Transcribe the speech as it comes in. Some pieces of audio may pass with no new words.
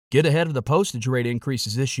Get ahead of the postage rate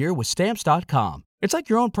increases this year with Stamps.com. It's like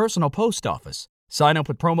your own personal post office. Sign up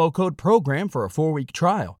with promo code PROGRAM for a 4-week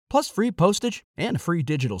trial, plus free postage and a free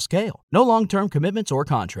digital scale. No long-term commitments or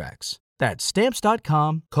contracts. That's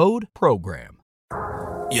Stamps.com, code PROGRAM.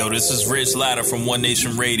 Yo, this is Rich Latta from One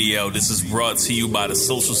Nation Radio. This is brought to you by the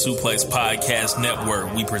Social Suplex Podcast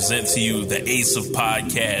Network. We present to you the Ace of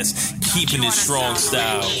Podcasts, keeping it strong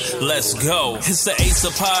style. Let's go. It's the Ace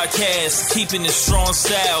of Podcasts, keeping it strong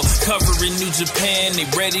style. Covering New Japan, they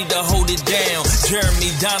ready to hold it down.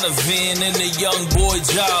 Jeremy Donovan and the young boy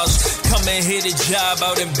Josh. Come and hit a job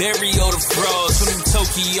out and bury all the frauds. From the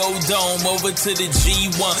Tokyo Dome over to the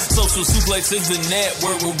G1. Social Suplex is the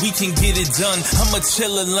network where we can get it done. I'ma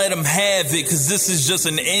chill and let them have it, cause this is just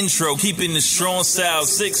an intro. Keeping the strong style,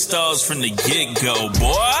 6 stars from the get-go,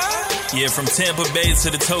 boy. Yeah, from Tampa Bay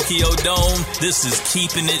to the Tokyo Dome, this is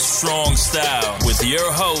Keeping It Strong Style with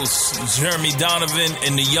your hosts, Jeremy Donovan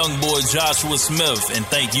and the young boy Joshua Smith. And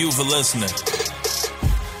thank you for listening.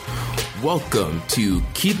 Welcome to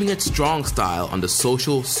Keeping It Strong Style on the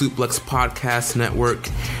Social Suplex Podcast Network.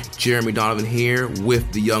 Jeremy Donovan here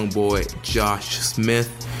with the young boy Josh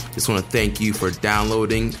Smith. Just want to thank you for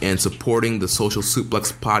downloading and supporting the Social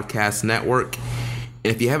Suplex Podcast Network.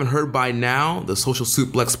 And if you haven't heard by now, the Social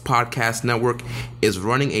Suplex Podcast Network is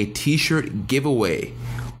running a t-shirt giveaway.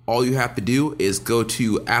 All you have to do is go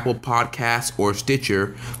to Apple Podcasts or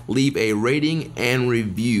Stitcher, leave a rating and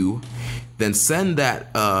review, then send that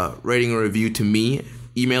rating or review to me.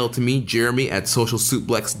 Email it to me,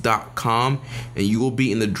 jeremy@socialsuplex.com, and you will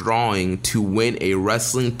be in the drawing to win a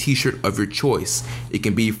wrestling t-shirt of your choice. It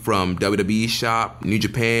can be from WWE Shop, New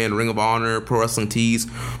Japan, Ring of Honor, Pro Wrestling Tees,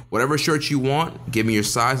 whatever shirt you want. Give me your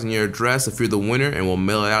size and your address if you're the winner, and we'll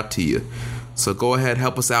mail it out to you. So go ahead,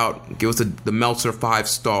 help us out, give us the Meltzer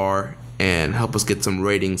 5-star, and help us get some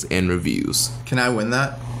ratings and reviews. Can I win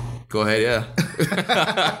that? Go ahead, yeah.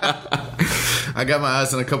 I got my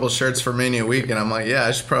eyes on a couple shirts for Mania Week, and I'm like, yeah,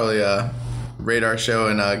 I should probably rate our show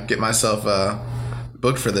and get myself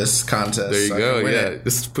booked for this contest. There you go, yeah.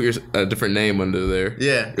 Just put a different name under there.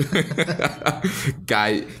 Yeah.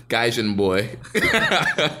 Gaijin boy.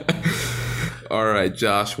 All right,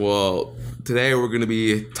 Josh. Well, today we're going to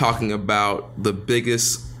be talking about the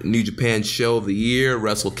biggest New Japan show of the year,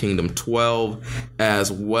 Wrestle Kingdom 12,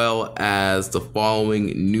 as well as the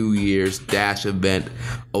following New Year's Dash event.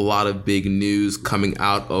 A lot of big news coming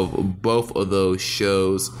out of both of those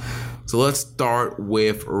shows. So let's start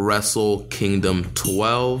with Wrestle Kingdom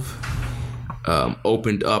 12.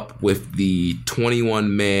 Opened up with the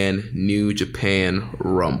 21-man New Japan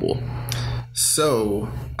Rumble. So,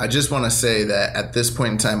 I just want to say that at this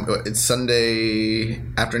point in time, it's Sunday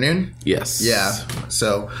afternoon? Yes. Yeah.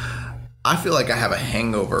 So, I feel like I have a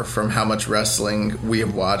hangover from how much wrestling we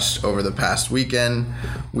have watched over the past weekend.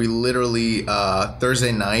 We literally,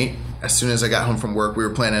 Thursday night, as soon as I got home from work, we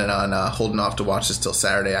were planning on holding off to watch this till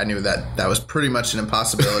Saturday. I knew that was pretty much an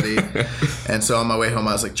impossibility. And so on my way home,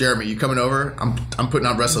 I was like, Jeremy, you coming over? I'm putting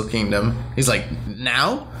on Wrestle Kingdom. He's like,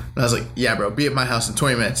 now? And I was like, yeah, bro, be at my house in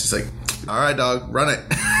 20 minutes. He's like, all right, dog, run it.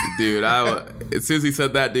 Dude, as soon as he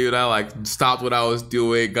said that, dude, I stopped what I was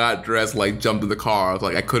doing, got dressed, jumped in the car. I was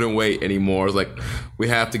like, I couldn't wait anymore. I was like, we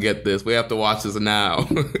have to get this. We have to watch this now.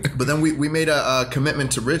 But then we made a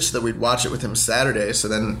commitment to Rich that we'd watch it with him Saturday. So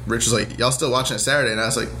then Rich was like, y'all still watching it Saturday? And I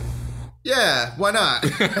was like, yeah, why not?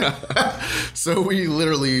 So we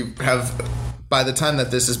literally have, by the time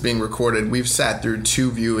that this is being recorded, we've sat through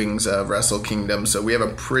 2 viewings of Wrestle Kingdom. So we have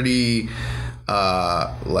a pretty,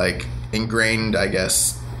 ingrained, I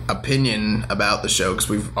guess, opinion about the show because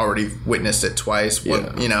we've already witnessed it twice.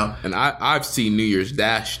 Yeah. And I've seen New Year's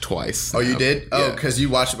Dash twice. Oh, you did? Yeah. Oh, because you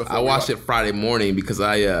watched it before. I watched it Friday morning because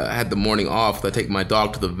I had the morning off. I take my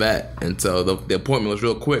dog to the vet, and so the appointment was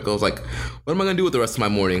real quick. I was like, what am I gonna do with the rest of my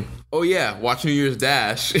morning? Oh yeah, watch New Year's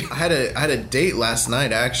Dash. I had a date last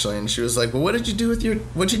night actually, and she was like, well, what'd you do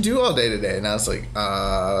all day today? And I was like,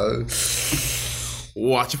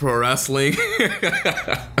 watch pro wrestling.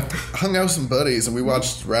 Hung out with some buddies and we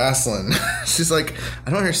watched wrestling. She's like, I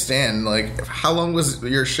don't understand. Like, how long was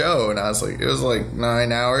your show? And I was like, it was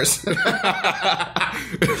 9 hours.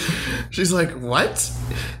 She's like, what?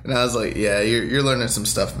 And I was like, yeah, you're learning some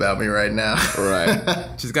stuff about me right now. Right.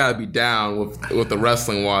 She's got to be down with the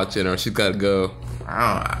wrestling watching, or she's got to go.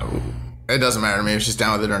 I don't know. It doesn't matter to me if she's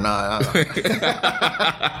down with it or not.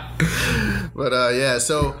 But yeah,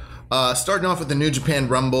 so starting off with the New Japan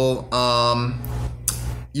Rumble,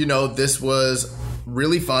 this was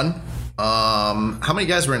really fun. How many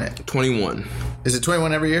guys were in it? 21. Is it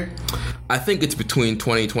 21 every year? I think it's between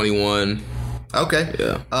 20 and 21. Okay.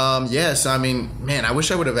 Yeah. Yeah. So I mean, man, I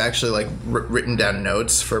wish I would have actually like written down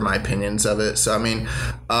notes for my opinions of it. So I mean,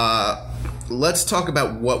 let's talk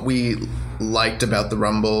about what we liked about the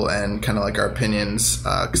Rumble and kind of like our opinions,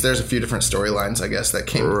 because there's a few different storylines, I guess, that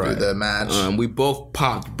came through the match. We both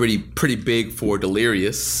popped pretty big for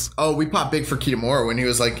Delirious. Oh, we popped big for Kitamura when he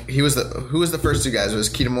was who was the first two guys? It was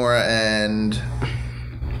Kitamura and,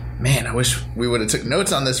 man, I wish we would have took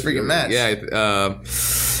notes on this freaking match. Yeah,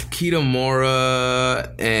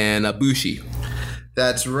 Kitamura and Bushi.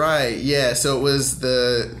 That's right. Yeah, so it was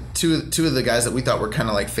the two of the guys that we thought were kind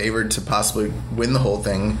of like favored to possibly win the whole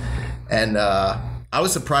thing. And I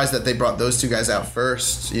was surprised that they brought those two guys out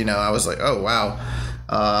first. You know, I was like, oh, wow.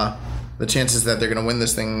 The chances that they're going to win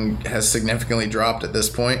this thing has significantly dropped at this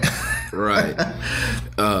point. Right.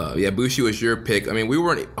 Yeah, Bushi was your pick. I mean, we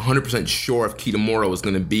weren't 100% sure if Kitamura was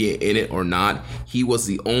going to be in it or not. He was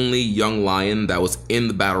the only Young Lion that was in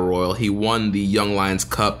the Battle Royal. He won the Young Lions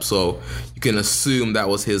Cup, so you can assume that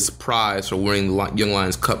was his prize for winning the Young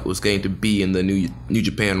Lions Cup, was going to be in the New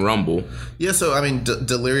Japan Rumble. Yeah, so, I mean,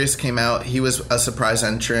 Delirious came out. He was a surprise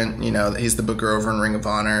entrant. You know, he's the booker over in Ring of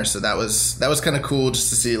Honor, so that was kind of cool just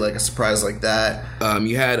to see, like, a surprise like that.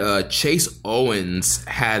 You had Chase Owens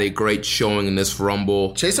had a great showing in this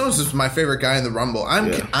Rumble. Chase Owens was my favorite guy in the Rumble.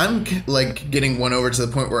 I'm like getting one over to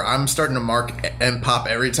the point where I'm starting to mark and pop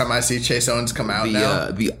every time I see Chase Owens come out now.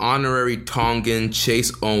 The honorary Tongan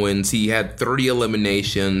Chase Owens, he had 30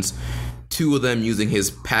 eliminations, 2 of them using his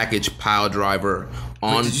package pile driver.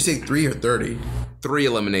 Wait, did you say 3 or 30? 3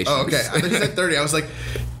 eliminations. Oh, okay. I thought you said 30. I was like,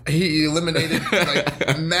 he eliminated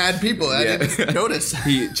like mad people. I didn't notice.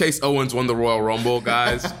 Chase Owens won the Royal Rumble,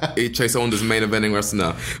 guys. Chase Owens is main eventing wrestler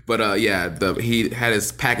now. But he had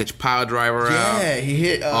his package pile driver out. Yeah, he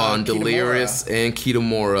hit on Delirious and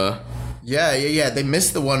Kitamura. Yeah. They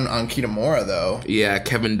missed the one on Kitamura, though. Yeah,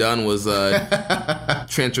 Kevin Dunn was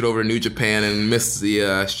transferred over to New Japan and missed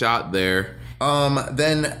the shot there.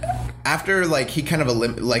 Then after like he kind of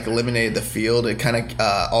eliminated the field, it kind of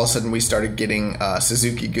all of a sudden we started getting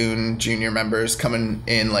Suzuki-gun Jr. members coming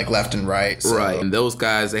in like left and right. So. Right, and those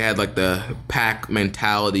guys, they had like the pack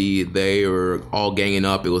mentality. They were all ganging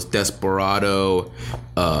up. It was Desperado,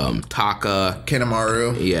 Taka,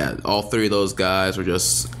 Kanemaru. Yeah, all 3 of those guys were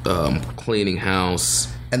just cleaning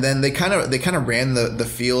house. And then they kind of ran the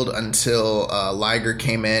field until Liger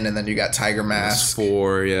came in, and then you got Tiger Mask.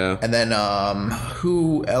 4, yeah. And then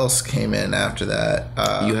who else came in after that?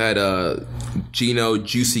 You had Gino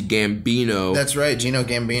Juicy Gambino. That's right, Gino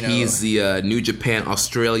Gambino. He's the New Japan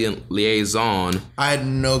Australian liaison. I had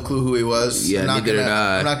no clue who he was. Yeah, neither did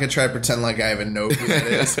I. I'm not going to try to pretend like I even know who that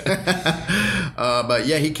is. But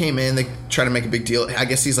yeah, he came in. They tried to make a big deal. I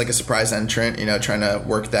guess he's like a surprise entrant, you know, trying to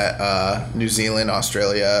work that New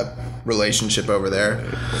Zealand-Australia relationship over there.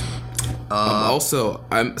 Also,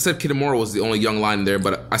 I said Kitamura was the only Young Lion there,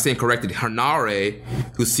 but I stand corrected. Hanare,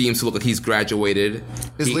 who seems to look like he's graduated.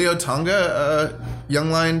 Is Leo Tonga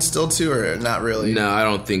Young Lion still too, or not really? No, I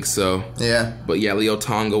don't think so. Yeah. But yeah, Leo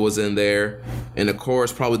Tonga was in there. And of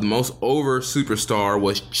course, probably the most over superstar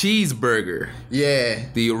was Cheeseburger. Yeah.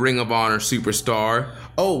 The Ring of Honor superstar.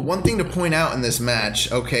 Oh, one thing to point out in this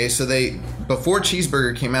match. Okay, so before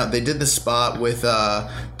Cheeseburger came out, they did the spot with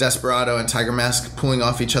Desperado and Tiger Mask pulling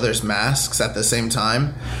off each other's masks at the same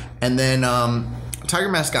time. And then Tiger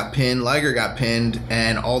Mask got pinned, Liger got pinned,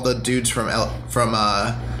 and all the dudes from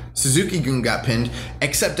Suzuki-gun got pinned,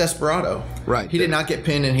 except Desperado. Right. He did not get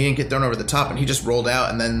pinned, and he didn't get thrown over the top, and he just rolled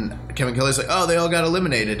out, and then Kevin Kelly's like, oh, they all got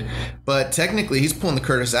eliminated. But technically, he's pulling the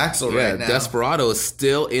Curtis Axel right now. Desperado is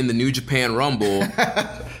still in the New Japan Rumble.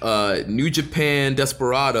 New Japan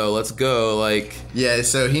Desperado, let's go. Yeah,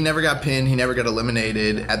 so he never got pinned, he never got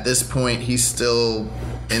eliminated. At this point, he's still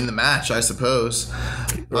in the match, I suppose.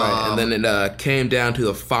 Right, and then it came down to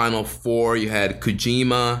the final 4. You had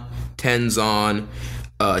Kojima, Tenzan,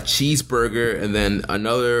 Cheeseburger, and then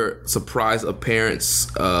another surprise appearance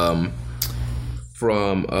from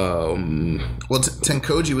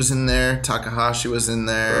Tenkoji was in there, Takahashi was in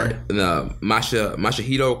there, right. And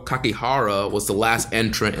Masahiro Kakihara was the last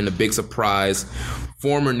entrant, and a big surprise,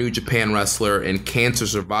 former New Japan wrestler and cancer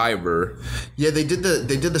survivor. Yeah, they did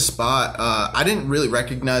the spot. I didn't really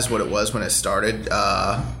recognize what it was when it started.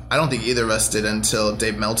 I don't think either of us did until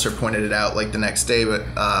Dave Meltzer pointed it out like the next day. But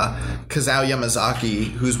Kazao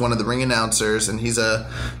Yamazaki, who's one of the ring announcers, and he's a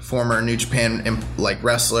former New Japan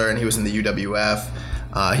wrestler, and he was in the UWF.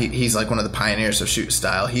 He's like one of the pioneers of shoot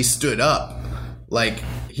style. He stood up like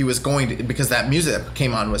he was going to, because that music that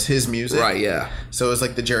came on was his music. Right, yeah. So it was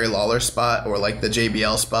like the Jerry Lawler spot or like the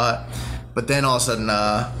JBL spot. But then all of a sudden,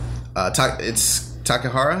 it's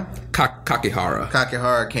Kakihara? Kakihara.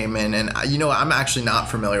 Kakihara came in, and I'm actually not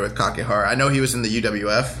familiar with Kakihara. I know he was in the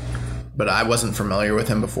UWF, but I wasn't familiar with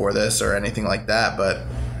him before this or anything like that. But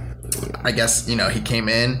I guess, he came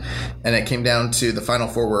in, and it came down to the final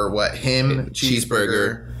four were him,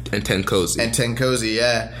 Cheeseburger, and Tenkozy.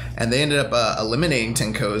 Yeah. And they ended up eliminating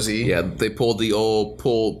Tenkozy. Yeah, they pulled the old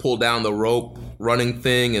pull down the rope running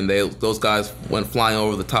thing, and those guys went flying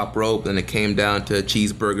over the top rope, and it came down to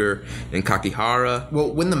Cheeseburger and Kakihara.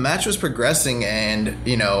 Well, when the match was progressing, and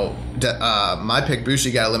my pick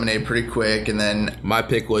Bushi got eliminated pretty quick, and then my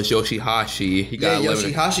pick was Yoshihashi. He got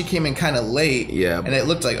eliminated. Yoshihashi came in kind of late. Yeah, and it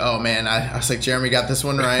looked like, oh man, I was like, Jeremy got this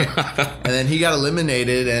one right, and then he got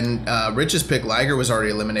eliminated, and Rich's pick Liger was already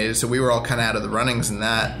eliminated, so we were all kind of out of the runnings in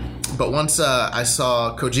that. But once I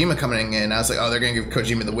saw Kojima coming in, I was like, oh, they're going to give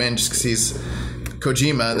Kojima the win just because he's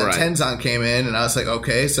Kojima. And then Tenzan came in, and I was like,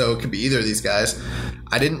 okay, so it could be either of these guys.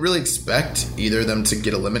 I didn't really expect either of them to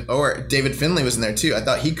get eliminated. Or David Finlay was in there, too. I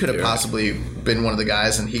thought he could have possibly been one of the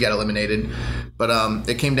guys, and he got eliminated. But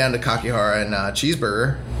it came down to Kakihara and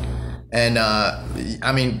Cheeseburger. And,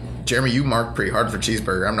 Jeremy, you marked pretty hard for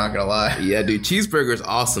Cheeseburger. I'm not going to lie. Yeah, dude, Cheeseburger is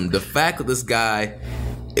awesome. The fact that this guy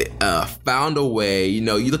found a way,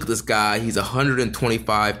 you look at this guy, he's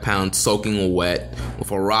 125 pounds soaking wet with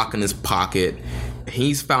a rock in his pocket.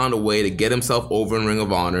 He's found a way to get himself over in Ring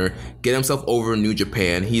of Honor, get himself over in New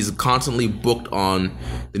Japan. He's constantly booked on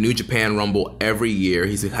the New Japan Rumble every year.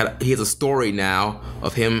 He has a story now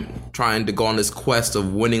of him trying to go on this quest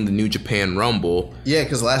of winning the New Japan Rumble. Yeah,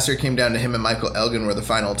 because last year came down to him and Michael Elgin were the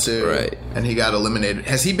final two. Right. And he got eliminated.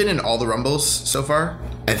 Has he been in all the Rumbles so far?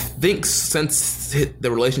 I think since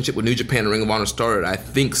the relationship with New Japan and Ring of Honor started, I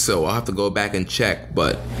think so. I'll have to go back and check,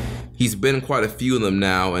 but he's been in quite a few of them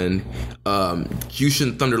now, and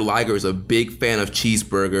Jushin Thunder Liger is a big fan of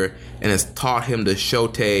Cheeseburger and has taught him the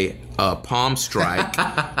Shote palm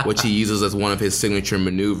strike, which he uses as one of his signature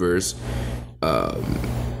maneuvers.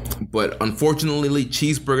 But unfortunately,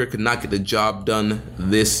 Cheeseburger could not get the job done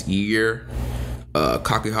this year.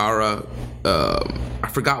 Kakihara, I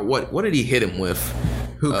forgot what did he hit him with?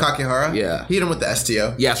 Who, Kakihara? Yeah. He hit him with the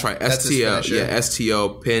STO. Yeah, that's right. STO. Yeah, STO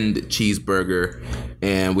pinned Cheeseburger,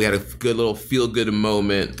 and we had a good little feel-good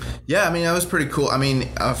moment. Yeah, that was pretty cool.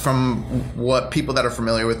 From what people that are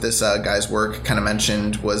familiar with this guy's work kind of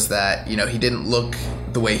mentioned was that, he didn't look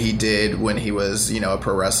the way he did when he was, a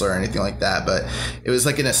pro wrestler or anything like that, but it was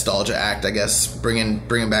like a nostalgia act, I guess,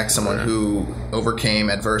 bringing back someone who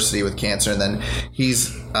overcame adversity with cancer, and then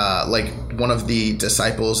he's like one of the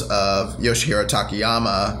disciples of Yoshihiro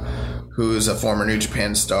Takayama, who's a former New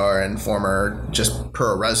Japan star and former just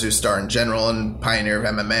Puroresu star in general and pioneer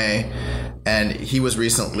of MMA. And he was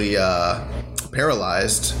recently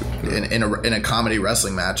paralyzed in a comedy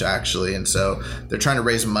wrestling match, actually. And so they're trying to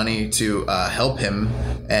raise money to help him.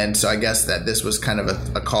 And so I guess that this was kind of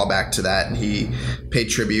a callback to that. And he paid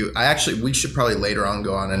tribute. We should probably later on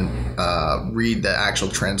go on and read the actual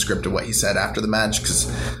transcript of what he said after the match, because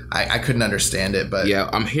I couldn't understand it. But yeah,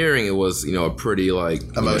 I'm hearing it was, a pretty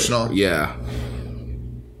emotional.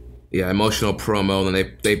 Yeah, emotional promo.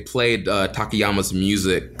 And they played Takayama's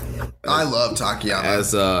music. I love Takayama.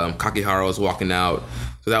 As Kakihara was walking out.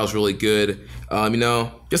 So that was really good.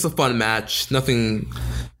 Just a fun match. Nothing.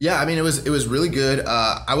 Yeah, it was really good.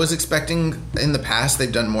 I was expecting, in the past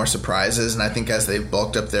they've done more surprises, and I think as they've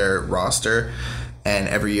bulked up their roster, and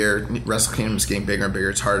every year Wrestle Kingdom is getting bigger and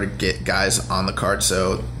bigger, it's harder to get guys on the card,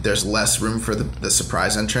 so there's less room for the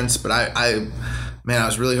surprise entrance. But I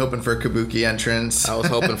was really hoping for a Kabuki entrance. I was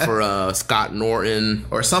hoping for Scott Norton.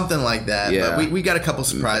 Or something like that. Yeah. But we got a couple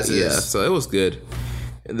surprises. Yeah, so it was good.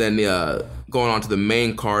 And then going on to the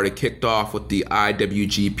main card, it kicked off with the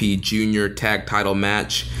IWGP Junior Tag Title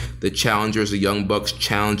match. The challengers, the Young Bucks,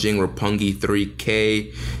 challenging Roppongi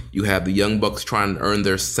 3K. You have the Young Bucks trying to earn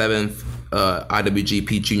their 7th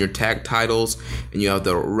IWGP Junior Tag titles. And you have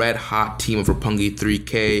the Red Hot team of Roppongi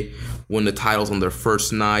 3K won the titles on their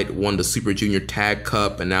first night, won the Super Junior Tag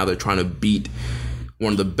Cup, and now they're trying to beat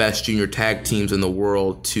one of the best junior tag teams in the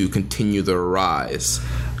world to continue their rise.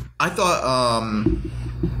 I thought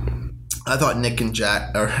Nick and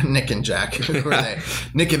Jack, who were they?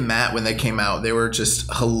 Nick and Matt, when they came out, they were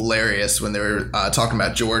just hilarious when they were talking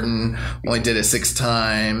about Jordan only did it 6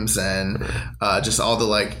 times, and just all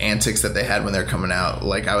the antics that they had when they're coming out.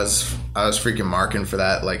 I was freaking marking for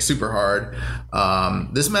that super hard.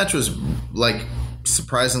 This match was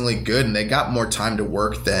surprisingly good, and they got more time to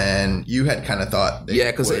work than you had kind of thought they would.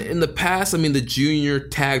 Yeah, because in the past, the junior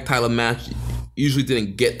tag title match usually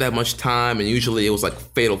didn't get that much time, and usually it was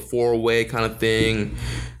fatal 4-way kind of thing.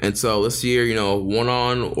 And so this year,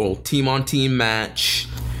 team on team match.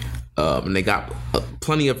 and they got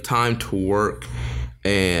plenty of time to work.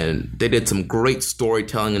 And they did some great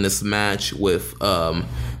storytelling in this match with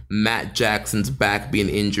Matt Jackson's back being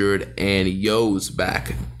injured and Yo's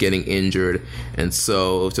back getting injured. And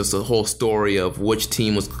so it's just a whole story of which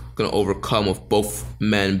team was going to overcome with both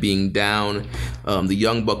men being down. The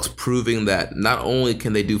Young Bucks proving that not only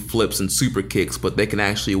can they do flips and super kicks, but they can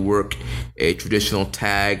actually work a traditional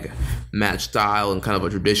tag match style and kind of a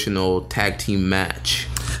traditional tag team match.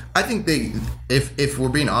 I think if we're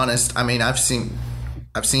being honest, I mean, I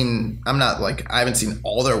haven't seen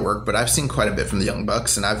all their work, but I've seen quite a bit from the Young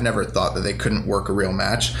Bucks, and I've never thought that they couldn't work a real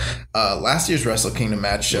match. Last year's Wrestle Kingdom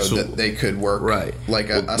match showed that they could work like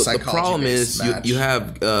a psychology. The problem is you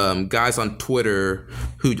have guys on Twitter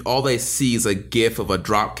who all they see is a gif of a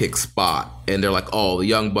dropkick spot, and they're like, oh, the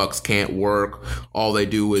Young Bucks can't work. All they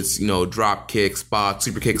do is, drop kick spots,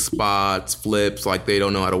 super kick spots, flips, like they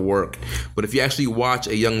don't know how to work. But if you actually watch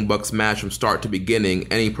a Young Bucks match from start to beginning,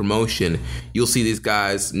 any promotion, you'll see these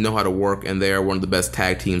guys know how to work, and they are one of the best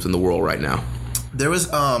tag teams in the world right now. There was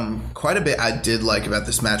quite a bit I did like about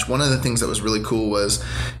this match. One of the things that was really cool was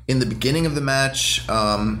in the beginning of the match,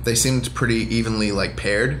 they seemed pretty evenly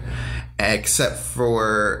paired. Except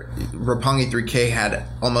for Roppongi 3K had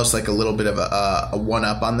almost like a little bit of a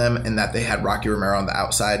one-up on them in that they had Rocky Romero on the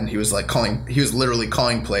outside, and he was literally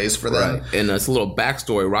calling plays for them. Right. And it's a little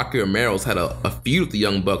backstory. Rocky Romero's had a feud with the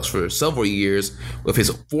Young Bucks for several years with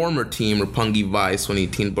his former team, Roppongi Vice, when he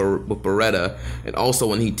teamed with Beretta, and also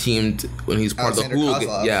when he's part Alexander of the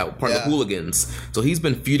Kozlov. part of the Hooligans. So he's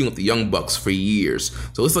been feuding with the Young Bucks for years.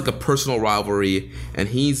 So it's like a personal rivalry, and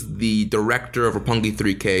he's the director of Roppongi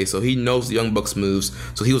 3K, so he knows the Young Bucks moves,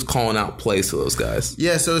 so he was calling out plays to those guys.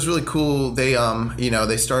 Yeah, so it was really cool. They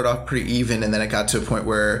they started off pretty even, and then it got to a point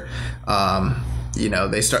where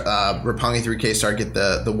they start Roppongi 3K started to get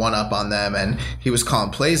the one up on them, and he was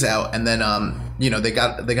calling plays out, and then they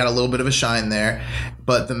got a little bit of a shine there.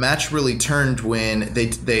 But the match really turned when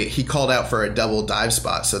he called out for a double dive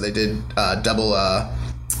spot, so they did double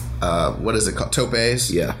what is it called?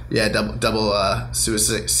 Topes? Yeah, double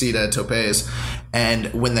suicida topes.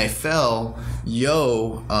 And when they fell,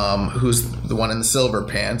 Yo, who's the one in the silver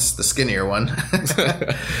pants, the skinnier one,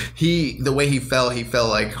 the way he fell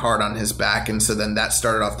hard on his back, and so then that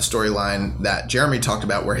started off the storyline that Jeremy talked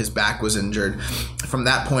about, where his back was injured. From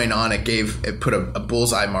that point on, it put a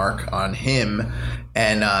bullseye mark on him,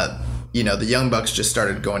 and the Young Bucks just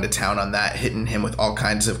started going to town on that, hitting him with all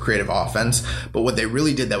kinds of creative offense. But what they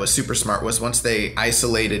really did that was super smart was once they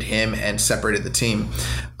isolated him and separated the team,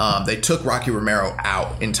 they took Rocky Romero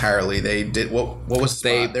out entirely. They did what was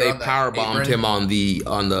the spot? They powerbombed him on the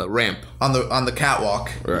ramp. On the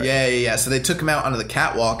catwalk. Right. Yeah. So they took him out onto the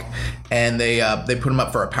catwalk, and they put him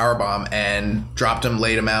up for a powerbomb and dropped him,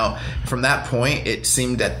 laid him out. From that point, it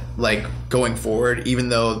seemed that going forward, even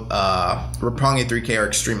though Roppongi 3K are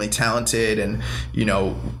extremely talented and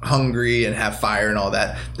hungry and have fire and all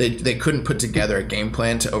that, they couldn't put together a game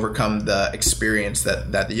plan to overcome the experience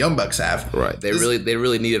that the Young Bucks have. Right. They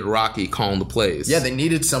really needed Rocky calling the plays. Yeah, they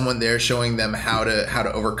needed someone there showing them how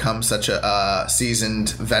to overcome such a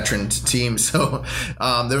seasoned veteran team. So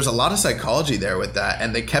there was a lot of psychology there with that,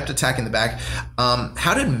 and they kept attacking the back.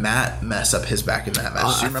 How did Matt mess up his back in that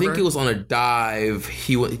match? I think it was on a dive.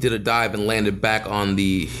 He did a dive and landed back on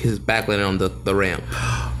his back landed on the ramp.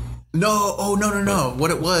 No.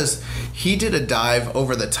 What it was, he did a dive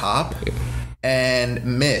over the top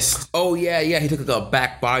and missed. Oh yeah. He took a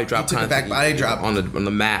back body drop. He took a back body drop on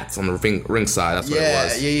the mats on the ring side. That's what it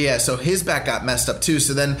was. Yeah. So his back got messed up too.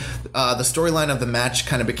 So then the storyline of the match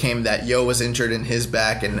kind of became that Yo was injured in his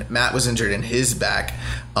back and Matt was injured in his back.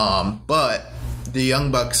 But the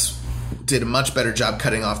Young Bucks did a much better job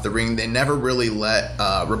cutting off the ring. They never really let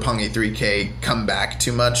Roppongi 3K come back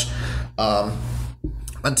too much.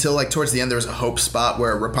 Until towards the end, there was a hope spot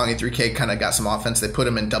where Roppongi 3K kind of got some offense. They put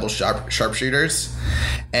him in double sharpshooters,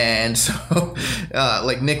 and so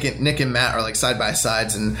Nick and Matt are side by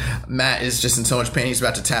sides, and Matt is just in so much pain he's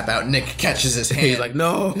about to tap out. Nick catches his hand. He's like,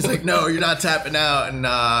 no, you're not tapping out, and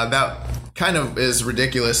that kind of is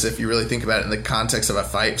ridiculous if you really think about it in the context of a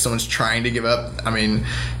fight. If someone's trying to give up, I mean,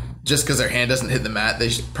 just because their hand doesn't hit the mat, they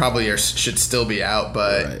should still be out.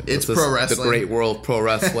 But right. It's pro wrestling. The great world of pro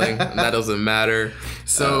wrestling, and that doesn't matter.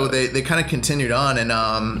 So they kind of continued on, and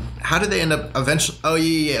how did they end up eventually? Oh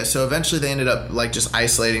yeah. So eventually they ended up just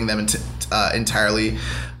isolating them entirely.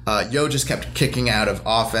 Yo just kept kicking out of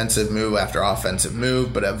offensive move after offensive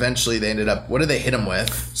move, but eventually they ended up, what did they hit him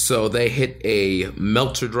with? So they hit a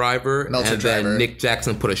Meltzer driver, then Nick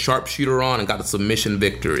Jackson put a sharpshooter on and got a submission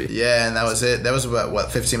victory. Yeah, and that was it. That was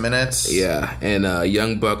about, 15 minutes? Yeah, and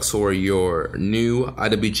Young Bucks were your new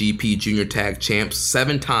IWGP Junior Tag Champs,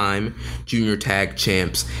 7-time Junior Tag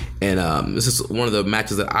Champs. And this is one of the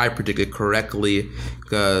matches that I predicted correctly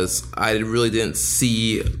because I really didn't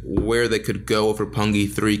see where they could go for Roppongi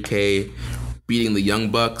 3K beating the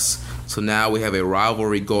Young Bucks. So now we have a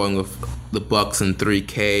rivalry going with the Bucks and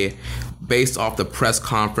 3K. Based off the press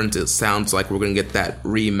conference, it sounds like we're going to get that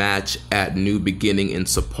rematch at New Beginning in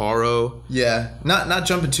Sapporo. Yeah, not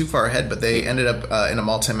jumping too far ahead, but they ended up in a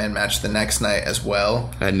multi-man match the next night as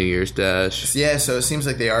well. At New Year's Dash. Yeah, so it seems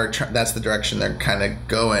like they are, that's the direction they're kind of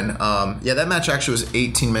going. Yeah, that match actually was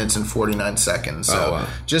 18 minutes and 49 seconds. So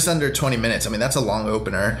just under 20 minutes. I mean, that's a long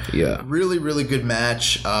opener. Yeah. Really, really good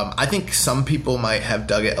match. I think some people might have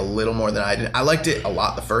dug it a little more than I did. I liked it a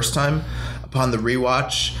lot the first time. Upon the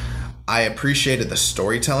rewatch, I appreciated the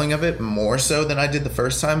storytelling of it more so than I did the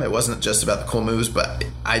first time. It wasn't just about the cool moves, but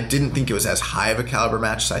I didn't think it was as high of a caliber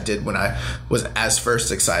match as I did when I was as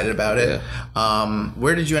first excited about it. Yeah.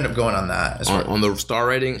 Where did you end up going on that? On the star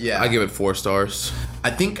rating? Yeah. I give it 4 stars. I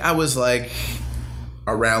think I was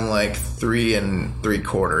around 3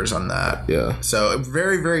 3/4 on that. Yeah. So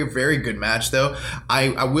very, very, very good match though.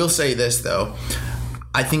 I will say this though.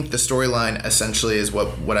 I think the storyline essentially is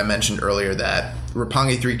what I mentioned earlier, that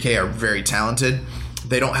Roppongi 3K are very talented.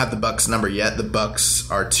 They don't have the Bucks number yet. The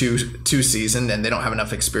Bucks are too seasoned, and they don't have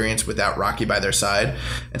enough experience without Rocky by their side.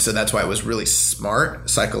 And so that's why it was really smart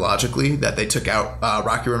psychologically that they took out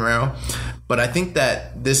Rocky Romero. But I think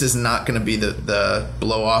that this is not going to be the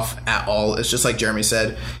blow off at all. It's just like Jeremy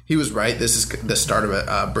said. He was right. This is the start of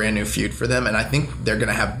a brand new feud for them. And I think they're going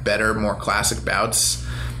to have better, more classic bouts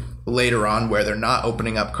later on where they're not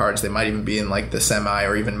opening up cards. They might even be in the semi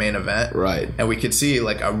or even main event. Right. And we could see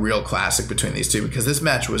a real classic between these two because this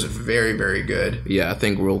match was very, very good. Yeah, I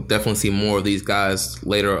think we'll definitely see more of these guys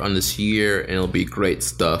later on this year, and it'll be great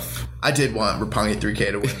stuff. I did want Roppongi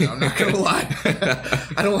 3K to win. I'm not going to lie.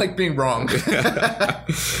 I don't like being wrong.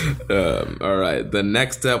 All right. The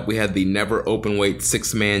next up, we had the Never Openweight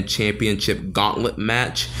 6-man championship gauntlet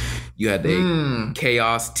match. You had a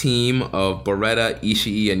Chaos team of Beretta,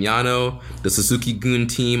 Ishii, and Yano. The Suzuki-gun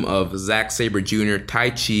team of Zack Sabre Jr.,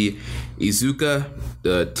 Taichi, Iizuka.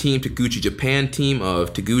 The Team Taguchi Japan team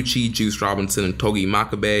of Taguchi, Juice Robinson, and Togi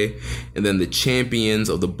Makabe. And then the champions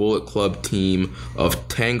of the Bullet Club team of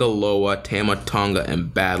Tanga Loa, Tama Tonga,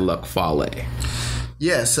 and Bad Luck Fale.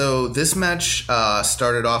 Yeah, so this match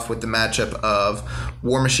started off with the matchup of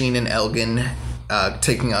War Machine and Elgin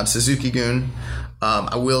taking on Suzuki-gun.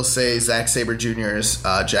 I will say Zack Sabre Jr.'s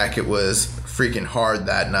jacket was freaking hard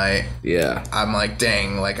that night. Yeah. I'm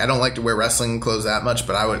dang, I don't like to wear wrestling clothes that much,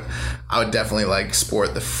 but I would definitely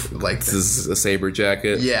sport this is a Sabre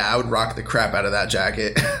jacket. Yeah, I would rock the crap out of that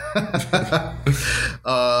jacket.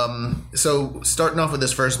 So starting off with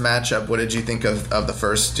this first matchup, what did you think of the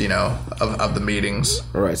first, of the meetings?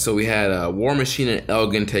 All right, so we had War Machine and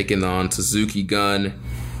Elgin taking on Suzuki-gun.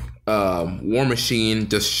 War Machine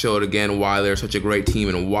just showed again why they're such a great team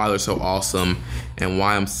and why they're so awesome and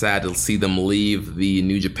why I'm sad to see them leave the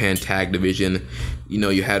New Japan Tag Division.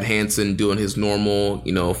 You had Hansen doing his normal,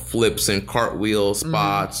 flips and cartwheel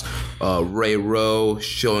spots. Ray Rowe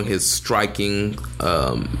showing his striking,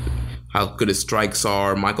 how good his strikes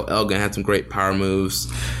are. Michael Elgin had some great power moves.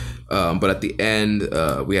 But at the end,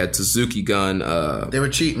 we had Suzuki-gun. They were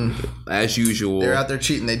cheating. As usual. They were out there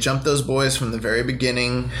cheating. They jumped those boys from the very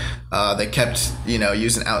beginning. They kept,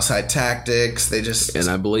 using outside tactics. They just... And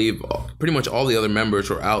I believe pretty much all the other members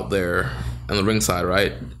were out there on the ringside,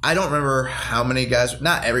 right? I don't remember how many guys.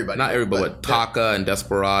 Not everybody. But Taka and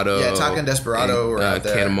Desperado. Yeah, Taka and Desperado were out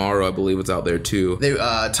there. Kanemaru, I believe, was out there too. They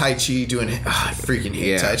Taichi doing. I freaking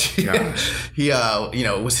hate Taichi. He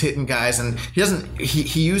was hitting guys, and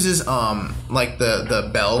he uses the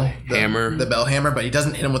bell hammer, the bell hammer, but he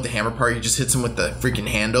doesn't hit him with the hammer part. He just hits him with the freaking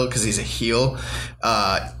handle because he's a heel.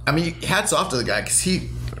 Hats off to the guy because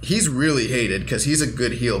he's really hated because he's a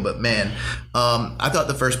good heel, but man, I thought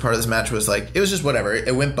the first part of this match was it was just whatever.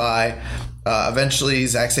 It went by. Eventually,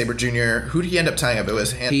 Zack Sabre Jr., who did he end up tying up? It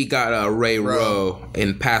was he got Ray Rowe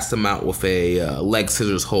and passed him out with a leg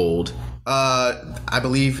scissors hold. I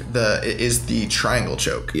believe it is the triangle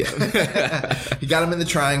choke. Yeah. He got him in the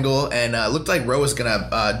triangle, and looked like Rowe was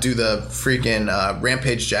gonna do the freaking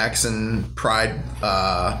Rampage Jackson Pride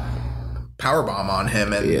powerbomb on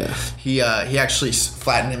him, and he actually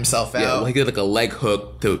flattened himself out. Yeah, well, he did a leg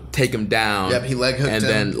hook to take him down. Yep, he leg hooked him. And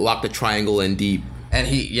then locked the triangle in deep. And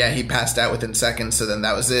he passed out within seconds, so then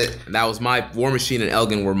that was it. That was my War Machine and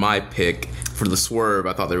Elgin were my pick for the swerve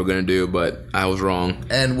I thought they were going to do, but I was wrong.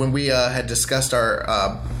 And when we had discussed our,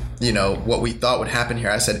 what we thought would happen here,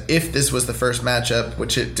 I said if this was the first matchup,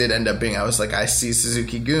 which it did end up being, I was like, I see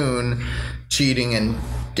Suzuki-gun cheating and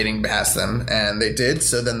getting past them, and they did.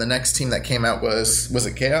 So then the next team that came out was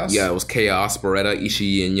it Chaos? Yeah, it was Chaos, Beretta,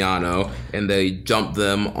 Ishii, and Yano, and they jumped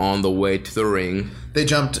them on the way to the ring. They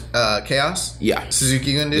jumped Chaos? Yeah.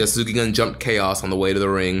 Suzuki-gun did? Yeah, Suzuki-gun jumped Chaos on the way to the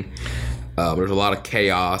ring. There's a lot of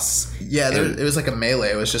chaos. Yeah, it was like a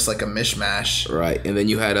melee. It was just like a mishmash. Right, and then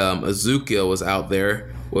you had Azuka was out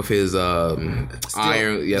there with his iron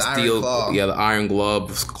claw. Yeah, the iron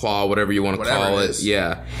glove, claw, whatever you want to call it.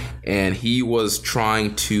 Yeah, and he was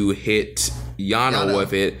trying to hit Yano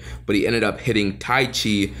with it, but he ended up hitting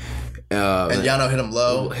Taichi. And Yano hit him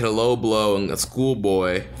low. Hit a low blow and a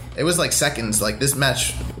schoolboy. It was like seconds. Like this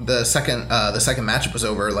match, the second matchup was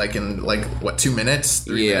over like in 2 minutes?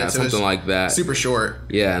 3 minutes? Something like that. Super short.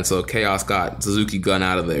 Yeah, and so Chaos got Suzuki-gun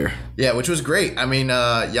out of there. Yeah, which was great. I mean,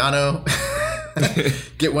 Yano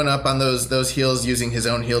get one up on those heels using his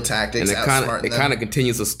own heel tactics. And it kind of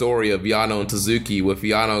continues the story of Yano and Suzuki, with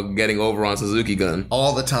Yano getting over on Suzuki-gun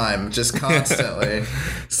all the time, just constantly.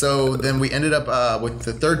 So then we ended up with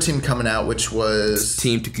the third team coming out, which was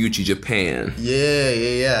Team Taguchi Japan.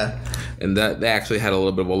 Yeah. And they actually had a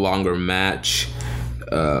little bit of a longer match.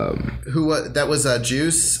 That was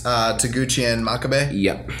Juice, Taguchi, and Makabe?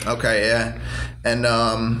 Yep. Okay, yeah. And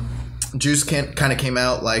Juice kind of came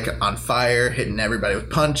out like on fire, hitting everybody with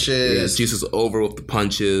punches. Yeah, Juice was over with the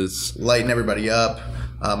punches. Lighting everybody up.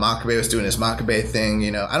 Makabe was doing his Makabe thing.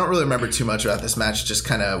 I don't really remember too much about this match. It just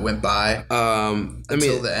kind of went by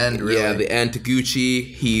until the end, really. Yeah, the end. Taguchi,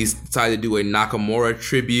 he decided to do a Nakamura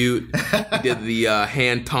tribute. He did the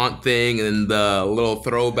hand taunt thing and the little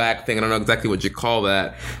throwback thing. I don't know exactly what you call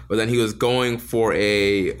that. But then he was going for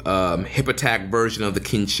a hip attack version of the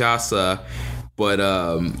Kinshasa. But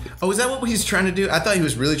is that what he's trying to do? I thought he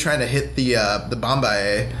was really trying to hit the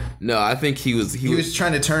Bombay. No, I think he was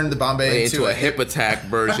trying to turn the Bombay into a hip attack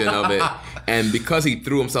version of it. And because he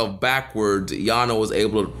threw himself backwards, Yano was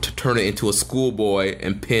able to turn it into a schoolboy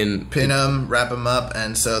and pin him, wrap him up,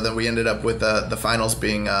 and so then we ended up with the finals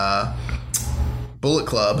being Bullet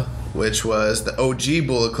Club, which was the OG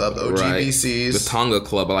Bullet Club, the OG BCs, the Tonga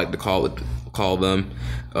Club, I like to call them.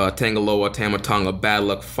 Tangaloa, Tama Tonga, Bad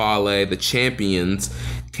Luck Fale, the champions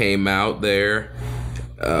came out there.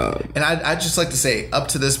 And I'd just like to say, up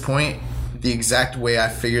to this point, the exact way I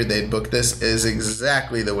figured they'd book this is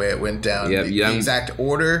exactly the way it went down. Yep, the exact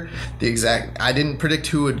order, I didn't predict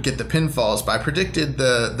who would get the pinfalls, but I predicted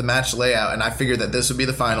the match layout, and I figured that this would be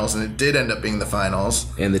the finals, and it did end up being the finals.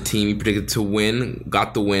 And the team you predicted to win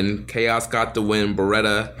got the win. Chaos got the win.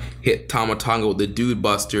 Beretta hit Tama Tonga with the Dude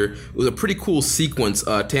Buster. It was a pretty cool sequence.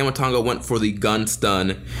 Tama Tonga went for the gun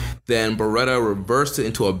stun. Then Beretta reversed it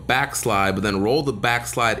into a backslide, but then rolled the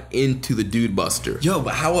backslide into the Dude Buster. Yo,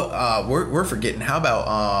 but how we're forgetting. How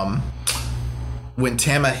about when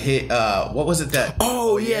Tama hit what was it that?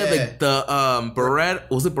 Oh yeah, the Beretta,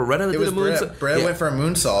 was it Beretta that did a moonsault? Beretta went for a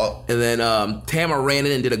moonsault, and then Tama ran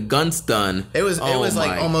in and did a gun stun. It was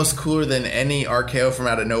like almost cooler than any RKO from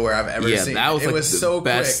out of nowhere I've ever seen. Yeah, that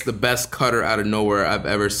was the best cutter out of nowhere I've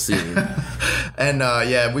ever seen.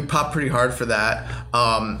 And we popped pretty hard for that.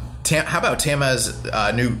 How about Tama's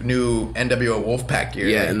new NWO Wolfpack gear?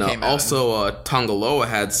 Yeah, and also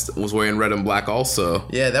Tongaloa was wearing red and black also.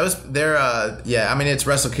 Yeah, that was their. I mean, it's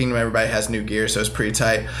Wrestle Kingdom. Everybody has new gear, so it's pretty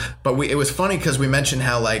tight. But it was funny because we mentioned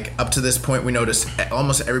how like up to this point we noticed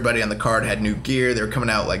almost everybody on the card had new gear. They were coming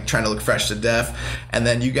out like trying to look fresh to death. And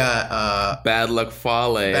then you got Bad Luck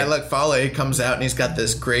Fale. Bad Luck Fale comes out and he's got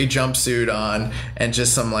this gray jumpsuit on and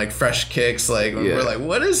just some like fresh kicks. Like we're like,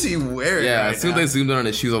 what is he wearing? Yeah, right as soon as they zoomed in on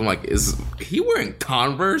his shoes, I'm like, is he wearing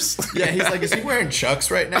Converse? Yeah, he's like, is he wearing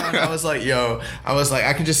Chucks right now? And I was like,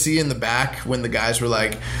 I can just see in the back when the guys were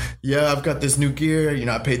like, yeah, I've got this new gear,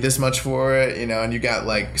 I paid this much for it, and you got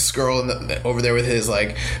like Skrull over there with his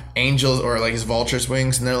like angels or like his vulture's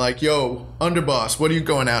wings, and they're like, yo, Underboss, what are you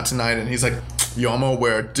going out tonight? And he's like, yo, I'm gonna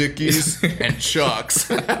wear Dickies and Chucks.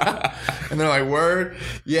 And they're like, word?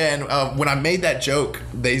 Yeah, and when I made that joke,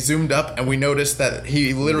 they zoomed up and we noticed that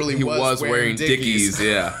he literally was wearing Dickies.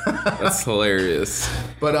 Yeah. That's hilarious.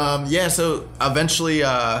 But so eventually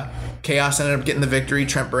Chaos ended up getting the victory.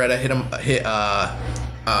 Trent Beretta hit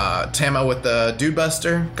Tama with the Dude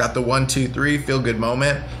Buster, got the 1, 2, 3 feel good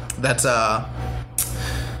moment. That's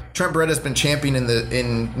Trent Trent Beretta's been champion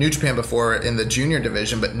in New Japan before in the junior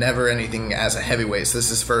division, but never anything as a heavyweight. So this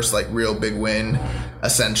is his first like real big win,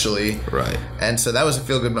 essentially. Right. And so that was a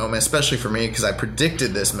feel good moment, especially for me because I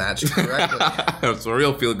predicted this match correctly. It's a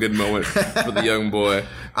real feel good moment for the young boy.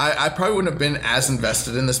 I probably wouldn't have been as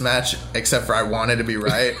invested in this match, except for I wanted to be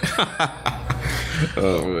right.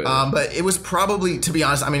 Oh, man. But it was probably, to be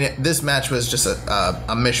honest, I mean, this match was just a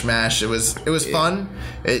mishmash. It was fun.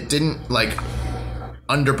 It didn't like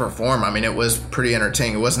underperform. I mean, it was pretty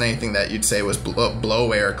entertaining. It wasn't anything that you'd say was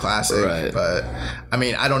blow-away or classic. Right. But I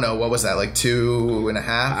mean, I don't know. What was that, like 2.5?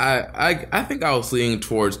 I think I was leaning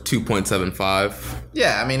towards 2.75.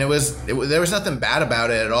 Yeah, I mean, it was there was nothing bad about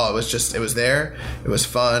it at all. It was there. It was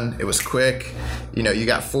fun. It was quick. You know, you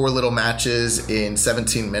got 4 little matches in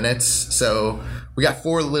 17 minutes. So we got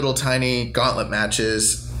 4 little tiny gauntlet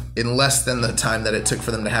matches in less than the time that it took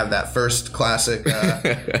for them to have that first classic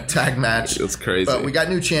tag match. It's crazy. But we got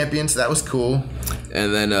new champions. So that was cool.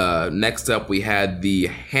 And then next up, we had the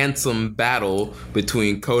handsome battle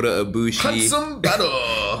between Kota Ibushi Handsome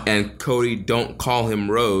battle. and Cody Don't Call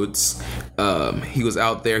Him Rhodes. He was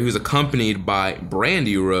out there. He was accompanied by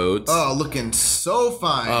Brandy Rhodes. Oh, looking so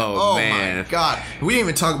fine. Oh, man. My God. We didn't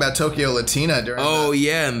even talk about Tokyo Latina during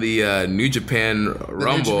In the New Japan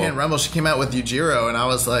Rumble. New Japan Rumble. She came out with Yujiro, and I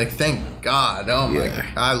was like, thank God. Oh, my God.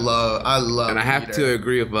 I love And I have to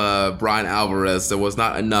agree with Brian Alvarez. There was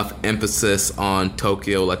not enough emphasis on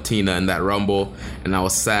Tokyo Latina in that Rumble, and I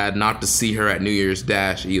was sad not to see her at New Year's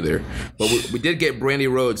Dash either. But we did get Brandy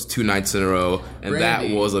Rhodes 2 nights in a row, and that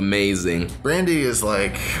was amazing. Brandy is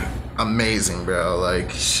like amazing, bro.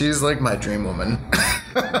 Like, she's like my dream woman.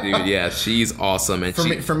 Dude, yeah, she's awesome. And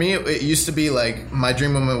for me, it used to be like my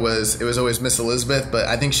dream woman was always Miss Elizabeth, but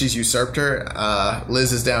I think she's usurped her.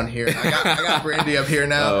 Liz is down here. I got Brandy up here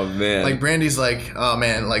now. Oh, man. Like, Brandy's like, oh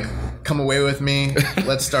man, like, come away with me.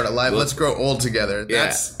 Let's start a life. Let's grow old together.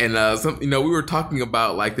 Yeah, and we were talking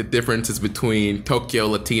about like the differences between Tokyo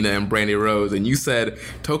Latina and Brandy Rhodes, and you said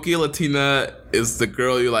Tokyo Latina is the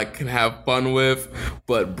girl you like can have fun with,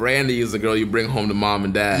 but Brandy is the girl you bring home to mom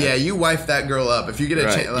and dad. Yeah, you wife that girl up if you get a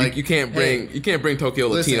chance. Like, you can't bring Tokyo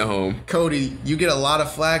Latina home. Cody, you get a lot of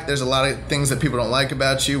flack. There's a lot of things that people don't like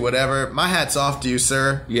about you. Whatever. My hat's off to you,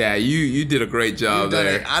 sir. Yeah, you did a great job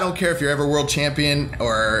there. I don't care if you're ever world champion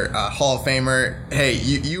or Hall of Famer. Hey,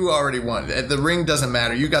 you already won. The ring doesn't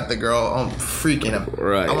matter. You got the girl. Oh, freaking him.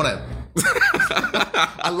 Right. I want to.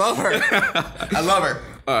 I love her. I love her.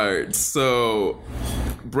 All right, so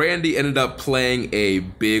Brandy ended up playing a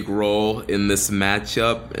big role in this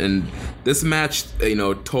matchup, and this match,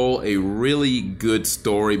 told a really good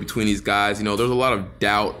story between these guys. There's a lot of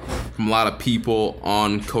doubt from a lot of people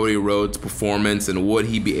on Cody Rhodes' performance and would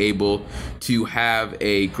he be able to have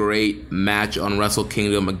a great match on Wrestle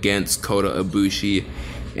Kingdom against Kota Ibushi,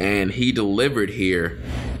 and he delivered here.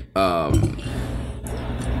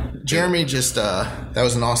 Jeremy just, that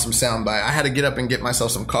was an awesome soundbite. I had to get up and get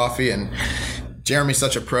myself some coffee, and Jeremy's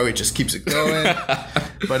such a pro, he just keeps it going.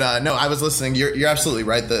 But no, I was listening. You're absolutely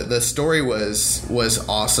right. The story was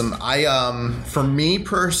awesome. For me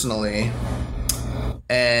personally,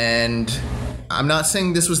 and I'm not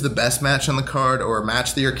saying this was the best match on the card or match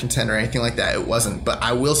of the year contender or anything like that. It wasn't. But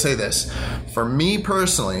I will say this. For me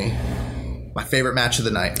personally, my favorite match of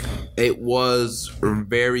the night. It was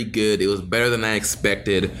very good. It was better than I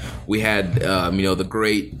expected. We had, the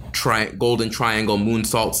great golden triangle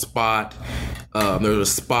moonsault spot. There was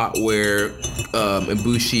a spot where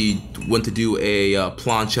Ibushi went to do a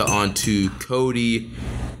plancha onto Cody,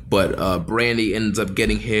 but Brandy ends up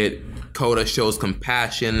getting hit. Kota shows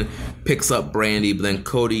compassion, picks up Brandy, but then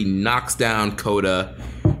Cody knocks down Kota,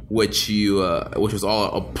 which was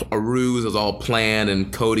all a ruse, it was all planned,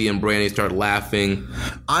 and Cody and Brandy start laughing.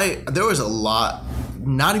 There was a lot,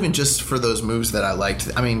 not even just for those moves that I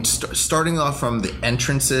liked. I mean, starting off from the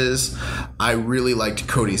entrances, I really liked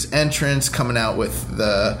Cody's entrance, coming out with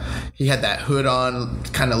he had that hood on,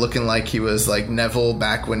 kind of looking like he was like Neville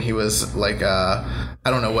back when he was like, I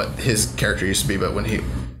don't know what his character used to be, but when he...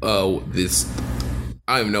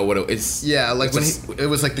 I don't even know what it is. Yeah, like when it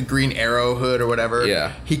was like the Green Arrow hood or whatever.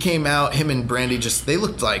 Yeah. He came out, him and Brandy they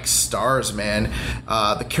looked like stars, man.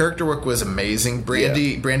 The character work was amazing.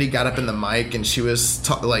 Brandy got up in the mic and she was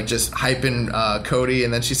just hyping Cody,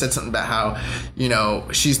 and then she said something about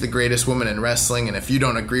how, she's the greatest woman in wrestling, and if you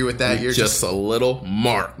don't agree with that, you're just a little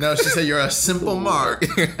mark. No, she said you're a simple mark.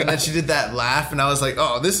 And then she did that laugh, and I was like,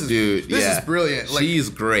 oh, this is brilliant. Like, she's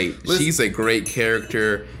great. She's a great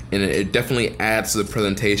character. and it definitely adds to the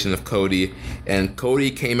presentation of Cody. And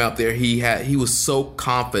Cody came out there, he was so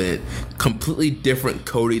confident, completely different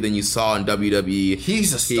Cody than you saw in WWE.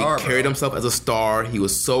 He's a star. He carried himself as a star. He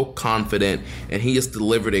was so confident, and he just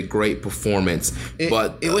delivered a great performance.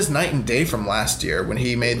 It was night and day from last year when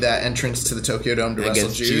he made that entrance to the Tokyo Dome to wrestle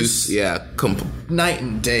Juice. Yeah, night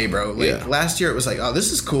and day, bro. Like last year, it was like, oh,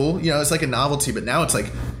 this is cool. You know, it's like a novelty. But now it's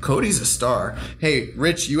like Cody's a star. Hey,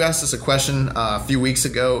 Rich, you asked us a question a few weeks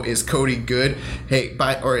ago. Is Cody good? Hey,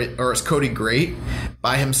 or is Cody great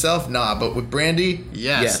by himself? Nah, but with Brandy,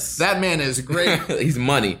 yes. That man is great. He's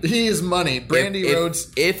money. He is money. Brandy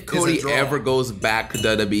Rhodes. If Cody ever goes back to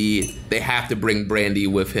WWE, they have to bring Brandy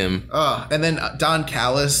with him. And then Don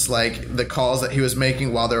Callis, like the calls that he was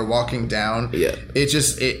making while they're walking down. Yeah.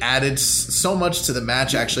 It added so much to the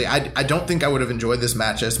match. Actually, I don't think I would have enjoyed this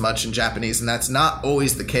match as much in Japanese, and that's not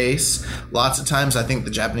always the case. Lots of times I think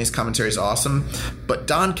the Japanese commentary is awesome, but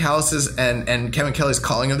Don Callis's and Kevin Kelly's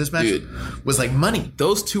calling of this match was like money.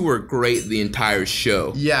 Those two were great the entire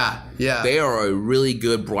show. Yeah. They are a really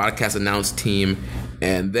good broadcast announce team,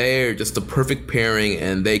 and they're just the perfect pairing,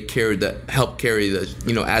 and they help carry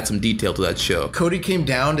the, add some detail to that show. Cody came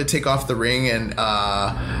down to take off the ring, and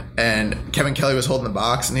Kevin Kelly was holding the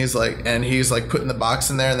box, and he's like putting the box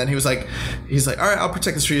in there, and then he's like, all right, I'll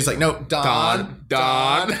protect this for you. He's like, no, Don.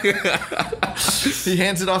 He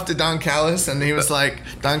hands it off to Don Callis, and he was like,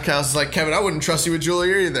 Don Callis is like, Kevin, I wouldn't trust you with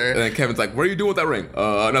Julia either. And then Kevin's like, what are you doing with that ring?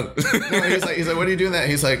 No. No, he's like, what are you doing that?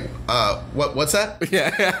 He's like, what's that?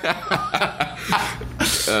 Yeah.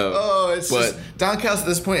 Just Don Callis at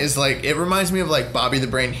this point is like, it reminds me of like Bobby the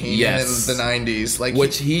Brain Heenan in the 90s, like,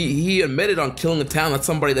 which he admitted on Killing the Town. That's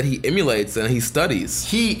somebody that he emulates and he studies.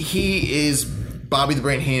 He is Bobby the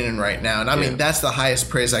Brain Heenan right now, and I mean that's the highest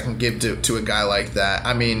praise I can give to a guy like that.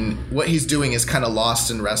 I mean, what he's doing is kind of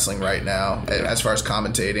lost in wrestling right now as far as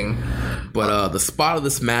commentating. But the spot of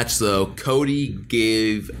this match, though, Cody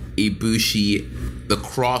gave Ibushi the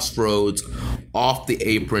crossroads off the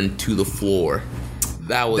apron to the floor.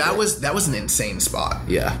 That was an insane spot.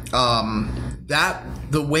 Yeah.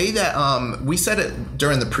 The way that we said it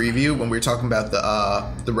during the preview when we were talking about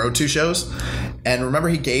the Road 2 shows, and remember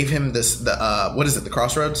he gave him the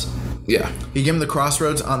Crossroads? Yeah. He gave him the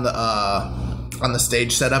Crossroads on the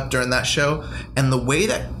stage setup during that show, and the way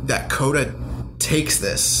that Coda takes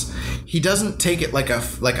this, he doesn't take it like a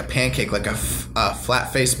pancake, like a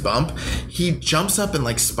flat face bump. He jumps up and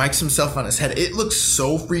like spikes himself on his head. It looks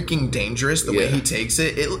so freaking dangerous the way he takes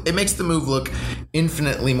it. It makes the move look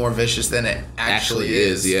infinitely more vicious than it actually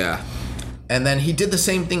is. Yeah. And then he did the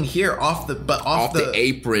same thing here off the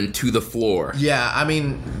apron to the floor. Yeah, I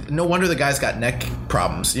mean, no wonder the guy's got neck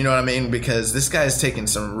problems. You know what I mean? Because this guy's taking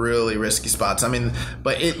some really risky spots. I mean,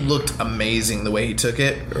 but it looked amazing the way he took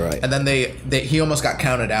it. Right. And then he almost got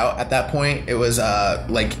counted out at that point. It was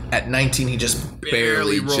like at 19, he just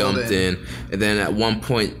barely jumped in. And then at one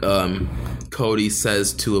point, Cody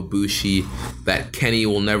says to Ibushi that Kenny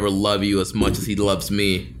will never love you as much as he loves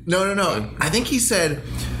me. No. I think he said,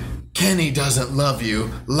 Kenny doesn't love you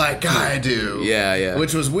like I do. Yeah.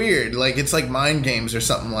 Which was weird. Like, it's like mind games or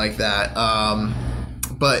something like that.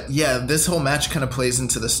 But yeah, this whole match kind of plays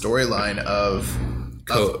into the storyline of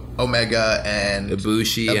Omega and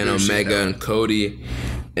Ibushi and Omega and Cody.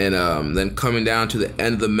 And then coming down to the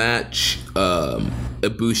end of the match,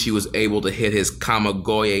 Ibushi was able to hit his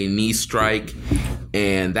Kamigoye knee strike.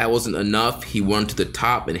 And that wasn't enough. He went to the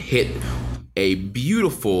top and hit a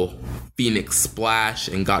beautiful Phoenix Splash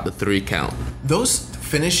and got the 3 count. Those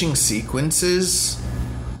finishing sequences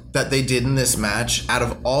that they did in this match, out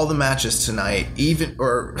of all the matches tonight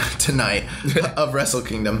of Wrestle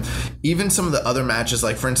Kingdom, even some of the other matches,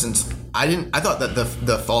 like for instance, I thought that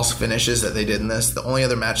the false finishes that they did in this, the only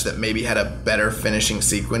other match that maybe had a better finishing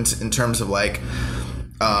sequence in terms of like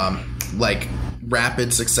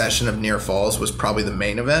rapid succession of near falls was probably the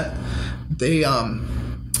main event. They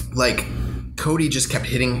Cody just kept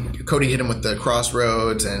hitting. Cody hit him with the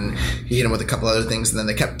Crossroads, and he hit him with a couple other things, and then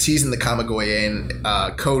they kept teasing the Kamigoye, and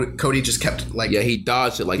Cody just kept he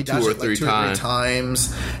dodged it like two or three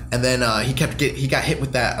times, and then he got hit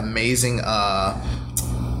with that amazing the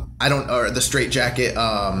straight jacket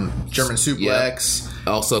German suplex. Yep.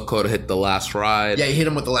 Also, Cody hit the last ride. Yeah, he hit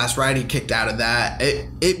him with the last ride. He kicked out of that.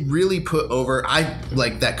 It really put over. I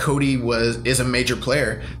like that Cody is a major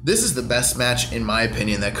player. This is the best match, in my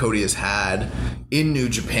opinion, that Cody has had in New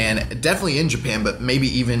Japan. Definitely in Japan, but maybe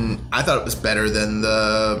even I thought it was better than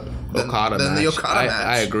the Okada match. The Okada match.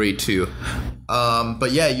 I agree too.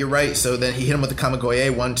 But yeah, you're right. So then he hit him with the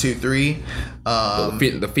Kamigoye, 1, 2, 3.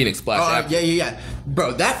 The Phoenix Splash. Yeah.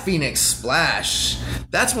 Bro, that Phoenix Splash,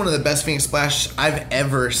 that's one of the best Phoenix Splash I've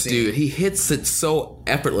ever seen. Dude, he hits it so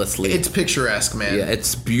effortlessly. It's picturesque, man. Yeah,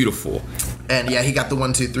 it's beautiful. And yeah, he got the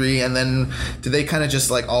 1, 2, 3. And then did they kind of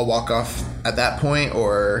just like all walk off at that point,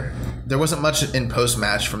 or there wasn't much in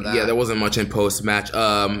post-match from that? Yeah, there wasn't much in post-match.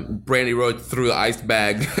 Brandy Rhodes threw the ice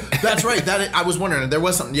bag. That's right. I was wondering. There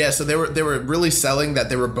wasn't. Yeah, so they were really selling that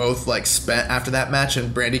they were both like spent after that match,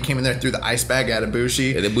 and Brandy came in there, threw the ice bag at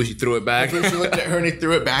Ibushi. And then Ibushi threw it back. Ibushi looked at her and he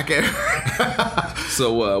threw it back at her.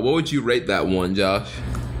 So what would you rate that one, Josh?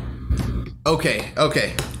 Okay.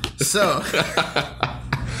 So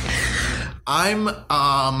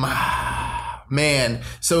man,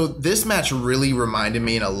 so this match really reminded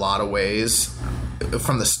me in a lot of ways,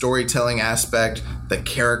 from the storytelling aspect, the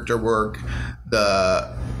character work,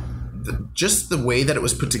 just the way that it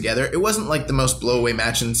was put together. It wasn't like the most blow-away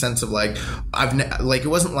match in the sense of like it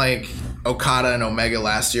wasn't like Okada and Omega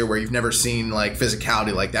last year where you've never seen like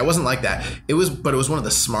physicality like that. It wasn't like that. It was one of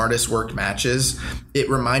the smartest worked matches. It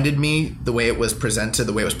reminded me, the way it was presented,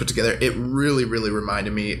 the way it was put together, it really, really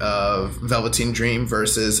reminded me of Velveteen Dream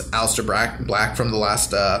versus Aleister Black from the last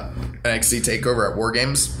NXT TakeOver at War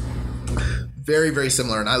Games. Very, very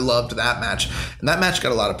similar, and I loved that match. And that match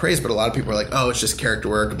got a lot of praise, but a lot of people were like, oh, it's just character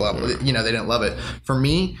work, blah, blah, blah. They didn't love it. For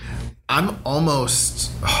me, I'm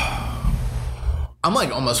almost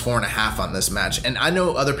 4.5 on this match. And I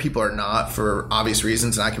know other people are not for obvious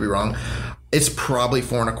reasons, and I could be wrong. It's probably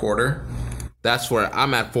 4.25. That's where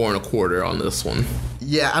I'm at 4.25 on this one.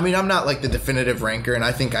 Yeah, I mean, I'm not like the definitive ranker, and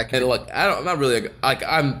I think I can. And like, I'm not really like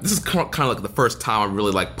this is kind of like the first time I'm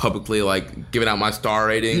really like publicly like giving out my star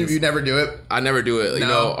ratings. You never do it? I never do it. No. You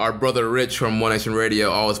know, our brother Rich from One Nation Radio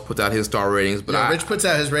always puts out his star ratings, but Rich puts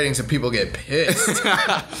out his ratings and people get pissed.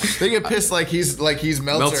 They get pissed like he's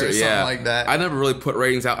Meltzer or something like that. I never really put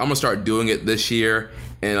ratings out. I'm gonna start doing it this year,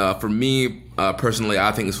 and for me personally,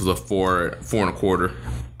 I think this was a 4.25.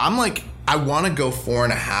 I'm like, I want to go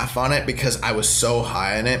 4.5 on it because I was so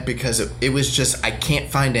high on it, because it was just, I can't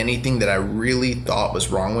find anything that I really thought was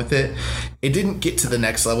wrong with it. It didn't get to the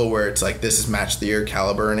next level where it's like, this is match of the year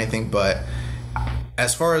caliber or anything, but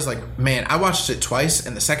as far as like, man, I watched it twice,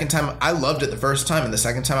 and the second time, I loved it the first time, and the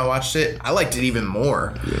second time I watched it, I liked it even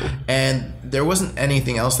more. Yeah. And there wasn't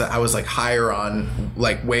anything else that I was like higher on,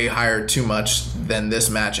 like way higher too much than this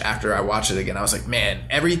match after I watched it again. I was like, man,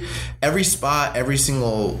 every spot, every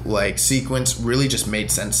single like sequence really just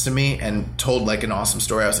made sense to me and told like an awesome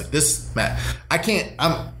story. I was like, this match, I could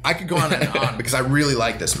go on and on because I really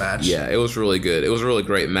like this match. Yeah, it was really good. It was a really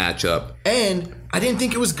great matchup. And I didn't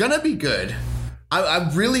think it was gonna be good.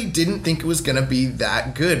 I really didn't think it was going to be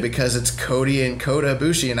that good because it's Cody and Kota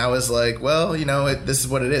Ibushi, and I was like, well, this is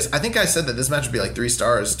what it is. I think I said that this match would be like 3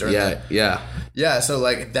 stars during that. Yeah, so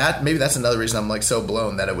like that, maybe that's another reason I'm like so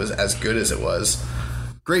blown that it was as good as it was.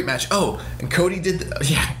 Great match. Oh, and Cody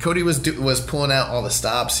Cody was pulling out all the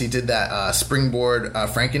stops. He did that springboard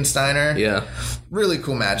Frankensteiner. Yeah. Really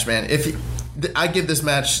cool match, man. I give this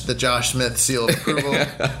match the Josh Smith seal of approval.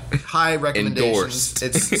 High recommendations. Endorsed.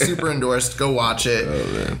 It's super endorsed. Go watch it.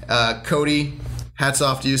 Oh, man. Cody, hats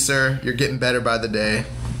off to you, sir. You're getting better by the day.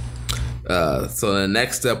 So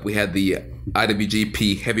next up, we had the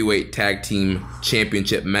IWGP Heavyweight Tag Team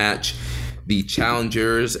Championship match. The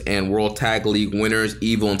challengers and World Tag League winners,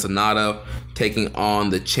 Evil and Sonata, taking on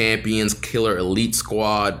the champions, Killer Elite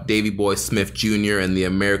Squad, Davey Boy Smith Jr., and the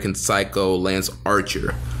American Psycho, Lance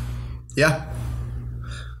Archer. Yeah.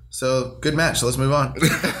 So, good match. So let's move on.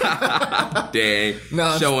 Dang.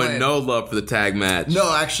 No, showing no love for the tag match.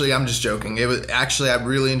 No, actually, I'm just joking. I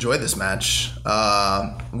really enjoyed this match.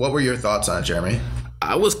 What were your thoughts on it, Jeremy?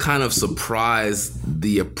 I was kind of surprised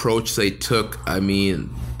the approach they took. I mean,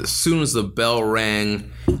 as soon as the bell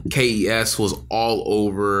rang, KES was all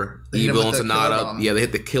over Evil and Sonata. Yeah, they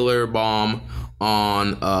hit the killer bomb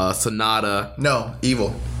on Sonata. No,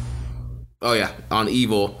 Evil. Oh, yeah, on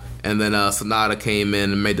Evil. And then Sonata came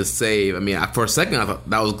in and made the save. I mean, for a second, I thought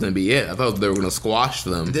that was going to be it. I thought they were going to squash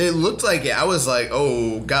them. It looked like it. I was like,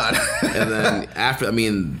 oh, God. And then after, I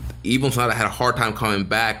mean, Evil and Sonata had a hard time coming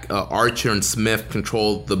back. Archer and Smith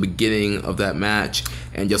controlled the beginning of that match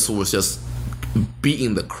and was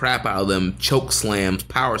beating the crap out of them. Choke slams,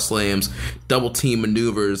 power slams, double team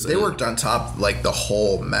maneuvers. They worked on top like the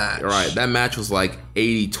whole match. Right. That match was like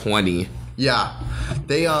 80-20. Yeah.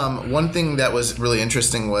 They one thing that was really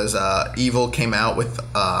interesting was Evil came out with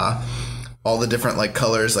all the different like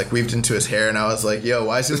colors like weaved into his hair, and I was like, yo,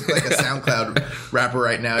 why does he look like a SoundCloud rapper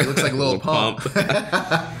right now? He looks like Lil Pump.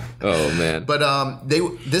 Oh man. But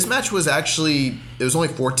this match was actually, it was only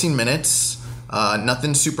 14 minutes.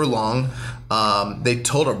 Nothing super long. They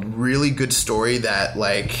told a really good story that,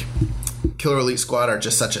 like, Killer Elite Squad are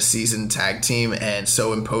just such a seasoned tag team and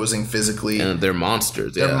so imposing physically. And they're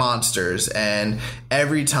monsters. They're monsters. And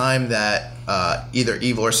every time that either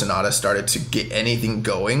Evil or Sonata started to get anything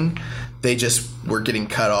going, they just were getting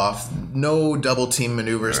cut off. No double team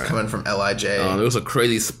maneuvers coming from LIJ. There was a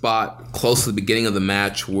crazy spot close to the beginning of the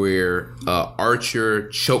match where Archer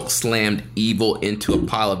choke slammed Evil into a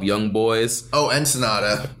pile of young boys. Oh, and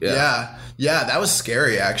Sonata. Yeah, that was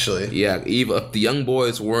scary, actually. Yeah, Evil. If the young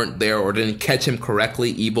boys weren't there or didn't catch him correctly,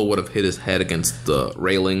 Evil would have hit his head against the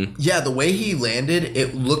railing. Yeah, the way he landed,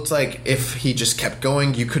 it looked like if he just kept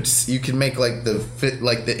going, you could make like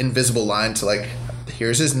the invisible line to, like,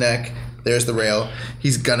 here's his neck, there's the rail.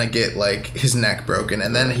 He's gonna get, like, his neck broken,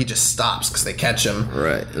 and then he just stops because they catch him.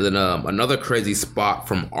 Right. And then another crazy spot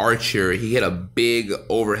from Archer. He hit a big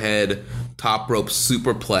overhead top rope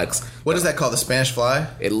superplex. What is that called? The Spanish Fly?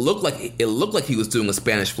 It looked like he was doing a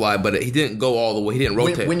Spanish Fly, but he didn't go all the way. He didn't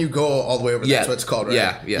rotate. When you go all the way over, that's what it's called, right?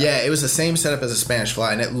 Yeah. Yeah, it was the same setup as a Spanish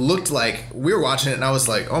Fly, and it looked like we were watching it, and I was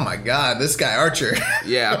like, oh my god, this guy Archer.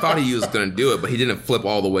 Yeah, I thought he was going to do it, but he didn't flip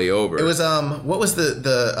all the way over. It was what was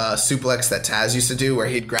the suplex that Taz used to do, where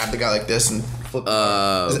he'd grab the guy like this and flip?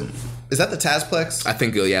 Is that the Tazplex? I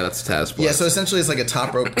think, yeah, that's the Tazplex. Yeah, so essentially it's like a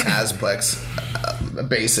top rope Tazplex,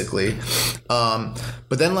 basically.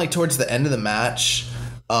 But then, like, towards the end of the match,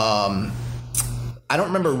 I don't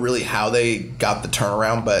remember really how they got the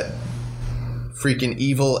turnaround, but freaking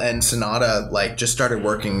Evil and Sonata, like, just started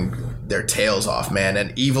working their tails off, man.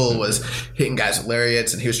 And Evil was hitting guys with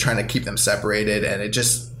lariats, and he was trying to keep them separated, and it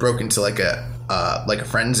just broke into like a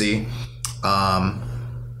frenzy.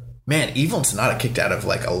 Man, Evil and Sonata kicked out of,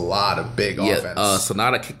 like, a lot of big offense.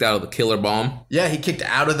 Sonata kicked out of the Killer Bomb. Yeah, he kicked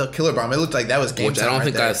out of the Killer Bomb. It looked like that was game time. I don't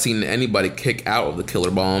think I've seen anybody kick out of the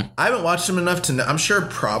Killer Bomb. I haven't watched him enough to know. I'm sure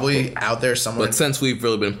probably out there somewhere. But since we've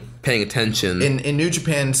really been paying attention. In New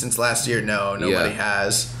Japan since last year, nobody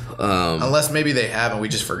has. Unless maybe they have and we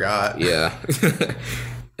just forgot. Yeah.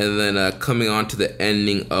 And then coming on to the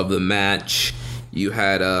ending of the match, you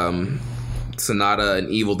had Sonata and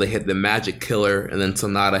Evil. They hit the Magic Killer, and then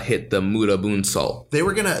Sonata hit the Muda Moonsault. They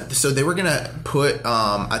were gonna put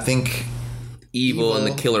I think Evil in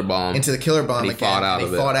the Killer Bomb into the Killer Bomb. And he fought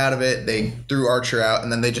out of it. They threw Archer out,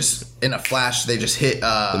 and then they just, in a flash, they just hit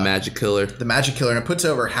the Magic Killer. The Magic Killer, and it puts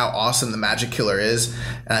over how awesome the Magic Killer is.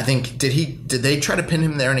 And I think did they try to pin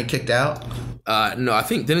him there and he kicked out? No, I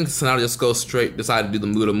think didn't Sonata just go straight, decide to do the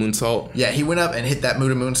Muda Moonsault? Yeah, he went up and hit that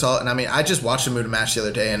Muda Moonsault, and I mean, I just watched the Muda match the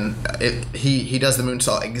other day, and he does the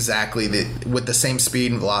moonsault exactly with the same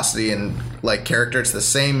speed and velocity and, like, character. It's the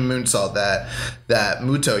same moonsault that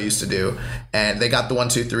Muto used to do, and they got the 1,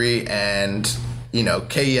 2, 3, and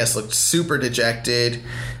KES looked super dejected.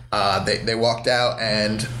 They walked out,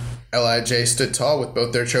 and LIJ stood tall with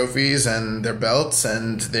both their trophies and their belts,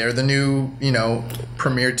 and they're the new,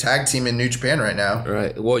 premier tag team in New Japan right now.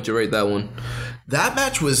 Right. What would you rate that one? That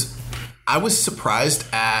match I was surprised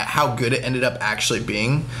at how good it ended up actually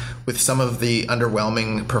being, with some of the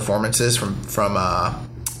underwhelming performances from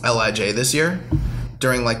LIJ this year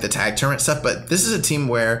during, like, the tag tournament stuff. But this is a team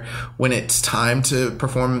where when it's time to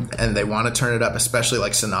perform and they want to turn it up, especially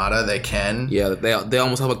like Sonata, they can. Yeah, they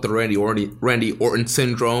almost have, like, the Randy Orton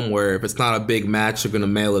syndrome, where if it's not a big match, they're going to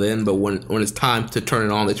mail it in, but when it's time to turn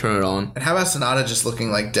it on, they turn it on. And how about Sonata just looking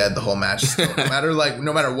like dead the whole match?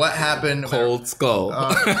 no matter what happened. Cold skull.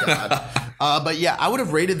 Oh, my God. But yeah, I would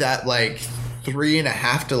have rated that like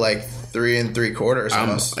 3.5 to like 3 3/4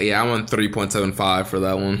 almost. I'm on 3.75 for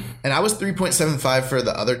that one. And I was 3.75 for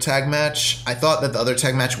the other tag match. I thought that the other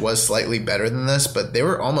tag match was slightly better than this, but they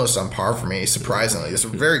were almost on par for me, surprisingly. It's a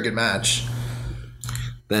very good match.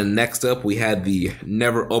 Then next up, we had the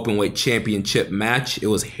Never Openweight Championship match. It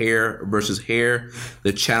was Hair versus Hair.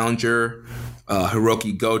 The challenger,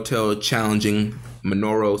 Hiroki Goto, challenging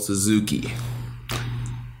Minoru Suzuki.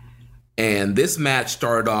 And this match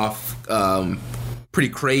started off pretty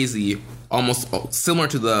crazy, almost similar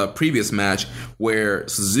to the previous match, where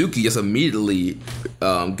Suzuki just immediately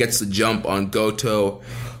gets the jump on Goto,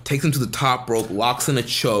 takes him to the top rope, locks in a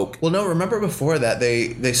choke. Well, no, remember before that they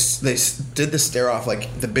did the stare off,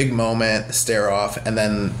 like the big moment, the stare off, and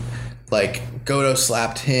then like Goto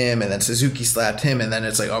slapped him, and then Suzuki slapped him, and then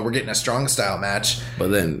it's like, oh, we're getting a strong style match.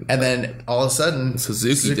 But then all of a sudden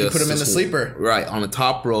Suzuki put him in the sleeper, right on the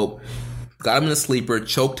top rope, got him in the sleeper,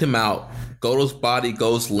 choked him out. Goto's body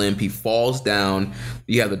goes limp. He falls down.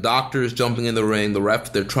 You have the doctors jumping in the ring. The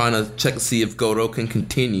ref, they're trying to check to see if Goto can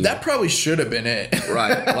continue. That probably should have been it.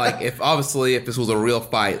 Right. Like, if this was a real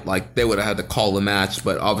fight, like, they would have had to call the match.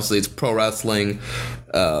 But obviously, it's pro wrestling.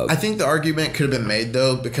 I think the argument could have been made,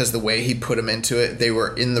 though, because the way he put him into it, they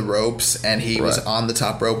were in the ropes, and he was on the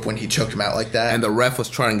top rope when he choked him out like that. And the ref was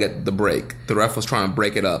trying to get the break. The ref was trying to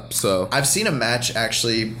break it up. So I've seen a match,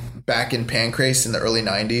 actually, back in Pancrase in the early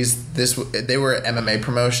 90s. They were an MMA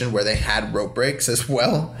promotion where they had rope breaks as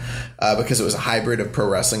well, because it was a hybrid of pro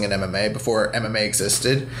wrestling and MMA before MMA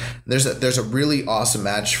existed. There's a really awesome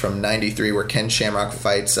match from 93 where Ken Shamrock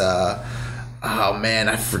fights, oh man,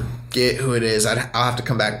 I forget who it is. I'll have to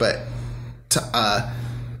come back, but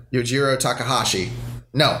Yujiro Takahashi.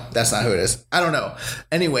 No, that's not who it is. I don't know.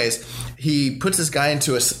 Anyways, he puts this guy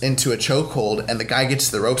into a chokehold, and the guy gets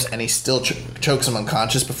to the ropes, and he still chokes him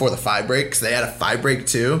unconscious before the 5 break, because they had a 5 break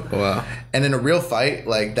too. Wow. And in a real fight,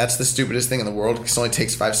 like, that's the stupidest thing in the world, because it only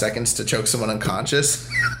takes 5 seconds to choke someone unconscious.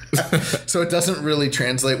 So it doesn't really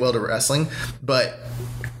translate well to wrestling. But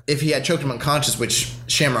if he had choked him unconscious, which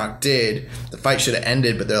Shamrock did, the fight should have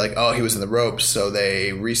ended, but they're like, oh, he was in the ropes, so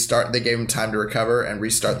they gave him time to recover and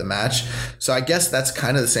restart the match. So I guess that's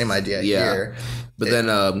kind of the same idea here. But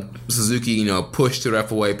then Suzuki, pushed the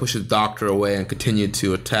ref away, pushed the doctor away, and continued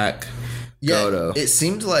to attack Goto. It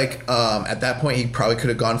seemed like at that point he probably could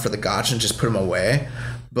have gone for the gotch and just put him away.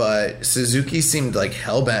 But Suzuki seemed like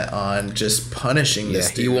hellbent on just punishing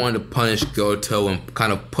this dude. He wanted to punish Goto and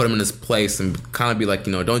kind of put him in his place and kind of be like,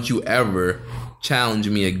 don't you ever challenge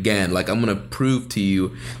me again. Like, I'm going to prove to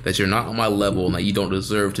you that you're not on my level and that you don't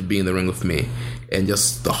deserve to be in the ring with me. And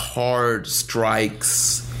just the hard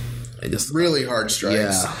strikes. Just really hard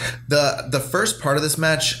strikes. Yeah. The first part of this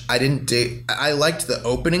match, I didn't dig. I liked the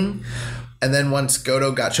opening. And then once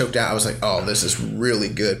Goto got choked out, I was like, oh, this is really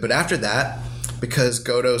good. But after that, because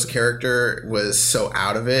Goto's character was so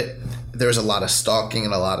out of it, there was a lot of stalking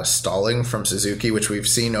and a lot of stalling from Suzuki, which we've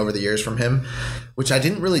seen over the years from him, which I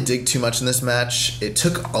didn't really dig too much in this match. It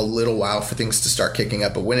took a little while for things to start kicking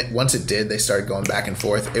up, but once it did, they started going back and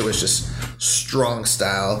forth. It was just strong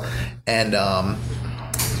style. And,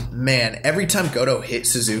 man, every time Goto hit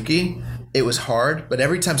Suzuki, it was hard, but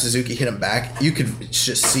every time Suzuki hit him back, you could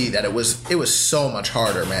just see that it was so much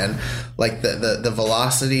harder, man. Like the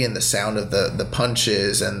velocity and the sound of the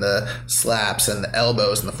punches and the slaps and the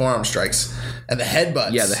elbows and the forearm strikes and the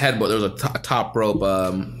headbutts. Yeah, the headbutt. There was a top rope.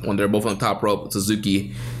 When they were both on the top rope,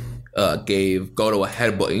 Suzuki gave Goto a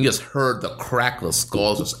headbutt, and you just heard the crack of the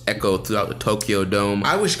skulls just echo throughout the Tokyo Dome.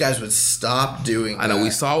 I wish guys would stop doing that. I know, we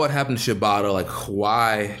saw what happened to Shibata. Like,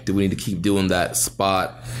 why do we need to keep doing that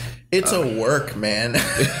spot? It's a work, man.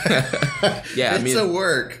 Yeah, it's a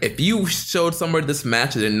work. If you showed somebody this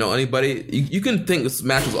match and didn't know anybody, you can think this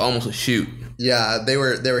match was almost a shoot. Yeah, they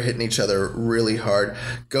were hitting each other really hard.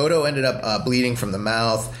 Goto ended up bleeding from the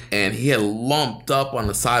mouth, and he had lumped up on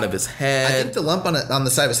the side of his head. I think the lump on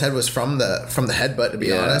the side of his head was from the headbutt, to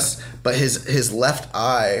be honest. But his left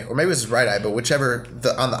eye, or maybe it was his right eye, but whichever,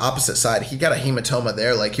 on the opposite side, he got a hematoma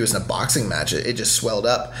there, like he was in a boxing match. It just swelled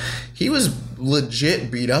up. He was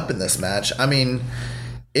legit beat up in this match. I mean,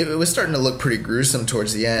 it was starting to look pretty gruesome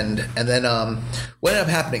towards the end. And then what ended up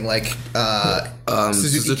happening? Like,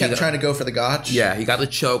 Suzuki kept trying to go for the gotch. Yeah, he got the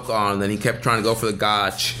choke on, then he kept trying to go for the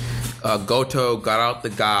gotch. Goto got out the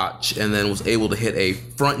gotch and then was able to hit a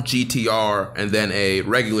front GTR and then a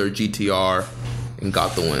regular GTR and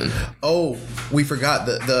got the win. Oh, we forgot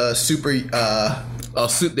the super...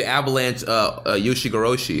 the avalanche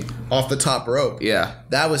Yoshigoroshi off the top rope. Yeah,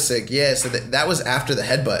 that was sick. Yeah, so that was after the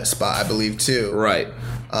headbutt spot, I believe, too. Right.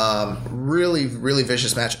 Really, really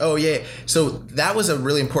vicious match. Oh yeah, so that was a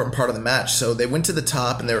really important part of the match. So they went to the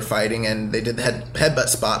top and they were fighting, and they did the headbutt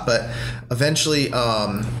spot, but eventually,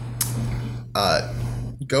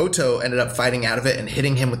 Goto ended up fighting out of it and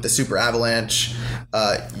hitting him with the super avalanche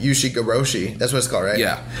Yoshigoroshi. That's what it's called, right?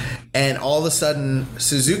 Yeah. And all of a sudden,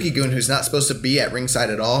 Suzuki-gun, who's not supposed to be at ringside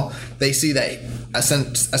at all, they see that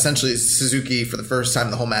essentially Suzuki, for the first time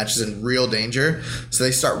in the whole match, is in real danger. So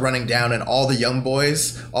they start running down, and all the young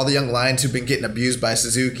boys, all the young lions who've been getting abused by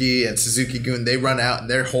Suzuki and Suzuki-gun, they run out and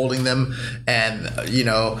they're holding them. And,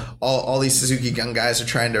 all these Suzuki-gun guys are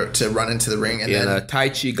trying to run into the ring. And then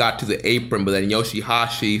Taichi got to the apron, but then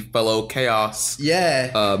Yoshihashi, fellow Chaos,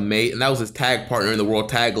 mate, and that was his tag partner in the World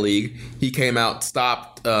Tag League. He came out,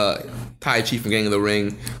 stopped Taichi from getting in the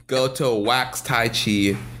ring. Goto whacks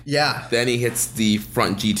Taichi. Yeah. Then he hits the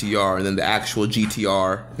front GTR and then the actual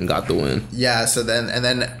GTR and got the win. Yeah, so then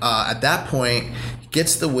at that point, he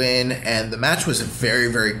gets the win, and the match was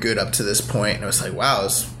very, very good up to this point. And I was like, wow, it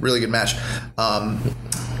was a really good match.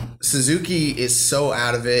 Suzuki is so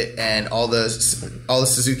out of it, and all the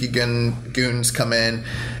Suzuki goons come in.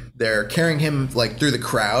 They're carrying him like through the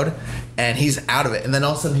crowd, and he's out of it. And then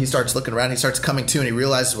all of a sudden he starts looking around. He starts coming to, and he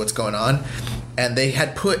realizes what's going on. And they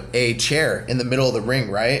had put a chair in the middle of the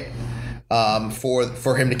ring, right,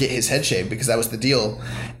 for him to get his head shaved, because that was the deal.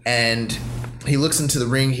 And he looks into the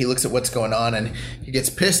ring, he looks at what's going on, and he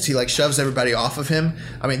gets pissed. He like shoves everybody off of him.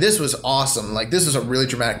 I mean, this was awesome. Like, this was a really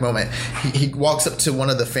dramatic moment. He walks up to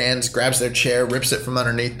one of the fans, grabs their chair, rips it from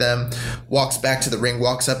underneath them, walks back to the ring,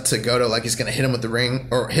 walks up to Goto like he's gonna hit him with the ring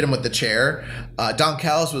or hit him with the chair. Don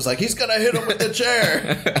Callis was like, he's gonna hit him with the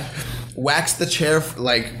chair. Whacks the chair,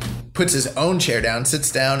 like puts his own chair down,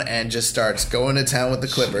 sits down, and just starts going to town with the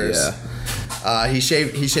Clippers. Yeah. He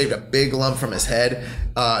shaved a big lump from his head.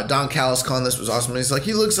 Don Callis calling this was awesome. He's like,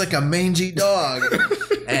 he looks like a mangy dog.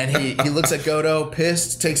 And he looks at Goto,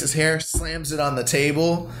 pissed, takes his hair, slams it on the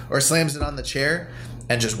table, or slams it on the chair,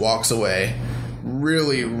 and just walks away.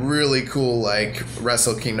 Really, really cool, like,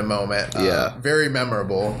 Wrestle Kingdom moment. Yeah. Very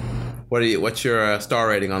memorable. What's your star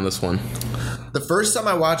rating on this one? The first time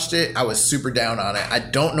I watched it, I was super down on it. I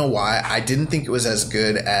don't know why. I didn't think it was as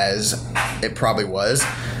good as it probably was.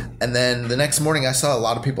 And then the next morning, I saw a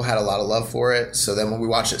lot of people had a lot of love for it. So then when we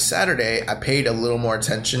watched it Saturday, I paid a little more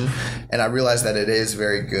attention, and I realized that it is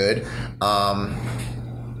very good.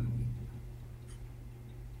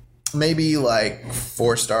 Maybe like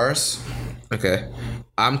 4 stars. Okay.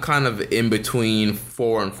 I'm kind of in between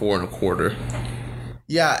 4 and 4.25.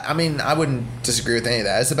 Yeah, I mean, I wouldn't disagree with any of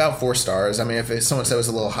that. It's about 4 stars. I mean, if someone said it was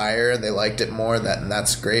a little higher and they liked it more,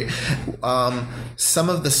 that's great. Some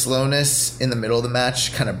of the slowness in the middle of the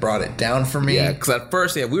match kind of brought it down for me. Yeah, because at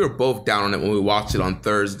first, we were both down on it when we watched it on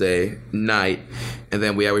Thursday night. And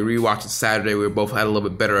then we rewatched it Saturday. We both had a little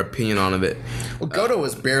bit better opinion on it. Well, Goto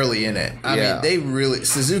was barely in it. I mean,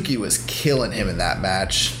 Suzuki was killing him in that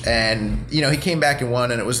match. And, he came back and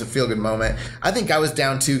won, and it was a feel-good moment. I think I was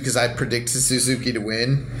down, too, because I predicted Suzuki to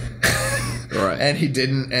win. Right. And he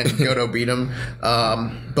didn't, and Goto beat him.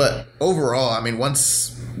 But overall, I mean,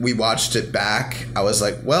 once we watched it back, I was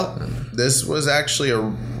like, well, this was actually a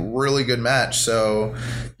really good match. So,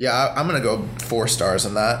 yeah, I'm going to go 4 stars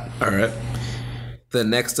on that. All right. Then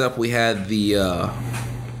next up, we had they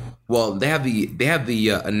have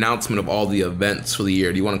the announcement of all the events for the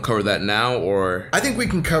year. Do you want to cover that now, or? I think we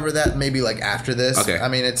can cover that maybe like after this. Okay. I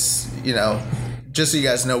mean, it's, just so you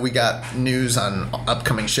guys know, we got news on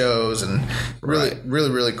upcoming shows, and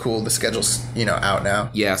really cool. The schedule's, out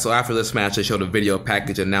now. Yeah, so after this match, they showed a video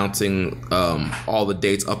package announcing all the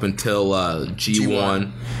dates up until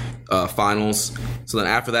G1. Finals. So then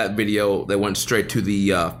after that video, they went straight to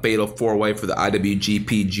the Fatal 4-Way for the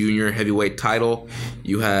IWGP Junior Heavyweight title.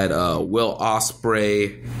 You had Will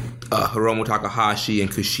Ospreay, Hiromu Takahashi, and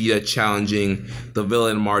Kushida challenging the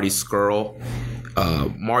villain Marty Scurll.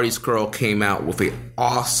 Marty Scurll came out with an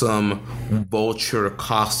awesome vulture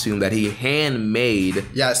costume that he handmade.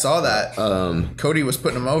 Yeah, I saw that. Cody was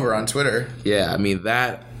putting him over on Twitter. Yeah, I mean,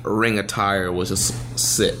 that ring attire was just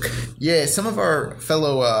sick. Yeah, some of our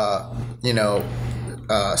fellow,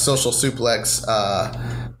 Social Suplex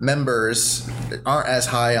members aren't as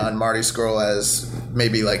high on Marty Scurll as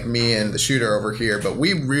maybe like me and the Shooter over here, but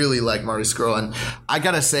we really like Marty Scurll. And I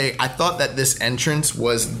gotta say, I thought that this entrance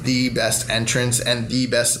was the best entrance and the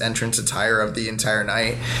best entrance attire of the entire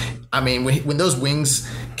night. I mean, when those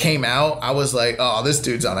wings came out, I was like, oh, this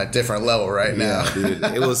dude's on a different level right now. Yeah, dude,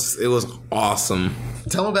 it was awesome.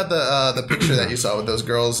 Tell them about the picture that you saw with those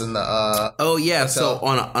girls in the oh yeah, hotel. So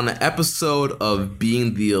on an episode of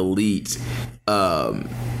Being the Elite, Marty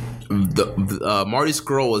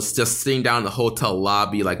Scurll was just sitting down in the hotel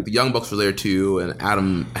lobby. Like, the Young Bucks were there too, and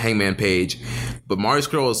Adam Hangman Page. But Marty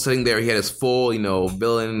Scurll was sitting there. He had his full,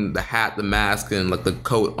 villain, the hat, the mask, and like the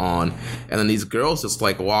coat on. And then these girls just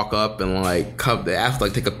like walk up and like come. They ask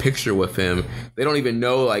like take a picture with him. They don't even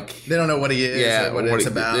know they don't know what he is. Yeah, what it's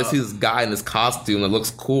about. They see this guy in this costume that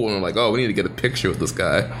looks cool, and they're like, oh, we need to get a picture with this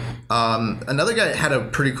guy. Another guy had a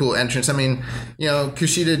pretty cool entrance. I mean,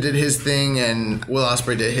 Kushida did his thing and Will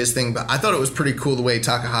Ospreay did his thing, but I thought it was pretty cool the way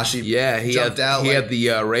Takahashi jumped out. He had the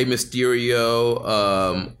Rey Mysterio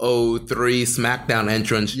 03 SmackDown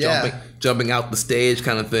entrance, jumping out the stage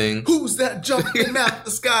kind of thing. Who's that jumping out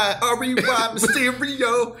the sky? R.E.Y.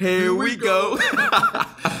 Mysterio. Here we go.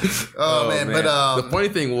 Oh, man. But the funny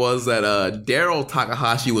thing was that Daryl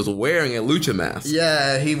Takahashi was wearing a lucha mask.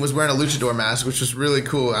 Yeah, he was wearing a luchador mask, which was really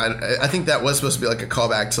cool. I think that was supposed to be like a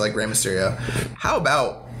callback to like Rey Mysterio. How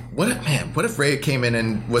about What if Ray came in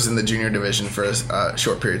and was in the junior division for a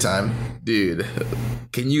short period of time? Dude,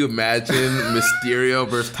 can you imagine Mysterio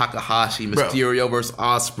versus Takahashi, Mysterio versus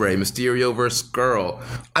Ospreay, Mysterio versus Skrull?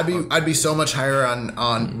 I'd be so much higher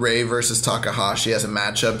on Ray versus Takahashi as a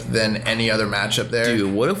matchup than any other matchup there.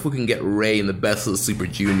 Dude, what if we can get Ray in the Best of the Super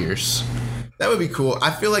Juniors? That would be cool.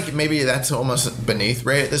 I feel like maybe that's almost beneath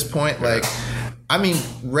Ray at this point. Like, I mean,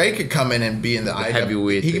 Ray could come in and be in the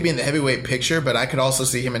heavyweight. He could be in the heavyweight picture, but I could also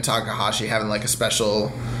see him and Takahashi having like a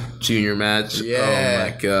special junior match. Yeah.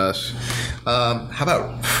 Oh my gosh.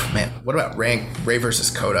 What about Ray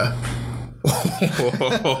versus Kota?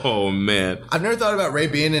 Oh man. I've never thought about Ray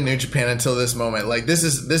being in New Japan until this moment. Like this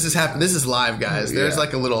is happening. This is live, guys. There's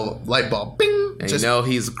like a little light bulb. Bing. And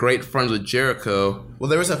he's great friends with Jericho. Well,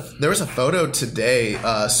 there was a photo today.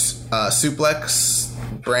 Suplex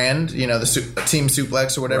brand, the Team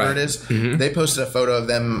Suplex or whatever it is. Mm-hmm. They posted a photo of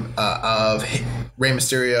them of Rey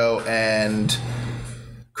Mysterio and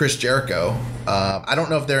Chris Jericho. I don't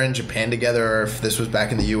know if they're in Japan together or if this was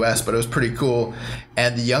back in the US, but it was pretty cool.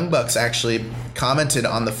 And the Young Bucks actually commented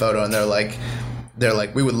on the photo, and they're like,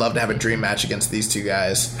 we would love to have a dream match against these two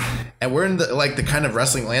guys. And we're in the kind of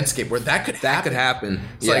wrestling landscape where that could happen.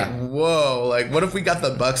 It's like, whoa, like what if we got the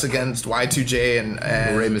Bucks against Y2J and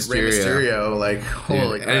Rey Mysterio? Like,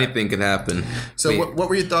 holy crap. Anything could happen. So what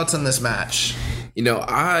were your thoughts on this match?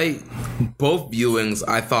 Both viewings,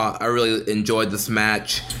 I really enjoyed this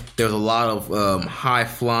match. There was a lot of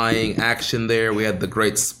high-flying action there. We had the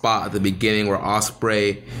great spot at the beginning where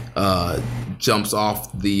Ospreay jumps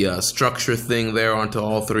off the structure thing there onto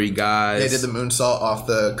all three guys. They did the moonsault off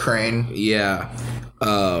the crane. Yeah.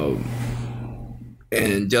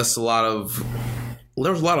 And just there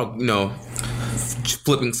was a lot of,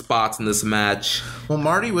 flipping spots in this match. Well,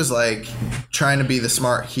 Marty was like trying to be the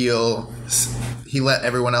smart heel. He let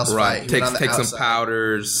everyone else fight. Take some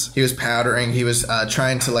powders. He was powdering. He was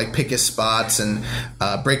trying to like pick his spots and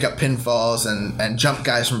break up pinfalls and jump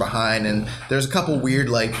guys from behind. And there's a couple weird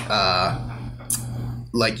like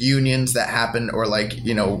unions that happened, or like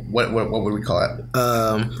what would we call it?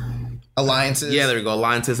 Alliances. Yeah, there we go.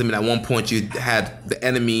 Alliances. I mean, at one point you had the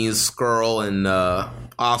enemies, Skrull and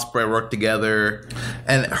Ospreay work together.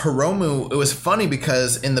 And Hiromu, it was funny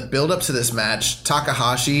because in the build-up to this match,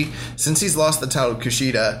 Takahashi, since he's lost the title to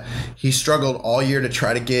Kushida, he struggled all year to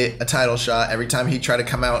try to get a title shot. Every time he tried to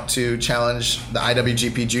come out to challenge the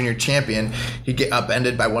IWGP Junior Champion, he'd get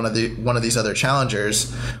upended by one of these other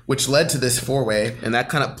challengers, which led to this four-way. And that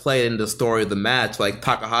kind of played into the story of the match. Like,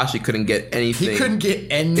 Takahashi couldn't get anything. He couldn't get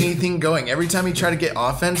anything going. Every time he tried to get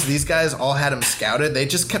offense, these guys all had him scouted. They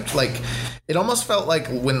just kept, like... It almost felt like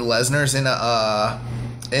when Lesnar's in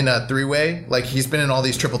a three-way, like he's been in all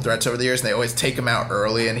these triple threats over the years, and they always take him out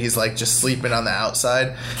early, and he's like just sleeping on the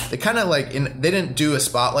outside. They kind of like they didn't do a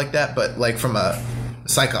spot like that, but like from a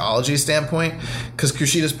psychology standpoint, because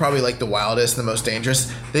Kushida's probably like the wildest and the most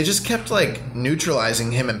dangerous, they just kept like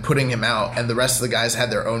neutralizing him and putting him out, and the rest of the guys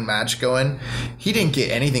had their own match going. He didn't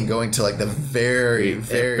get anything going till like the very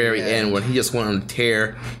end when he just went on a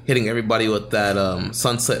tear, hitting everybody with that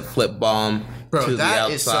sunset flip bomb. Bro, to that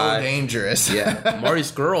the is so dangerous. Yeah, Marty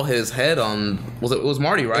Skrull hit his head on. It was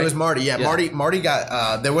Marty, right? It was Marty. Yeah. Marty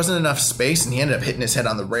got. There wasn't enough space, and he ended up hitting his head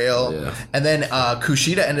on the rail. Yeah. And then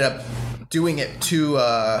Kushida ended up doing it to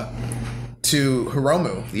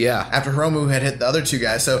Hiromu. Yeah. After Hiromu had hit the other two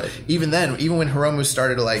guys. So even when Hiromu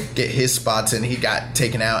started to like get his spots in, he got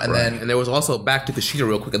taken out. And then there was also, back to Kushida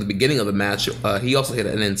real quick, at the beginning of the match, he also hit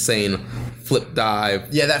an insane flip dive.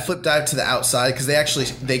 Yeah, that flip dive to the outside, because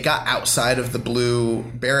they got outside of the blue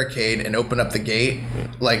barricade and opened up the gate.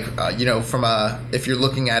 Like, if you're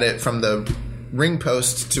looking at it from the ring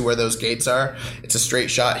post to where those gates are, it's a straight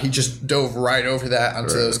shot. He just dove right over that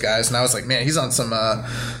onto those guys, and I was like, man, he's on some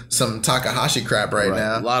Takahashi crap right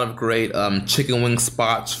now. A lot of great chicken wing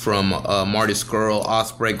spots from Marty Skrull.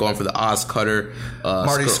 Ospreay going for the Oz Cutter.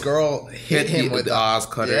 Marty Skrull hit him with the Oz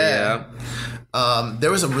Cutter. Yeah. There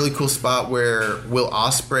was a really cool spot where Will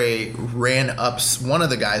Ospreay ran up one of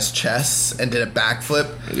the guys' chests and did a backflip.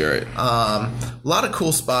 You're right. A lot of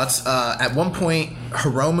cool spots. At one point,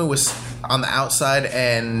 Hiromu was on the outside,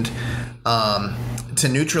 and to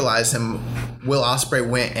neutralize him, Will Ospreay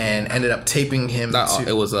went and ended up taping him.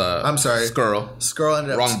 It was I'm sorry, Skrull. Skrull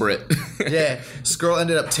ended up wrong Brit. Yeah, Skrull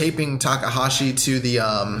ended up taping Takahashi to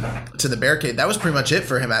the barricade. That was pretty much it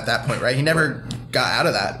for him at that point, right? He never got out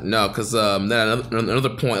of that. No, because then another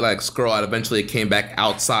point, like Skrull had eventually came back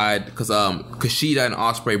outside because Kushida and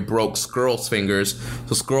Ospreay broke Skrull's fingers,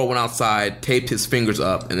 so Skrull went outside, taped his fingers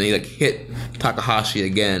up, and then he like hit Takahashi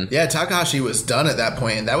again. Yeah, Takahashi was done at that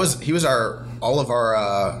point, and he was our all of our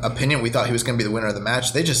opinion, we thought he was going to be the winner of the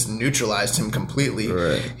match. They just neutralized him completely.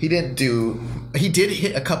 Right. He did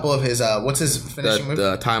hit a couple of his what's his finishing move?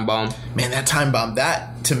 The time bomb. Man, that time bomb.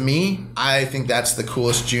 That to me, I think that's the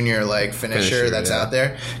coolest junior finisher that's out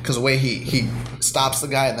there, because the way he stops the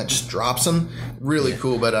guy and then just drops him, really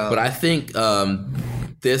cool. But I think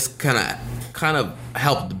this kind of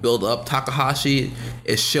helped build up Takahashi.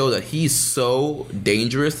 It showed that he's so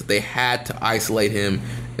dangerous that they had to isolate him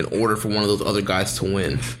in order for one of those other guys to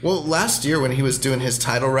win. Well, last year when he was doing his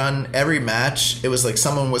title run, every match, it was like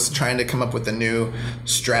someone was trying to come up with a new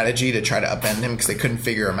strategy to try to upend him because they couldn't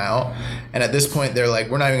figure him out. And at this point, they're like,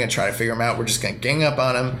 we're not even going to try to figure him out. We're just going to gang up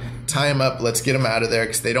on him, tie him up, let's get him out of there,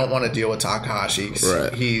 because they don't want to deal with Takahashi.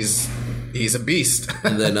 Right. He's a beast.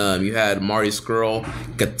 And then you had Marty Scurll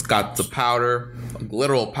got the powder,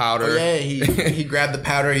 literal powder. Oh, yeah, he grabbed the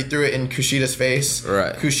powder, he threw it in Kushida's face.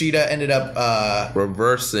 Right. Kushida ended up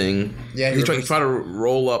reversing. Yeah, he tried to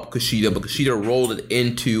roll up Kushida, but Kushida rolled it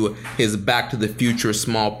into his Back to the Future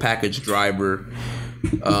small package driver.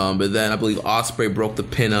 But then I believe Ospreay broke the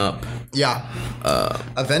pin up. Yeah.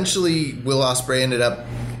 Eventually, Will Ospreay ended up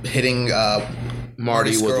hitting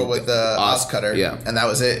Marty Scurll with the Oz Cutter. Yeah. And that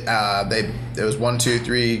was it. It was 1, 2,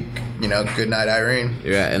 3, good night, Irene.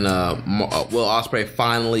 Yeah, and Will Ospreay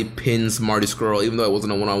finally pins Marty Scurll, even though it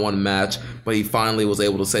wasn't a one-on-one match, but he finally was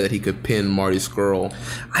able to say that he could pin Marty Scurll.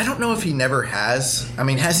 I don't know if he never has. I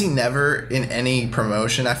mean, has he never in any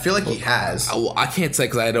promotion? I feel like he has. I can't say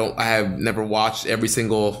because I have never watched every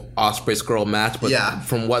single Ospreay Scurll match, but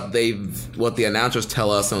from what the announcers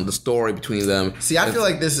tell us and the story between them. See, I feel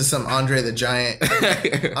like this is some Andre the Giant.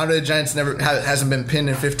 Andre the Giant's hasn't been pinned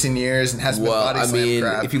in 15 years and hasn't been body slam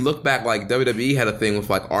crap. If you look back, like WWE had a thing with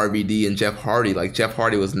like RVD and Jeff Hardy. Like Jeff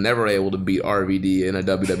Hardy was never able to beat RVD in a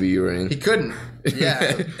WWE ring. He couldn't.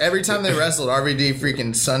 Yeah, every time they wrestled, RVD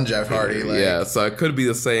freaking sunned Jeff Hardy. Yeah, so it could be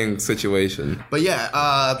the same situation. But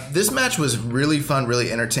yeah, this match was really fun, really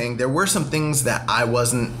entertaining. There were some things that I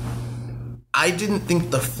didn't think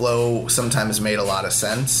the flow sometimes made a lot of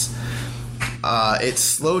sense. It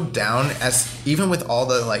slowed down, even with all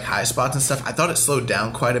the high spots and stuff. I thought it slowed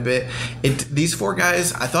down quite a bit. These 4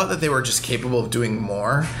 guys, I thought that they were just capable of doing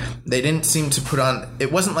more. They didn't seem to put on.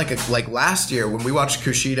 It wasn't like last year when we watched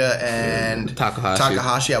Kushida and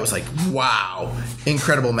Takahashi. I was like, wow,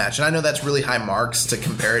 incredible match. And I know that's really high marks to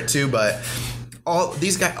compare it to, but all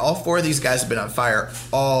 4 of these guys have been on fire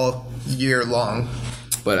all year long.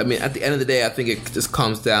 But, I mean, at the end of the day, I think it just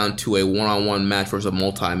comes down to a one-on-one match versus a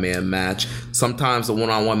multi-man match. Sometimes a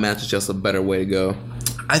one-on-one match is just a better way to go.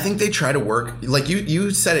 I think they try to work, like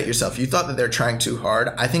you said it yourself. You thought that they're trying too hard.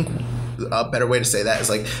 I think a better way to say that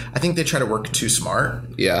is I think they try to work too smart.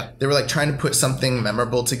 Yeah. They were trying to put something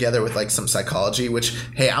memorable together with some psychology, which,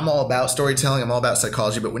 hey, I'm all about storytelling. I'm all about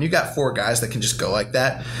psychology. But when you got 4 guys that can just go like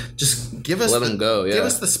that, just give us them go. Yeah. Give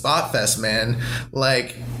us the spot fest, man.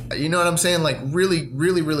 You know what I'm saying? Really,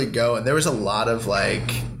 really, really go. And there was a lot of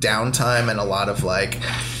downtime and a lot of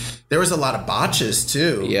there was a lot of botches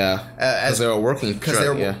too. Yeah, as they were working. Because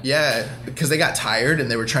they got tired and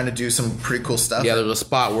they were trying to do some pretty cool stuff. Yeah, there was a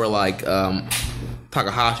spot where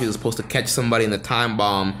Takahashi was supposed to catch somebody in the time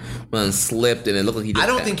bomb, but then slipped, and it looked like he. I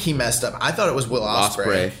don't think he messed up. I thought it was Will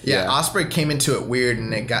Ospreay. Yeah, Ospreay came into it weird,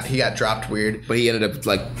 and he got dropped weird. But he ended up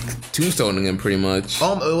tombstoning him pretty much.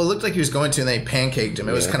 It looked like he was going to, and then he pancaked him.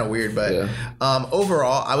 It was kind of weird, but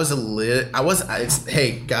overall,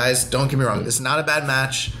 hey guys, don't get me wrong. This is not a bad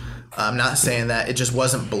match. I'm not saying that. It just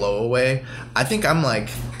wasn't blow away. I think I'm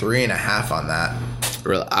 3.5 on that.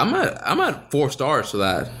 Really, I'm at 4 stars for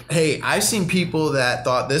that. Hey, I've seen people that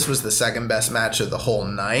thought this was the second best match of the whole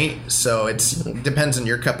night. So it depends on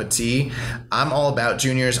your cup of tea. I'm all about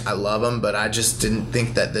juniors. I love them, but I just didn't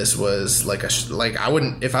think that this was I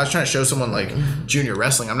wouldn't, if I was trying to show someone junior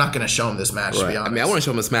wrestling, I'm not going to show them this match. Right. To be honest. I mean, I wouldn't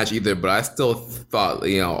show them this match either, but I still thought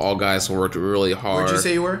all guys worked really hard. Where'd you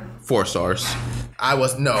say you were? 4 stars. I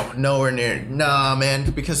was nowhere near. Nah,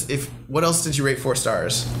 man. Because what else did you rate 4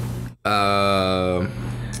 stars? I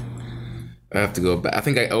have to go back. I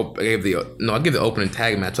think I gave the opening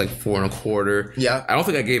tag match 4.25. Yeah. I don't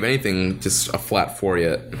think I gave anything just a flat 4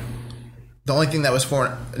 yet. The only thing that was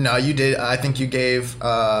 4. No, you did. I think you gave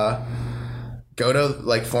Goto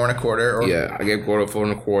 4.25. Yeah, I gave Goto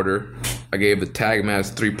 4.25. I gave the tag match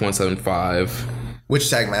 3.75. Which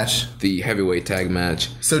tag match? The heavyweight tag match.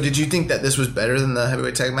 So did you think that this was better than the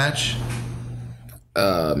heavyweight tag match?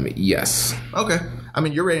 Yes. Okay. I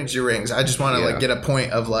mean, your ratings, your ratings. I just want to like get a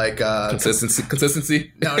point of like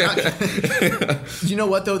consistency. No, not. You know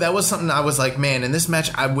what though? That was something I was like, man, in this match,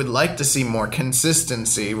 I would like to see more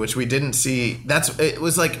consistency, which we didn't see. It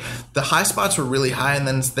was like the high spots were really high, and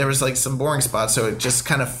then there was like some boring spots, so it just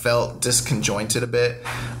kind of felt disconjointed a bit.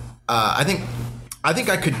 I think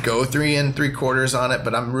I could go 3 3/4 on it,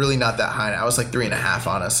 but I'm really not that high. I was like 3.5,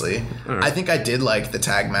 honestly. Right. I think I did like the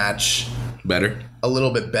tag match better, a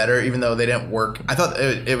little bit better, even though they didn't work. I thought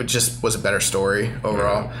it just was a better story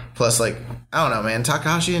overall. Right. Plus, like, I don't know, man,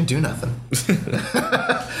 Takahashi didn't do nothing.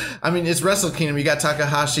 I mean, it's Wrestle Kingdom. You got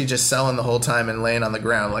Takahashi just selling the whole time and laying on the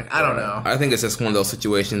ground. Like, I don't know. I think it's just one of those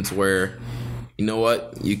situations where, you know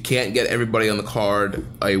what? You can't get everybody on the card.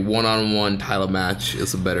 A one-on-one title match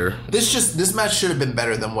is a better. This match should have been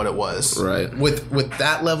better than what it was. Right. With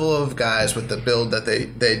that level of guys, with the build that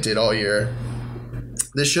they did all year,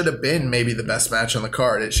 this should have been maybe the best match on the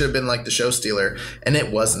card. It should have been like the show stealer, and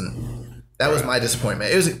it wasn't. That was my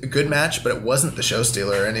disappointment. It was a good match, but it wasn't the show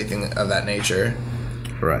stealer or anything of that nature.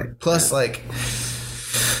 Right. Plus, like,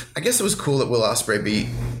 I guess it was cool that Will Ospreay beat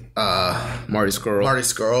Marty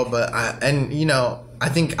Scurll, but I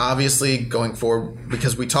think obviously going forward,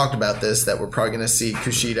 because we talked about this, that we're probably going to see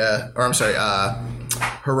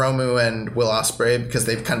Hiromu and Will Ospreay, because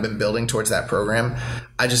they've kind of been building towards that program.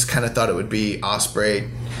 I just kind of thought it would be Ospreay.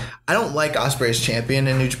 I don't like Ospreay as champion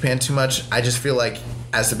in New Japan too much. I just feel like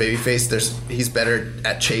as the babyface, he's better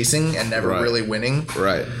at chasing and never really winning.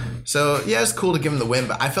 Right. So yeah, it's cool to give him the win,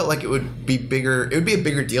 but I felt like it would be bigger. It would be a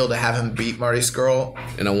bigger deal to have him beat Marty Scurll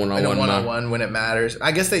in a one-on-one when it matters.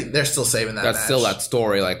 I guess they're still saving that. That's match. Still that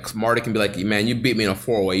story. Like Marty can be like, man, you beat me in a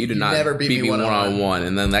 4-way. You did not never beat me one-on-one,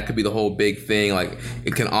 and then that could be the whole big thing. Like,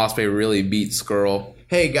 can Ospreay really beat Scurll?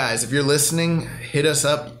 Hey guys, if you're listening, hit us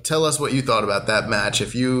up. Tell us what you thought about that match.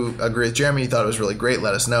 If you agree with Jeremy, you thought it was really great,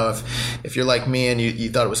 let us know. If you're like me and you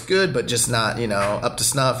thought it was good, but just not, up to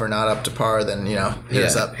snuff or not up to par, then, hit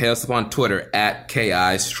us up. Hit us up on Twitter at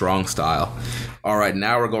KIStrongstyle. All right,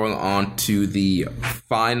 now we're going on to the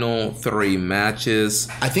final 3 matches.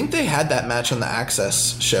 I think they had that match on the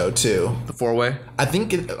Access show, too. The 4-way? I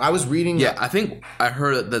think I was reading... Yeah, I think I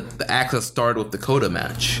heard that the Access started with Dakota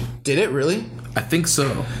match. Did it really? I think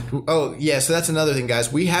so. Oh, yeah, so that's another thing,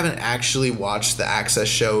 guys. We haven't actually watched the Access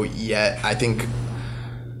show yet. I think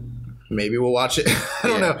maybe we'll watch it. I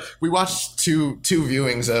don't know. We watched two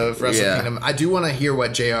viewings of Wrestle Kingdom. I do want to hear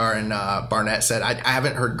what JR and Barnett said. I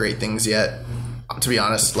haven't heard great things yet. To be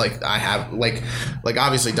honest, like I have, like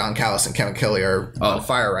obviously Don Callis and Kevin Kelly are on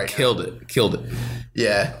fire right now. Killed it.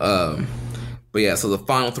 Yeah. But yeah, so the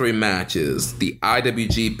final 3 matches: the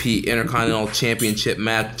IWGP Intercontinental Championship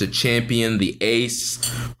match. The champion, the Ace,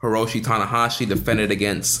 Hiroshi Tanahashi, defended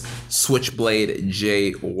against Switchblade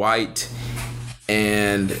Jay White,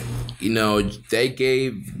 and they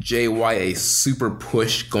gave Jay White a super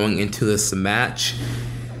push going into this match.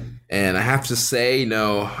 And I have to say,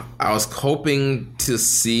 I was hoping to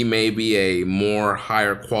see maybe a more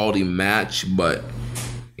higher quality match, but,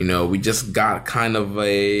 we just got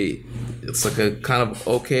it's like a kind of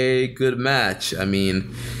okay, good match. I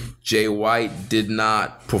mean, Jay White did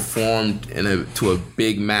not perform to a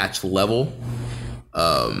big match level.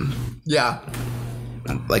 Yeah.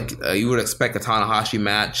 Like, you would expect a Tanahashi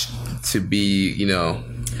match to be, a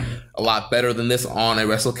lot better than this on a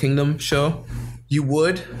Wrestle Kingdom show. You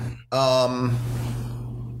would. But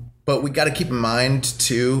we got to keep in mind,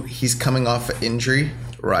 too, he's coming off an injury.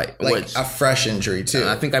 Right. Like a fresh injury, too. And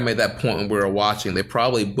I think I made that point when we were watching. They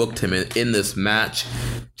probably booked him in this match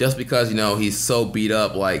just because, he's so beat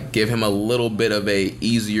up. Like, give him a little bit of a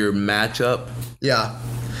easier matchup. Yeah.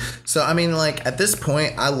 So, I mean, like, at this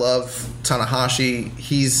point, I love Tanahashi.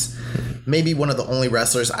 He's maybe one of the only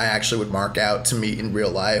wrestlers I actually would mark out to meet in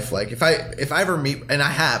real life. Like, if I ever meet, and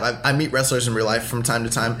I meet wrestlers in real life from time to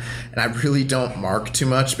time, and I really don't mark too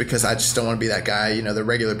much because I just don't want to be that guy, the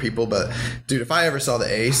regular people. But, dude, if I ever saw the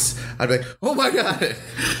Ace, I'd be like, oh my God.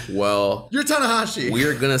 Well, you're Tanahashi.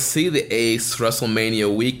 We're going to see the Ace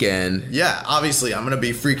WrestleMania weekend. Yeah, obviously. I'm going to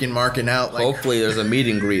be freaking marking out. Like, hopefully there's a meet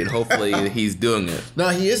and greet, and hopefully he's doing it. No,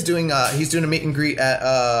 he is doing, he's doing a meet and greet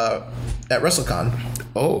at WrestleCon.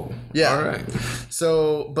 Oh, yeah. All right.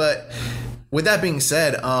 So, but with that being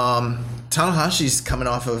said, Tanahashi's coming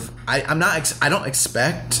off of. I don't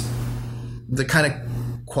expect the kind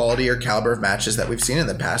of quality or caliber of matches that we've seen in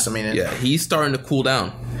the past. I mean, he's starting to cool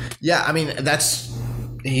down. Yeah, I mean that's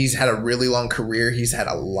He's had a really long career. He's had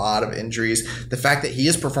a lot of injuries. The fact that he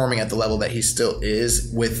is performing at the level that he still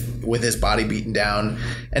is with his body beaten down,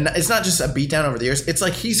 and it's not just a beatdown over the years. It's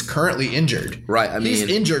like he's currently injured. Right. I mean, he's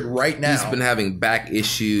injured right now. He's been having back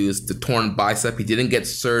issues, the torn bicep. He didn't get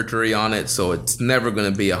surgery on it, so it's never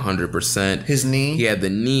going to be 100%. His knee. He had the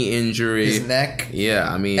knee injury. His neck.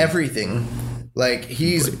 Yeah, I mean, everything. Like,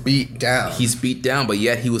 he's beat down. He's beat down, but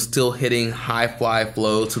yet he was still hitting high fly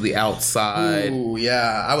flow to the outside. Ooh,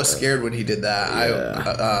 yeah. I was scared when he did that.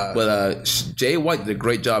 Yeah. But Jay White did a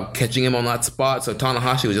great job catching him on that spot. So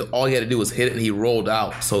Tanahashi, was just, all he had to do was hit it, and he rolled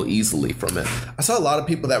out so easily from it. I saw a lot of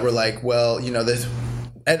people that were like, well, this...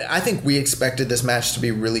 And I think we expected this match to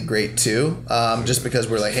be really great too, just because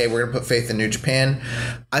we're like, hey, we're going to put faith in New Japan.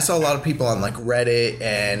 I saw a lot of people on like Reddit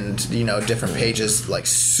and, different pages like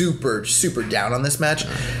super, super down on this match.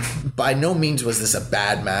 By no means was this a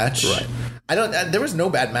bad match. Right. There was no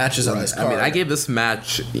bad matches on this card. I mean, I gave this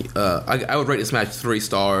match, I would rate this match 3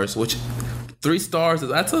 stars, which... 3 stars,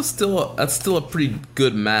 that's still a pretty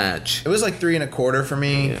good match. It was like 3 1/4 for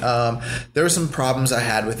me. Yeah. There were some problems I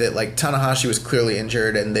had with it. Like, Tanahashi was clearly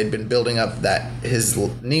injured, and they'd been building up that his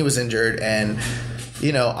knee was injured. And,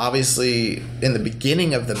 obviously in the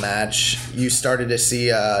beginning of the match, you started to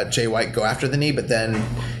see Jay White go after the knee, but then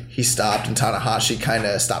he stopped, and Tanahashi kind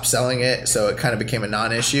of stopped selling it, so it kind of became a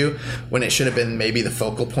non-issue when it should have been maybe the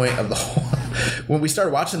focal point of the whole. When we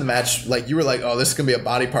started watching the match, like, you were like, oh, this is going to be a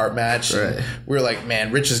body part match. Right. And we were like,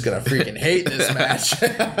 man, Rich is going to freaking hate this match.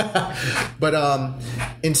 But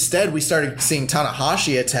instead, we started seeing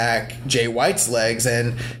Tanahashi attack Jay White's legs,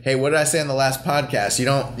 and hey, what did I say on the last podcast?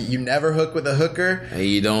 You never hook with a hooker. And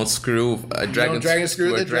you don't screw a dragon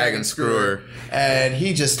screw the dragon screwer. And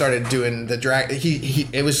he just started doing the drag.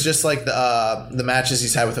 It was just like the matches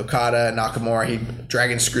he's had with Okada and Nakamura. He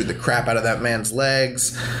dragon screwed the crap out of that man's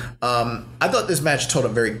legs. I thought this match told a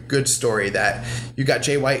very good story that you got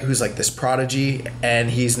Jay White, who's like this prodigy, and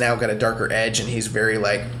he's now got a darker edge, and he's very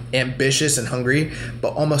like ambitious and hungry,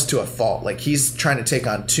 but almost to a fault. Like, he's trying to take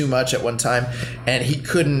on too much at one time, and he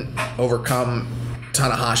couldn't overcome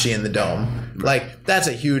Tanahashi in the Dome. Like, that's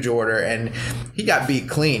a huge order, and he got beat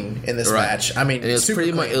clean in this match. I mean, and it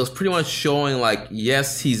was pretty much showing, like,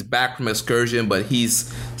 yes, he's back from excursion, but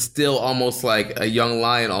he's still almost like a young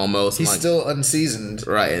lion almost. He's still unseasoned.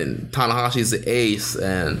 Right, and Tanahashi's the ace,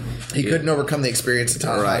 and he couldn't overcome the experience of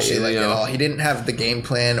Tanahashi, at all. He didn't have the game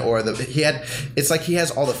plan it's like he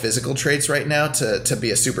has all the physical traits right now to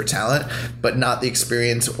be a super talent, but not the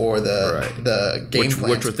experience or the game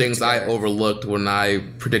plan. Which were things I overlooked when I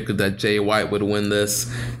predicted that Jay White would win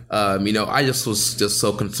this. I just was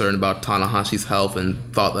so concerned about Tanahashi's health and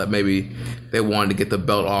thought that maybe they wanted to get the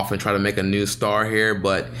belt off and try to make a new star here.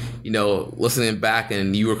 But, listening back,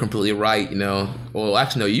 and you were completely right, Well,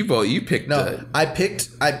 actually, no, you picked... No, I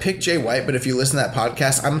picked Jay White, but if you listen to that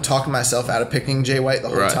podcast, I'm talking myself out of picking Jay White the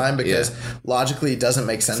whole time because logically it doesn't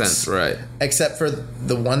make sense. Right. Except for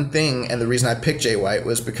the one thing, and the reason I picked Jay White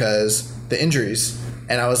was because the injuries.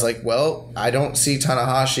 And I was like, well, I don't see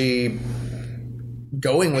Tanahashi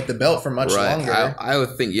going with the belt for much longer. I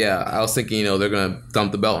would think, I was thinking, they're going to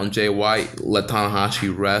dump the belt on Jay White, let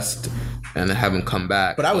Tanahashi rest, and have him come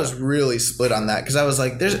back. But I was really split on that because I was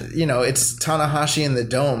like, there's, it's Tanahashi in the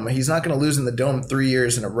Dome. He's not going to lose in the Dome 3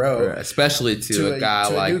 years in a row. Right. Especially to a guy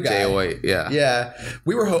like Jay White. Yeah. Yeah.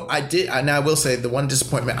 We were, I will say the one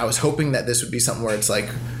disappointment, I was hoping that this would be something where it's like,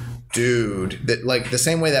 dude, that like the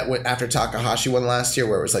same way that after Takahashi won last year,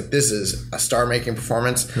 where it was like, this is a star-making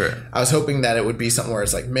performance. Right. I was hoping that it would be something where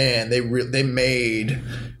it's like, man, they made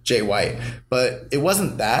Jay White, but it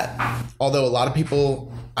wasn't that. Although a lot of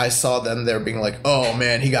people, I saw them there being like, oh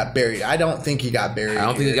man, he got buried. I don't think he got buried. I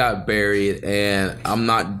don't think he got buried, and I'm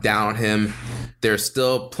not down on him. There's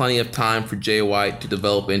still plenty of time for Jay White to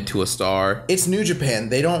develop into a star. It's New Japan.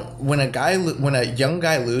 They don't. When a young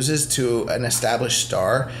guy loses to an established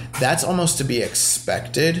star, that's almost to be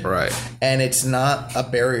expected. Right. And it's not a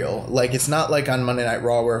burial. Like, it's not like on Monday Night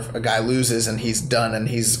Raw where a guy loses and he's done and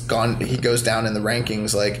he's gone. He goes down in the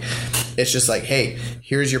rankings. Like, it's just like, hey,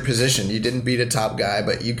 here's your position. You didn't beat a top guy,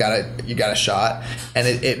 but you got a shot, and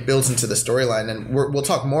it builds into the storyline. And we'll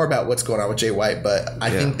talk more about what's going on with Jay White, but I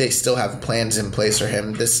think they still have plans in place for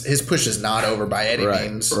him. His push is not over by any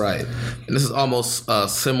means. Right. And this is almost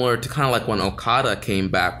similar to kind of like when Okada came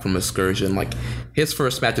back from excursion. Like, his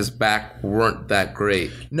first matches back weren't that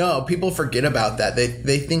great. No, people forget about that.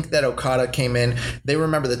 They think that Okada came in. They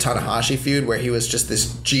remember the Tanahashi feud where he was just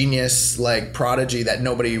this genius, like, prodigy that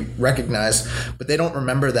nobody recognized, but they don't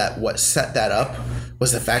remember that what set that up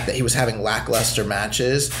was the fact that he was having lackluster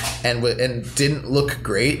matches and didn't look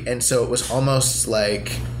great, and so it was almost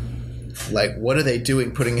like like, what are they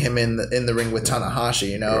doing putting him in the ring with Tanahashi?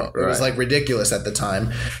 You know, it was like ridiculous at the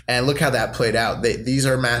time, and look how that played out. These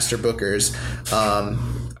are master bookers.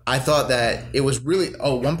 I thought that it was really.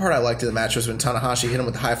 Oh, one part I liked of the match was when Tanahashi hit him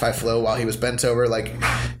with the high five flow while he was bent over, like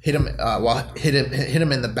hit him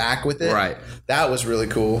in the back with it. Right. That was really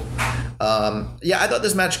cool. Yeah, I thought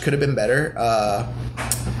this match could have been better.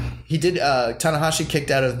 He did. Tanahashi kicked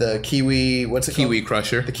out of the Kiwi. What's it called? Kiwi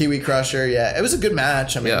Crusher. The Kiwi Crusher. Yeah, it was a good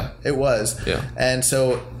match. I mean, it was. Yeah. And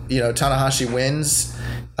so Tanahashi wins.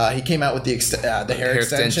 He came out with the hair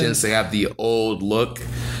extensions. They have the old look.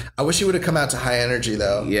 I wish he would have come out to High Energy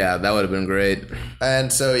though. Yeah, that would have been great.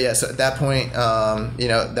 And so so at that point,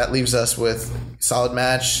 that leaves us with solid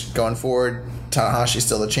match going forward. Tanahashi's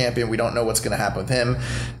still the champion. We don't know what's going to happen with him.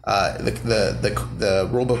 The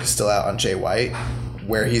rule book is still out on Jay White,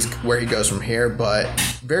 where he goes from here. But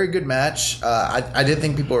very good match. I did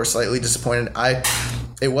think people were slightly disappointed.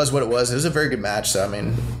 It was what it was. It was a very good match. So I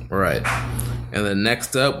mean, right. And then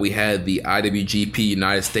next up, we had the IWGP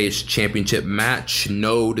United States Championship match.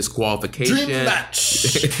 No disqualification. Dream match.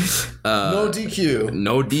 No DQ.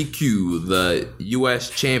 No DQ. The U.S.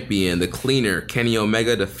 champion, the cleaner, Kenny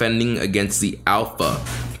Omega, defending against the Alpha,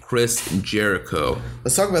 Chris Jericho.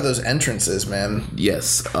 Let's talk about those entrances, man.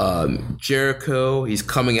 Yes. Jericho, he's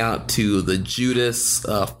coming out to the Judas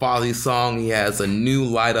Fozzy song. He has a new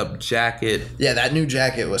light-up jacket. Yeah, that new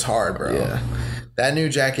jacket was hard, bro. Yeah. That new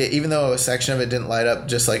jacket, even though a section of it didn't light up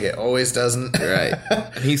just like it always doesn't. Right.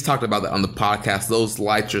 And he's talked about that on the podcast. Those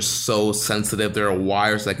lights are so sensitive. There are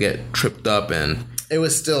wires that get tripped up, and it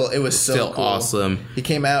was still cool. Awesome. He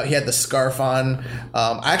came out, he had the scarf on.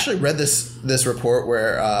 I actually read this report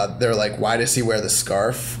where they're like, why does he wear the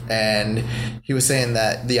scarf? And he was saying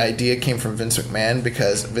that the idea came from Vince McMahon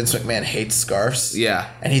because Vince McMahon hates scarves. Yeah.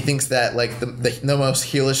 And he thinks that like the most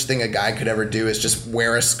heelish thing a guy could ever do is just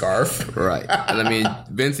wear a scarf. Right. And I mean,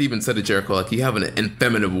 Vince even said to Jericho, like, you have an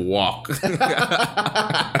effeminate walk.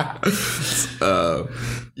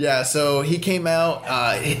 Yeah, so he came out.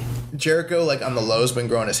 Jericho, like on the low's been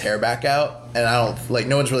growing his hair back out, and I don't like.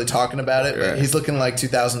 No one's really talking about it. Right. He's looking like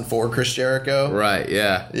 2004 Chris Jericho. Right.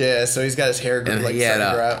 Yeah. Yeah. So he's got his hair and like he had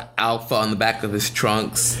Alpha on the back of his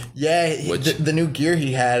trunks. Yeah. The new gear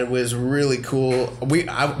he had was really cool.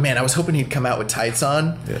 I was hoping he'd come out with tights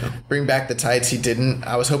on. Yeah. Bring back the tights. He didn't.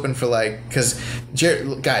 I was hoping for because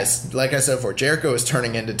guys, like I said before, Jericho is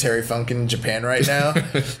turning into Terry Funk in Japan right now.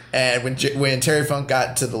 And when Terry Funk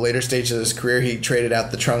got to the later stages of his career, he traded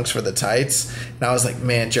out the trunks for the tights, and I was like,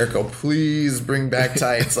 man, Jericho, please bring back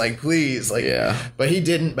tights, like please, like. Yeah. But he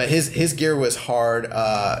didn't. But his gear was hard.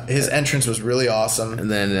 His entrance was really awesome.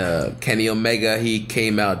 And then Kenny Omega, he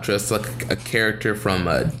came out dressed like a character from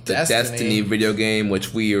the Destiny video game,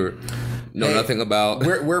 which we know nothing about.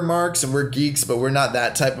 We're marks and we're geeks, but we're not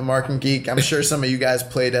that type of mark and geek. I'm sure some of you guys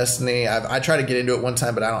play Destiny. I tried to get into it one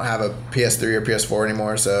time, but I don't have a PS3 or PS4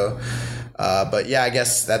 anymore, so. But yeah, I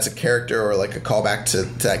guess that's a character or like a callback to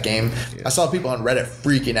that game. Yeah. I saw people on Reddit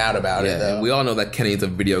freaking out about it, though. And we all know that Kenny's a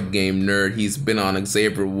video game nerd. He's been on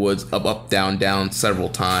Xavier Woods' Up, Down, Down several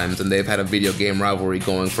times, and they've had a video game rivalry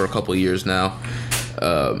going for a couple of years now.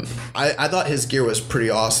 I thought his gear was pretty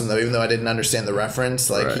awesome, though, even though I didn't understand the reference.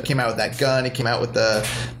 Like, right. He came out with that gun. He came out with the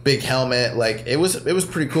big helmet. Like, it was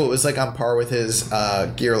pretty cool. It was, like, on par with his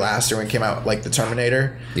gear last year when he came out, like, the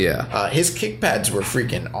Terminator. Yeah. His kick pads were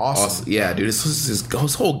freaking awesome. Yeah, dude.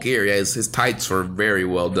 His whole gear, his tights were very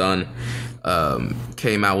well done.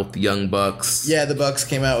 Came out with the Young Bucks. Yeah, the Bucks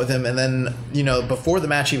came out with him. And then, before the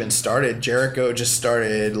match even started, Jericho just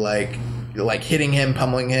started, like hitting him,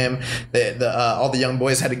 pummeling him. All the young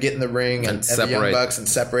boys had to get in the ring and the Young Bucks and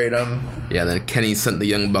separate them. Yeah, then Kenny sent the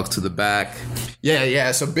Young Bucks to the back.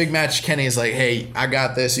 Yeah. So big match. Kenny's like, hey, I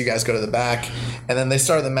got this. You guys go to the back. And then they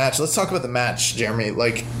started the match. Let's talk about the match, Jeremy.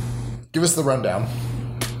 Like, give us the rundown.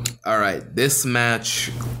 All right. This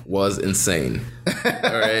match was insane.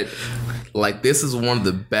 All right. Like, this is one of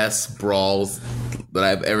the best brawls that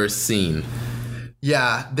I've ever seen.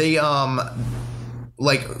 Yeah, they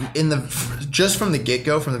like just from the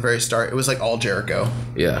get-go, from the very start, it was like all Jericho.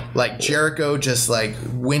 Yeah. Like Jericho just like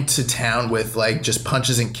went to town with like just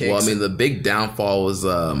punches and kicks. Well, I mean, the big downfall was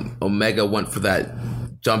Omega went for that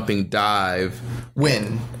jumping dive.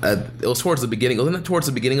 When? It was towards the beginning. Wasn't it towards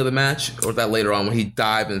the beginning of the match? Or was that later on when he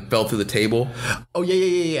dived and fell through the table? Oh,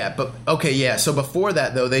 yeah. But, okay, yeah. So before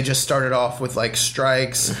that, though, they just started off with, like,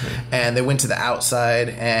 strikes, and they went to the outside,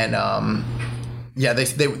 and Yeah,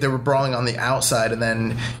 they were brawling on the outside, and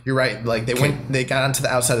then you're right. Like they got onto the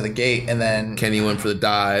outside of the gate, and then Kenny went for the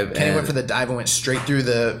dive. Kenny went for the dive and went straight through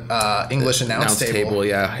the English announce table.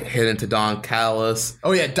 Yeah, hit into Don Callis.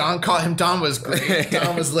 Oh yeah, Don caught him. Don was great.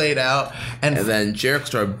 Don was laid out, and then Jericho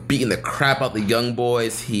started beating the crap out the Young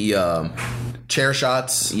Boys. He chair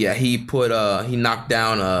shots. Yeah, he knocked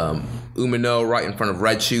down Umino right in front of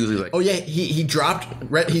Red Shoes. He's like, oh yeah, he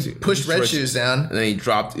pushed Red Shoes down, and then he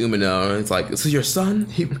dropped Umino. And it's like, this is your son.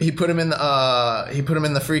 He put him in the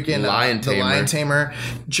freaking Lion Tamer.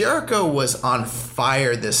 Jericho was on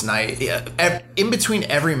fire this night. In between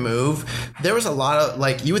every move, there was a lot of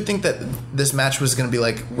like, you would think that this match was going to be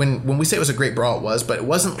like, when we say it was a great brawl, it was, but it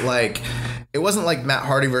wasn't like Matt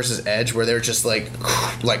Hardy versus Edge where they're just like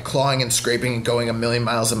clawing and scraping and going a million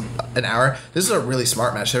miles an hour. This is a really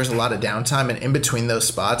smart match. There was a lot of downtime, and in between those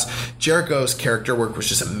spots, Jericho's character work was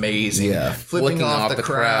just amazing. Yeah, flipping off the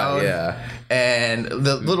crowd. Yeah, and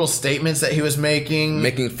the little statements that he was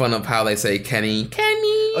making fun of how they say Kenny.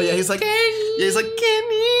 Oh yeah, he's like Kenny. Yeah, he's like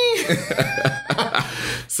Kenny.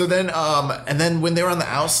 So then, and then when they were on the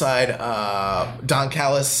outside, Don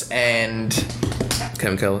Callis and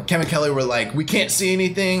Kevin Kelly were like, we can't see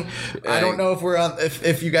anything. I don't know if we're on,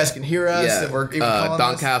 if you guys can hear us. Yeah. If we're even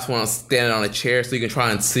Don Callis wanted to stand on a chair so you can try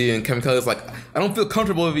and see. And Kevin Kelly's like, I don't feel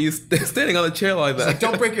comfortable with you standing on a chair like that. He's like,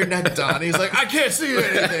 don't break your neck, Don. He's like, I can't see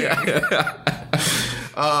anything.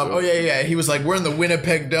 Oh yeah. He was like, we're in the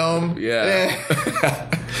Winnipeg Dome. Yeah.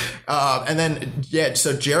 And then,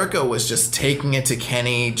 so Jericho was just taking it to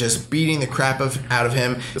Kenny, just beating the crap out of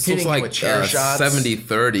him, hitting him with chair shots.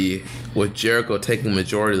 70-30 with Jericho taking the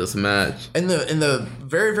majority of this match. In the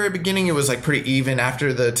very, very beginning, it was like pretty even.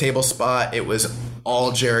 After the table spot, it was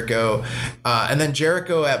all Jericho. And then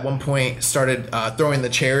Jericho at one point started throwing the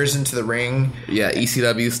chairs into the ring. Yeah,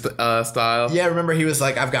 ECW style. Yeah, remember he was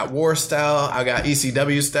like, I've got War style, I've got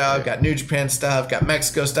ECW style, I've got New Japan style, I've got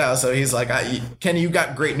Mexico style. So he's like, Kenny, you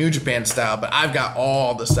got great New Japan style, but I've got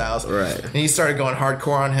all the styles. Right. And he started going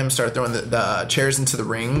hardcore on him, started throwing the chairs into the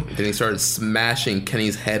ring. Then he started smashing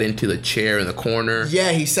Kenny's head into the chair in the corner.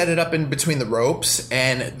 Yeah, he set it up in between the ropes,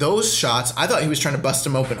 and those shots, I thought he was trying to bust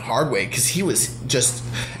him open hard way, because he was just,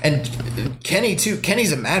 and Kenny too,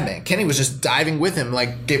 Kenny's a madman. Kenny was just diving with him,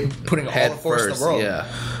 like putting all the force in the world.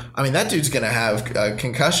 Yeah. I mean, that dude's going to have a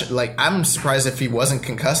concussion. Like, I'm surprised if he wasn't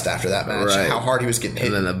concussed after that match, right. How hard he was getting hit.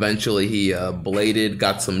 And then eventually he bladed,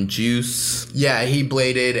 got some juice. Yeah, he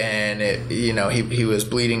bladed, and he was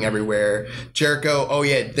bleeding everywhere. Jericho,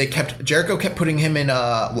 Jericho kept putting him in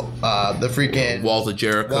the freaking Walls of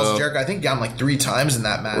Jericho. I think got him like 3 times in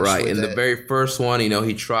that match. Right, in the very first one, he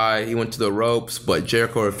went to the ropes, but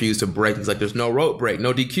Jericho refused to break. He's like, there's no rope break,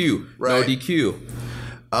 no DQ, right. No DQ.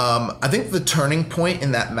 I think the turning point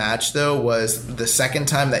in that match, though, was the second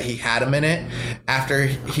time that he had him in it. After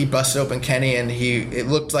he busted open Kenny, and it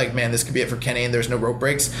looked like, man, this could be it for Kenny, and there's no rope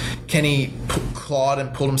breaks. Kenny clawed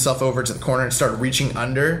and pulled himself over to the corner and started reaching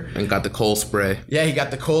under. And got the cold spray. Yeah, he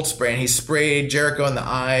got the cold spray, and he sprayed Jericho in the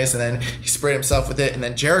eyes, and then he sprayed himself with it, and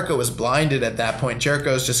then Jericho was blinded at that point.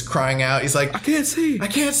 Jericho's just crying out. He's like, I can't see.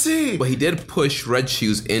 But he did push Red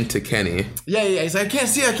Shoes into Kenny. Yeah, he's like, I can't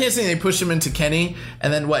see. And he pushed him into Kenny,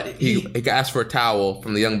 and then what? He asked for a towel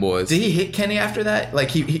from the Young Boys. Did he hit Kenny after that?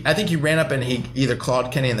 Like I think he ran up and he either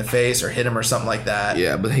clawed Kenny in the face or hit him or something like that.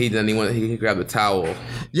 Yeah, but he grabbed the towel.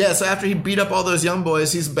 Yeah, so after he beat up all those Young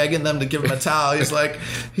Boys, he's begging them to give him a towel. He's like,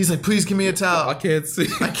 please give me a towel. I can't see.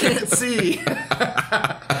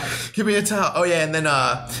 Give me a towel. Oh yeah, and then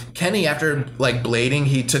Kenny, after like blading,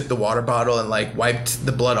 he took the water bottle and like wiped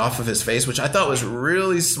the blood off of his face, which I thought was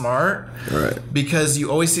really smart. Right. Because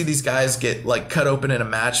you always see these guys get like cut open in a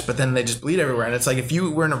match, but then they just bleed everywhere. And it's like, if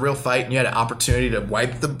you were in a real fight and you had an opportunity to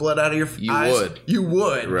wipe the blood out of your eyes, you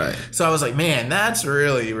would. Right. So I was like, man, that's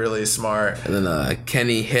really, really smart. And then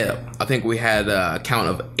Kenny hit, I think we had a count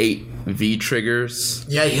of 8 V-triggers.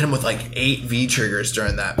 Yeah, he hit him with like 8 V-triggers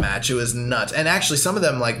during that match. It was nuts. And actually, some of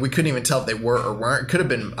them, like, we couldn't even tell if they were or weren't. It could have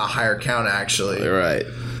been a higher count, actually. Right.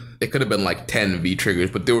 It could have been like 10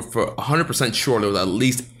 V-triggers, but they were for 100% sure there was at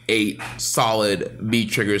least 8 solid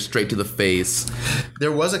V-triggers straight to the face.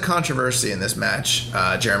 There was a controversy in this match,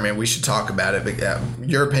 Jeremy. We should talk about it. But,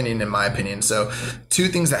 your opinion and my opinion. So, 2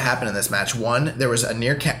 things that happened in this match. One, there was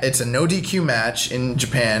it's a no DQ match in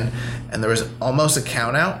Japan, and there was almost a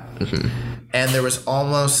count out. Mm-hmm. And there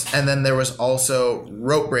was also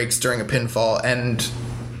rope breaks during a pinfall and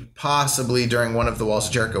possibly during one of the Walls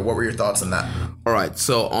of Jericho. What were your thoughts on that? All right,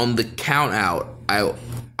 so on the count out,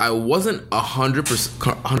 I wasn't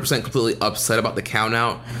 100% completely upset about the count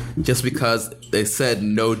out, just because they said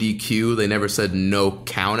no DQ, they never said no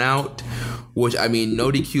count out. Which, I mean,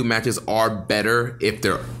 no DQ matches are better if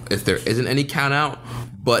there isn't any count out,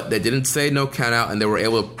 but they didn't say no count out, and they were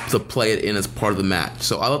able to play it in as part of the match.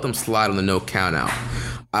 So I let them slide on the no count out.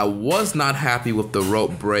 I was not happy with the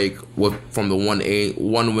rope break from the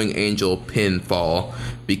one wing angel pinfall,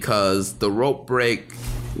 because the rope break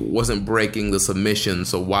wasn't breaking the submission,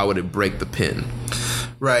 so why would it break the pin?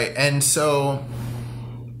 Right, and so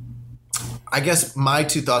I guess my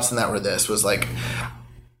two thoughts on that were this, was like,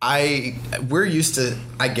 we're used to,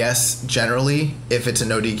 I guess, generally, if it's a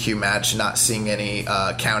no DQ match, not seeing any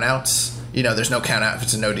countouts. You know, there's no count out if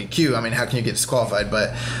it's a no DQ. I mean, how can you get disqualified?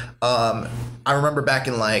 But I remember back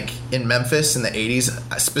in Memphis in the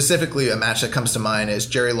 80s, specifically a match that comes to mind is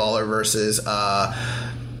Jerry Lawler versus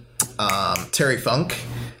Terry Funk.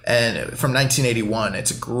 And from 1981, it's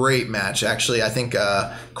a great match. Actually, I think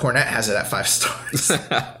Cornette has it at 5 stars.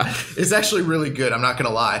 It's actually really good. I'm not going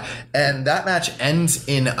to lie. And that match ends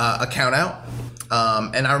in a count out.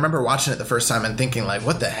 And I remember watching it the first time and thinking, like,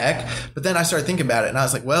 what the heck? But then I started thinking about it, and I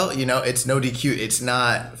was like, well, you know, it's no DQ. It's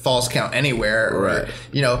not falls count anywhere. Right. Or,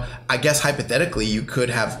 you know, I guess hypothetically you could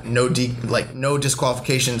have no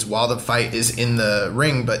disqualifications while the fight is in the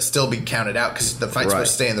ring, but still be counted out because the fight's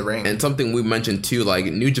supposed to stay in the ring. And something we mentioned too, like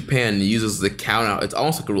New Japan uses the count out. It's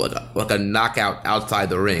almost like a knockout outside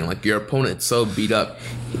the ring. Like your opponent's so beat up,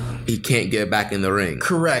 he can't get back in the ring.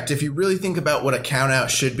 Correct. If you really think about what a count out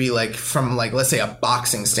should be like from, like, let's say a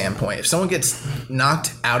boxing standpoint, if someone gets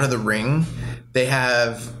knocked out of the ring, they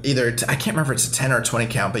have either, I can't remember if it's a 10 or a 20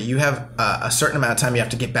 count, but you have a certain amount of time you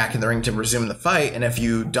have to get back in the ring to resume the fight. And if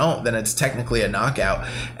you don't, then it's technically a knockout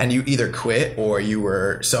and you either quit or you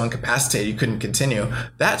were so incapacitated you couldn't continue.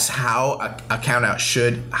 That's how a count out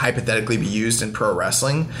should hypothetically be used in pro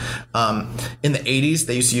wrestling. In the 80s,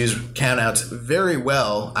 they used to use count outs very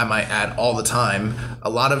well, I might add, all the time. A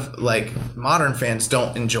lot of like modern fans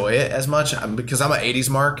don't enjoy it as much because I'm an 80s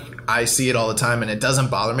mark. I see it all the time and it doesn't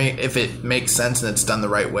bother me if it makes sense and it's done the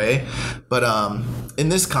right way. But in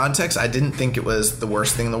this context, I didn't think it was the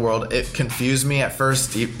worst thing in the world. It confused me at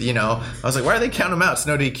first. You know, I was like, why are they counting them out? It's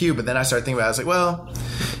no DQ. But then I started thinking about it. I was like, well,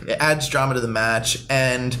 it adds drama to the match.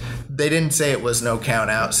 And they didn't say it was no count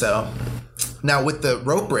out. So now with the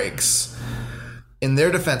rope breaks, in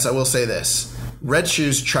their defense, I will say this. Red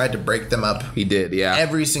Shoes tried to break them up. He did, yeah.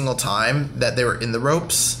 Every single time that they were in the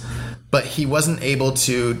ropes. But he wasn't able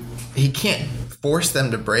to, he can't force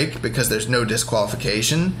them to break because there's no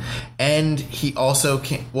disqualification, and he also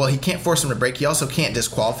can't, well, he can't force them to break. He also can't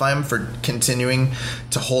disqualify them for continuing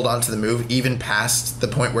to hold on to the move even past the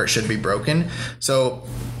point where it should be broken. So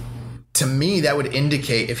to me, that would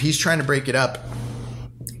indicate if he's trying to break it up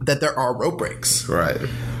that there are rope breaks. Right.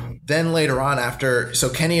 Then later on after, so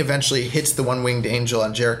Kenny eventually hits the one-winged angel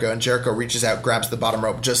on Jericho, and Jericho reaches out, grabs the bottom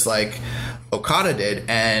rope just like Okada did,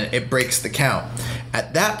 and it breaks the count.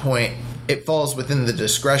 At that point, it falls within the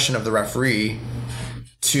discretion of the referee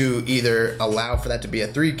to either allow for that to be a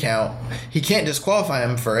 3 count. He can't disqualify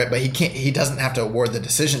him for it, but he doesn't have to award the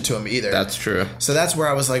decision to him either. That's true. So that's where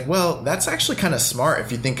I was like, well, that's actually kind of smart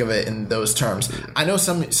if you think of it in those terms. I know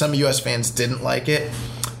some US fans didn't like it.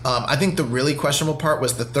 I think the really questionable part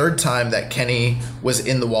was the third time that Kenny was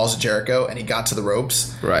in the walls of Jericho and he got to the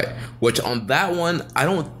ropes. Right. Which on that one, I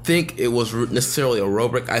don't think it was necessarily a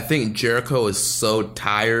rope break. I think Jericho is so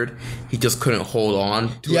tired, he just couldn't hold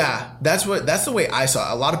on to it. Yeah, that's the way I saw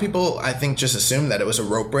it. A lot of people, I think, just assumed that it was a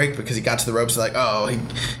rope break because he got to the ropes like, oh,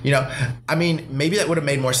 I mean, maybe that would have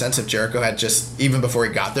made more sense if Jericho had just, even before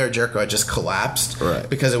he got there, Jericho had just collapsed. Right.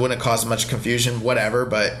 Because it wouldn't have caused much confusion, whatever,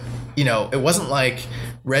 but it wasn't like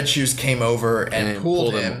Red Shoes came over and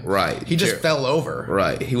pulled him. Right. He just fell over.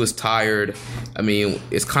 Right. He was tired. I mean,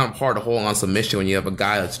 it's kind of hard to hold on submission when you have a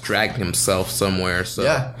guy that's dragging himself somewhere. So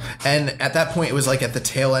yeah. And at that point, it was like at the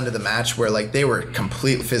tail end of the match where like they were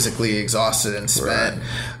completely physically exhausted and spent.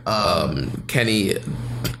 Right. Kenny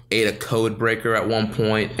ate a code breaker at one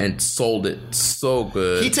point and sold it so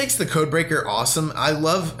good. He takes the code breaker awesome. I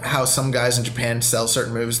love how some guys in Japan sell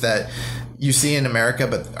certain moves that you see in America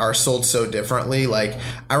but are sold so differently. Like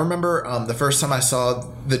I remember the first time I saw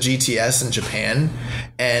the GTS in Japan,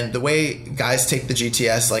 and the way guys take the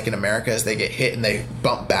GTS like in America is they get hit and they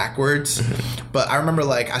bump backwards. But I remember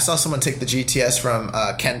like I saw someone take the GTS from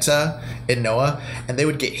Kenta in Noah, and they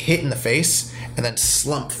would get hit in the face and then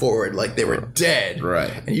slump forward like they were dead. Right.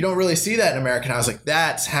 And you don't really see that in America. And I was like,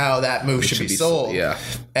 that's how that move should be sold. Yeah.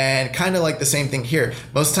 And kind of like the same thing here.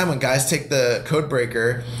 Most of the time when guys take the code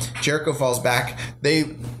breaker, Jericho falls back,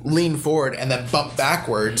 they lean forward and then bump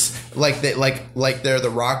backwards like they're the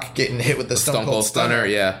Rock getting hit with the Stone Cold Stunner.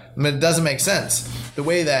 Yeah. I mean, it doesn't make sense. the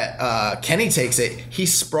way that Kenny takes it, he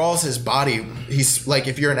sprawls his body. He's like,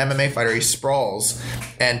 if you're an MMA fighter, he sprawls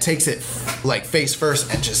and takes it like face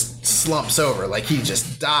first and just slumps over like he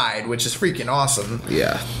just died, which is freaking awesome.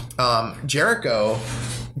 Yeah. Jericho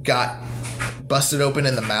got busted open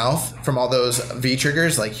in the mouth from all those V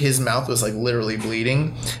triggers. Like his mouth was like literally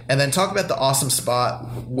bleeding. And then talk about the awesome spot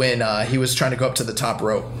when he was trying to go up to the top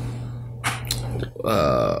rope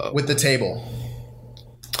with the table.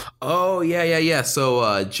 Oh, yeah.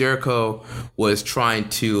 So Jericho was trying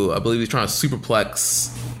to, I believe he was trying to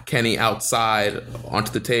superplex Kenny outside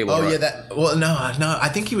onto the table. Oh, right? yeah. No. I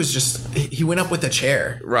think he went up with a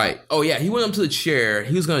chair. Right. Oh, yeah. He went up to the chair.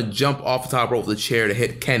 He was going to jump off the top rope with the chair to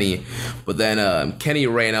hit Kenny. But then Kenny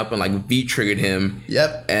ran up and like V-triggered him.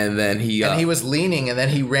 Yep. And then he was leaning, and then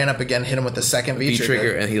he ran up again, hit him with the second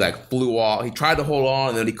V-trigger. And he like flew off. He tried to hold on,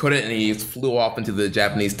 and then he couldn't, and he flew off into the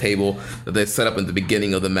Japanese table that they set up in the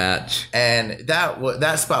beginning of the match. And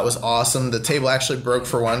that spot was awesome. The table actually broke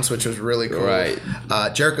for once, which was really cool. Right.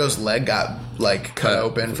 Jericho's leg got like cut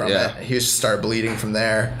open from it. He just started bleeding from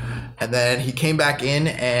there. And then he came back in,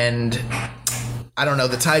 and I don't know,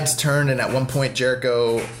 the tides turned, and at one point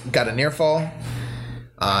Jericho got a near fall.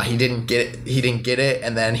 He didn't get it,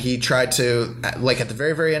 and then he tried to, like at the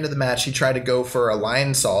very, very end of the match, he tried to go for a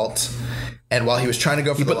lion salt. And while he was trying to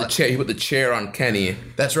go for he put the chair on Kenny.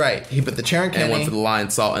 That's right. He put the chair on Kenny. And went for the lion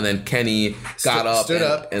salt, and then Kenny stood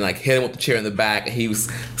up and like hit him with the chair in the back. And he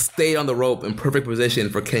stayed on the rope in perfect position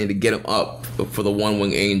for Kenny to get him up for the One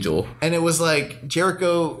Wing Angel. And it was like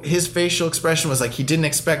Jericho, his facial expression was like he didn't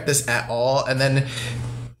expect this at all. And then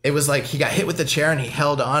it was like he got hit with the chair and he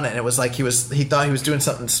held on, and it was like he thought he was doing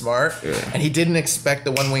something smart, and he didn't expect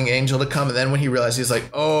the One Wing Angel to come. And then when he realized, he was like,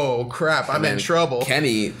 "Oh crap, I'm in trouble."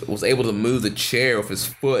 Kenny was able to move the chair with his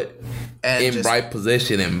foot in right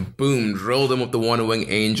position, and boom, drilled him with the One Wing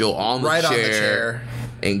Angel on the chair,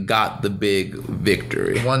 and got the big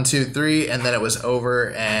victory. 1, 2, 3, and then it was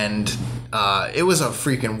over, and it was a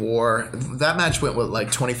freaking war. That match went with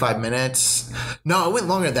like 25 minutes. No, it went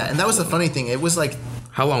longer than that, and that was the funny thing. It was like.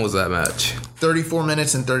 How long was that match? 34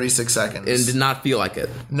 minutes and 36 seconds. It did not feel like it.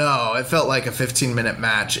 No, it felt like a 15-minute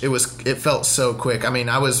match. It felt so quick. I mean,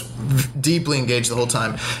 I was deeply engaged the whole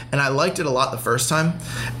time, and I liked it a lot the first time,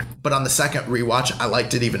 but on the second rewatch, I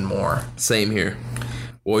liked it even more. Same here.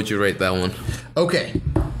 What would you rate that one? Okay.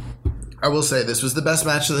 I will say this was the best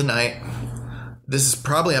match of the night. This is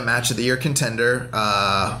probably a match of the year contender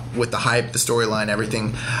with the hype, the storyline,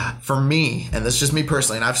 everything. For me, and this is just me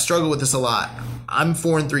personally, and I've struggled with this a lot, I'm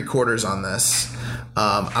 4 3/4 on this.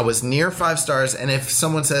 I was near 5 stars, and if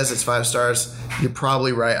someone says it's 5 stars, you're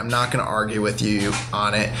probably right. I'm not going to argue with you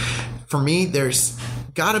on it. For me, there's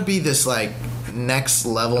got to be this like next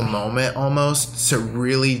level moment almost to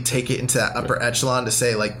really take it into that upper echelon to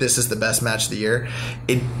say like this is the best match of the year.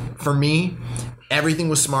 For me, everything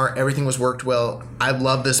was smart. Everything was worked well. I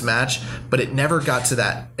love this match, but it never got to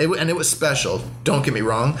that. And it was special. Don't get me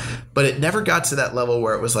wrong, but it never got to that level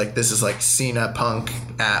where it was like this is like Cena Punk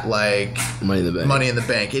at like Money in the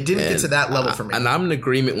Bank. It didn't get to that level for me. And I'm in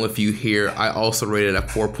agreement with you here. I also rated it at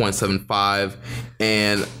 4.75.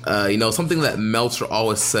 And something that Meltzer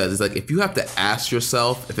always says is like if you have to ask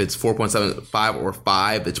yourself if it's 4.75 or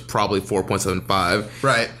 5, it's probably 4.75.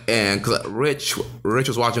 Right. And because Rich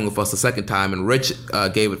was watching with us the second time, and Rich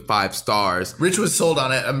gave it 5 stars. Rich was sold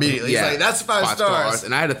on it immediately. He's like, that's 5 stars.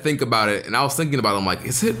 And I had to think about it, and I was thinking about it. I'm like,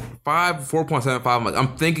 is it 4.75? I'm like,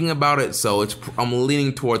 I'm thinking about it, so I'm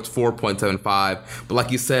leaning towards 4.75. But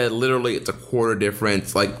like you said, literally, it's a quarter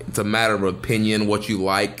difference. Like, it's a matter of opinion, what you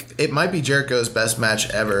like. It might be Jericho's best match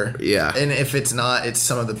ever. Yeah. And if it's not, it's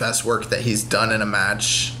some of the best work that he's done in a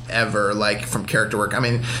match ever, like from character work. I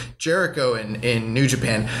mean, Jericho in New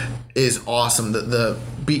Japan is awesome. The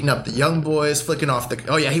beating up the young boys, he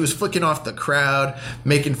was flicking off the crowd,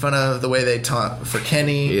 making fun of the way they taunt for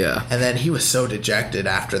Kenny. Yeah. And then he was so dejected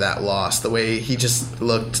after that loss, the way he just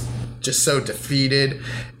looked just so defeated.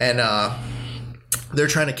 And they're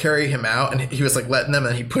trying to carry him out, and he was like letting them,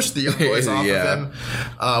 and he pushed the young boys off of him.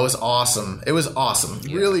 It was awesome. It was awesome.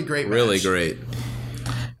 Yeah. Really great match. Really great.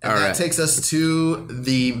 And that takes us to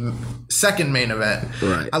the second main event.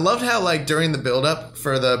 Right. I loved how, like, during the build-up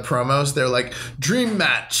for the promos, they're like, dream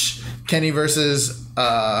match, Kenny versus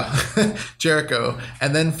Jericho.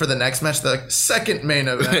 And then for the next match, the second main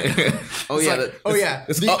event.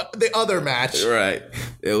 The other match. Right.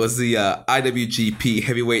 It was the IWGP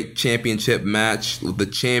Heavyweight Championship match with the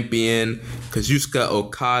champion, Kazuchika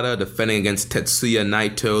Okada, defending against Tetsuya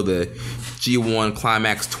Naito, the G1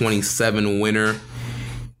 Climax 27 winner.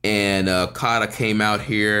 And Okada came out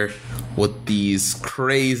here with these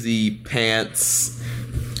crazy pants.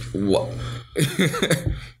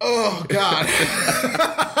 Oh God!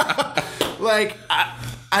 Like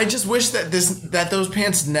I just wish that those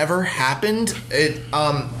pants never happened.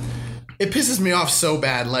 It pisses me off so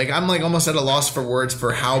bad. Like I'm like almost at a loss for words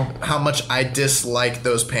for how much I dislike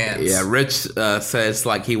those pants. Yeah, Rich says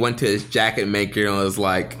like he went to his jacket maker and was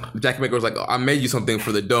like, the jacket maker was like, I made you something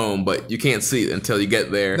for the dome, but you can't see it until you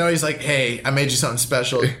get there. No, he's like, hey, I made you something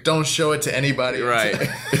special. Don't show it to anybody. Right.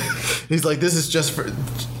 He's like, this is just for...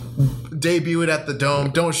 debut it at the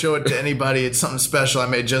dome. Don't show it to anybody. It's something special I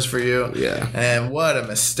made just for you. Yeah. And what a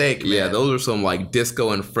mistake, man. Yeah, those are some like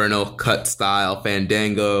Disco Inferno cut style,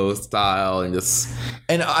 Fandango style, and just...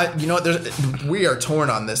 And you know what? We are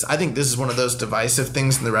torn on this. I think this is one of those divisive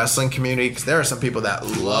things in the wrestling community because there are some people that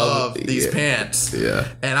love these pants. Yeah.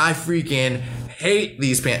 And I freaking hate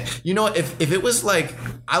these pants. You know, if it was like,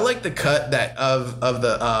 I like the cut that of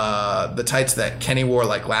the tights that Kenny wore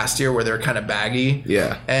like last year where they were kind of baggy.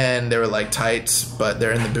 Yeah. And they were like tights, but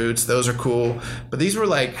they're in the boots. Those are cool. But these were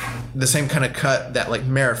like the same kind of cut that like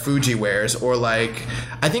Marufuji wears, or like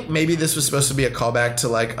I think maybe this was supposed to be a callback to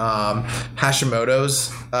like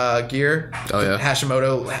Hashimoto's gear. Oh yeah.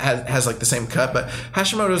 Hashimoto has like the same cut, but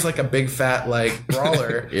Hashimoto's like a big fat like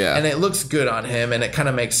brawler. Yeah. And it looks good on him, and it kind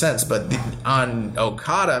of makes sense. But on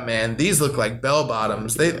Okada, man, these look like bell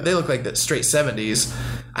bottoms. They look like the straight 70s.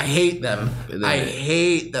 I hate them. I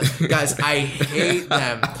hate them. Guys, I hate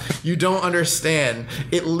them. You don't understand.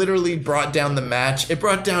 It literally brought down the match. It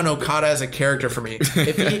brought down Okada as a character for me.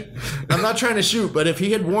 I'm not trying to shoot, but if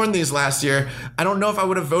he had worn these last year, I don't know if I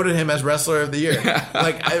would have voted him as Wrestler of the Year.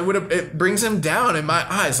 Like, it brings him down in my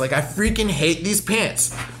eyes. Like, I freaking hate these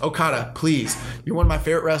pants. Okada, please. You're one of my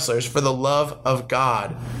favorite wrestlers. For the love of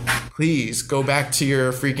God, please go back to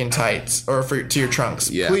your freaking tights or to your trunks.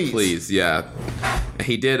 Yeah, please. Yeah.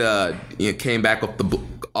 He did came back with the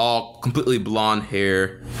all completely blonde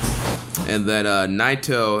hair, and then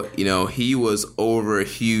Naito, he was over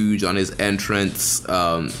huge on his entrance.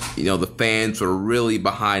 The fans were really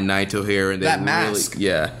behind Naito here, and that mask.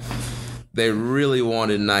 They really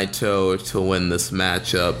wanted Naito to win this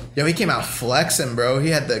matchup. Yo, he came out flexing, bro. He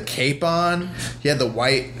had the cape on. He had the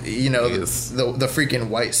white, the freaking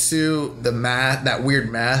white suit, that weird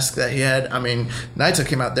mask that he had. I mean, Naito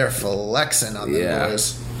came out there flexing on them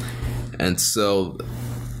boys. And so,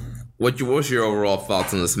 what was your overall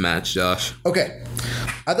thoughts on this match, Josh? Okay.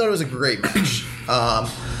 I thought it was a great match.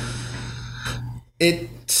 It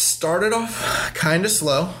started off kind of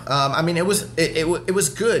slow. I mean, it was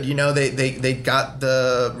good. They got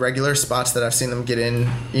the regular spots that I've seen them get in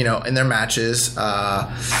in their matches.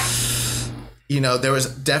 There was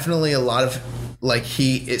definitely a lot of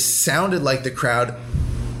it sounded like the crowd,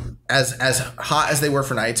 as hot as they were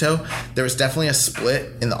for Naito, there was definitely a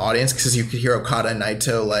split in the audience because you could hear Okada and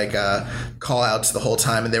Naito call outs the whole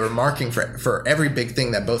time, and they were marking for every big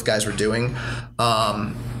thing that both guys were doing.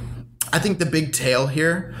 I think the big tale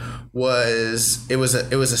here was it was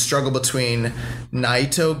a struggle between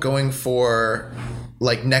Naito going for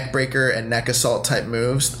like neck breaker and neck assault type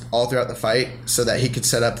moves all throughout the fight so that he could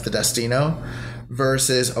set up the Destino,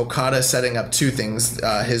 versus Okada setting up two things: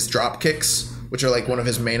 his drop kicks, which are like one of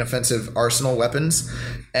his main offensive arsenal weapons,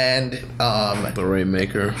 and the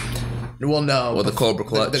Rainmaker. Well, no. Well, the Cobra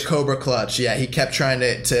Clutch. The Cobra Clutch, yeah. He kept trying to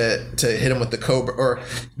hit him with the Cobra, or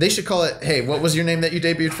they should call it, hey, what was your name that you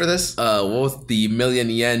debuted for this? What was the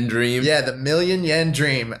Million Yen Dream? Yeah, the Million Yen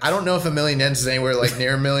Dream. I don't know if $1 million is anywhere like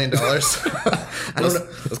near $1 million. I don't know.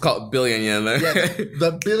 Let's call it Billion Yen there. Yeah,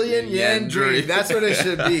 the Billion Yen Dream. That's what it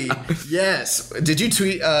should be. Yes. Did you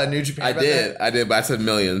tweet New Japan about that? I did, but I said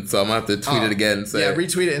million, so I'm going to have to tweet it again. And say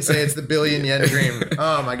retweet it and say it's the Billion Yen Dream.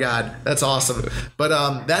 Oh, my God. That's awesome.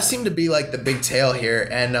 But that seemed to be like the big tale here.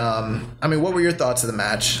 And I mean, what were your thoughts of the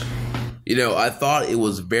match? I thought it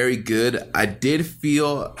was very good. I did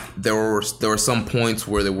feel there were some points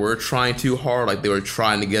where they were trying too hard, like they were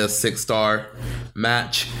trying to get a 6-star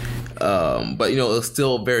match. But it was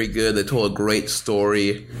still very good. They told a great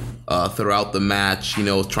story throughout the match.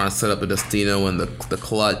 Trying to set up a Destino and the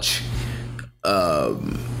clutch.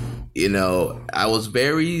 I was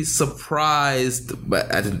very surprised, but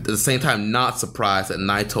at the same time not surprised that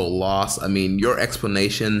Naito lost. I mean, your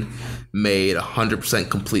explanation made 100%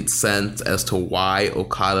 complete sense as to why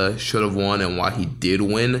Okada should have won and why he did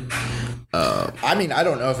win. I mean, I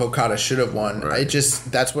don't know if Okada should have won. Right.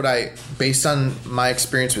 That's what based on my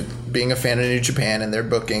experience with being a fan of New Japan and their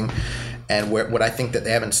booking, and what I think that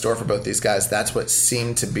they have in store for both these guys, that's what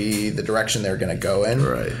seemed to be the direction they're going to go in.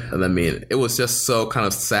 Right. And I mean, it was just so kind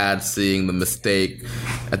of sad seeing the mistake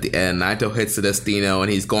at the end. Naito hits the Destino, and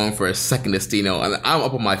he's going for a second Destino, and I'm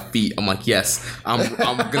up on my feet. I'm like, yes, I'm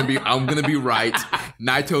gonna be right.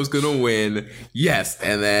 Naito's gonna win. Yes.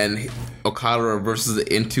 And then Okada reverses it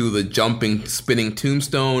into the jumping, spinning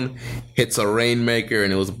tombstone, hits a Rainmaker,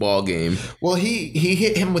 and it was a ball game. Well, he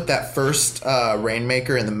hit him with that first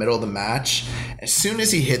Rainmaker in the middle of the match. As soon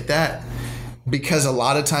as he hit that, because a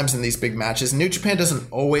lot of times in these big matches, New Japan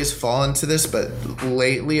doesn't always fall into this, but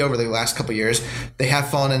lately over the last couple of years, they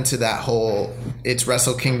have fallen into that whole, it's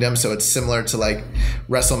Wrestle Kingdom, so it's similar to like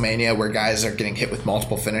WrestleMania where guys are getting hit with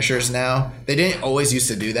multiple finishers now. They didn't always used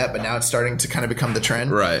to do that, but now it's starting to kind of become the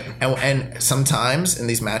trend. Right. And sometimes in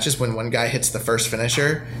these matches, when one guy hits the first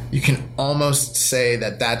finisher, you can almost say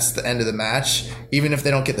that that's the end of the match. Even if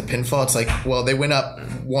they don't get the pinfall, it's like, well, they went up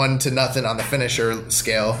 1-0 on the finisher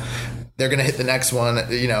scale. They're going to hit the next one,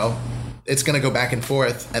 it's going to go back and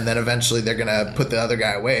forth, and then eventually they're going to put the other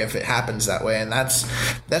guy away if it happens that way. And that's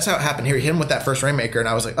how it happened here. He hit him with that first Rainmaker, and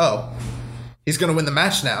I was like, oh, he's going to win the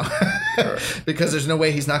match now. Because there's no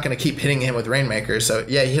way he's not going to keep hitting him with Rainmakers. So,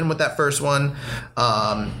 yeah, he hit him with that first one,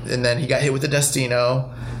 and then he got hit with the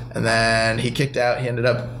Destino, and then he kicked out. He ended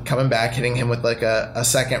up coming back, hitting him with like a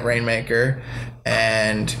second Rainmaker,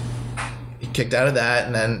 and he kicked out of that.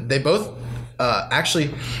 And then they both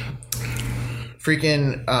actually...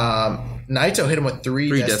 Freaking Naito hit him with three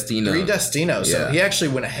Destinos. So he actually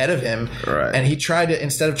went ahead of him, and he tried to,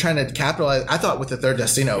 instead of trying to capitalize, I thought with the third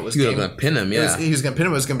Destino it was he was going to pin him. Yeah, he was going to pin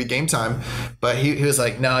him. It was going to be game time, but he was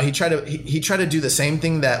like, no. He tried to do the same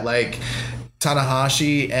thing that like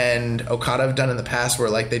Tanahashi and Okada have done in the past, where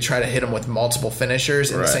like they try to hit him with multiple finishers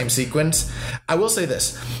in the same sequence. I will say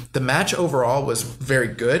this: the match overall was very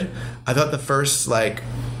good. I thought the first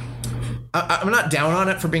I'm not down on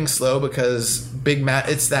it for being slow, because big match,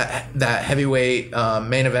 it's that heavyweight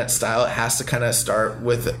main event style. It has to kind of start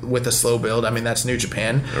with a slow build. I mean, that's New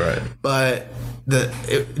Japan, right? But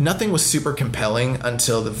nothing was super compelling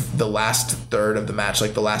until the last third of the match,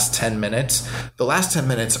 like the last 10 minutes. The last 10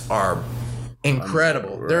 minutes are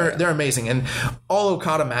incredible. They're amazing, and all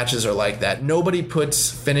Okada matches are like that. Nobody puts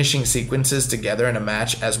finishing sequences together in a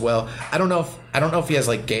match as well. I don't know if he has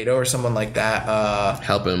like Gato or someone like that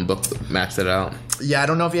helping him match it out. Yeah, I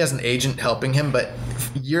don't know if he has an agent helping him, but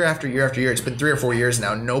year after year after year, it's been 3 or 4 years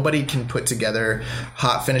now, nobody can put together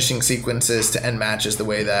hot finishing sequences to end matches the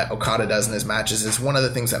way that Okada does in his matches. It's one of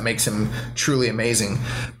the things that makes him truly amazing.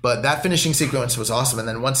 But that finishing sequence was awesome. And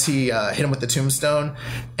then once he hit him with the tombstone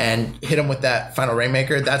and hit him with that final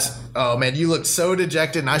Rainmaker, oh man, you looked so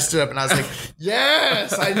dejected, and I stood up and I was like,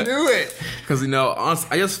 yes, I knew it. Because, honestly,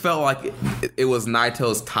 I just felt like it was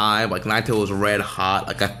Naito's time. Like, Naito was red hot.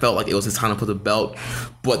 Like, I felt like it was his time to put the belt.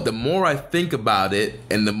 But the more I think about it,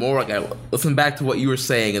 and the more I listen back to what you were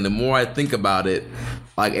saying, and the more I think about it,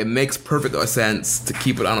 like, it makes perfect sense to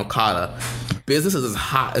keep it on Okada. Business is as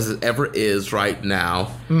hot as it ever is right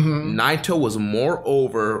now. Mm-hmm. Naito was more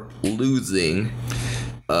over losing.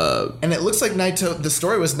 And it looks like the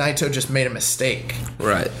story was Naito just made a mistake.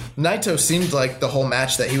 Right. Naito seemed like the whole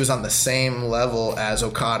match that he was on the same level as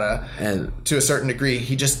Okada, and to a certain degree,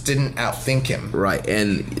 he just didn't outthink him. Right.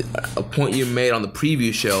 And a point you made on the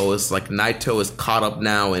preview show is like Naito is caught up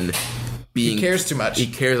now in being... He cares too much. He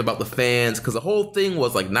cares about the fans, because the whole thing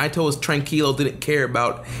was like Naito was tranquilo, didn't care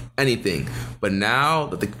about anything. But now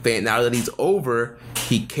that he's over,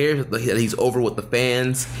 he cares that he's over with the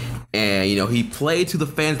fans. And, he played to the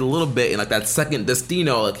fans a little bit in like that second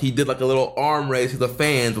Destino. Like, he did like a little arm raise to the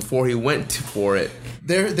fans before he went for it.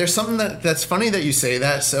 There's something that's funny that you say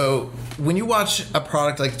that. So when you watch a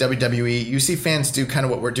product like WWE, you see fans do kind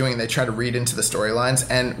of what we're doing. They try to read into the storylines.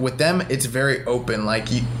 And with them, it's very open. Like,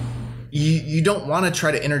 you don't want to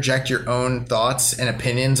try to interject your own thoughts and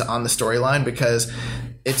opinions on the storyline, because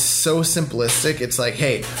it's so simplistic. It's like,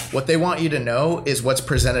 hey, what they want you to know is what's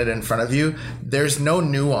presented in front of you. There's no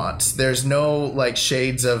nuance. There's no like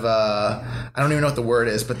shades of I don't even know what the word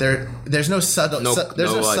is, but there's no subtleness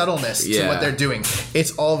to what they're doing.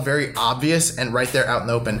 It's all very obvious and right there out in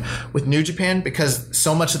the open. With New Japan, because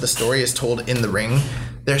so much of the story is told in the ring,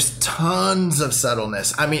 there's tons of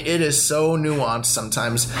subtleness. I mean, it is so nuanced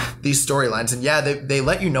sometimes, these storylines. And yeah, they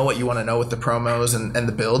let you know what you want to know with the promos and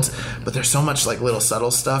the builds, but there's so much like little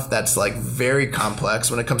subtle stuff that's like very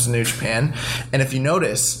complex when it comes to New Japan. And if you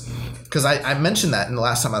notice, because I mentioned that in the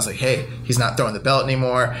last time, I was like, hey, he's not throwing the belt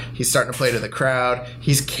anymore. He's starting to play to the crowd.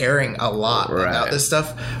 He's caring a lot about this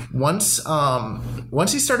stuff. Once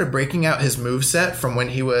he started breaking out his moveset from when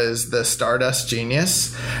he was the Stardust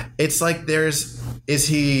Genius, it's like is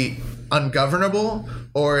he ungovernable,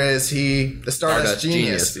 or is he the Stardust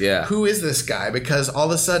Genius? Yeah. Who is this guy? Because all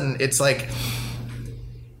of a sudden it's like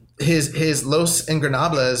his Los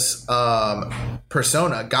Ingobernables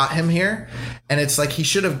persona got him here, and it's like he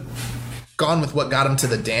should have gone with what got him to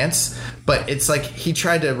the dance, but it's like he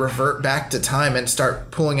tried to revert back to time and start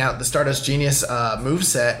pulling out the Stardust Genius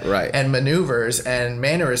moveset and maneuvers and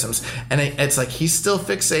mannerisms, and it's like he's still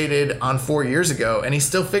fixated on 4 years ago, and he's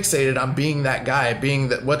still fixated on being that guy, being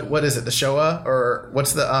that what is it, the Showa, or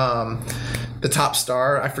what's the top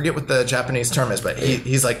star? I forget what the Japanese term is, but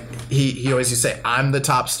he's like he always used to say, I'm the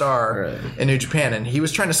top star in New Japan, and he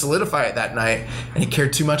was trying to solidify it that night, and he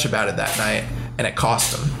cared too much about it that night, and it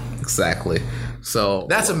cost him. Exactly. So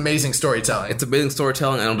that's amazing storytelling. It's amazing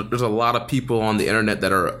storytelling, and there's a lot of people on the internet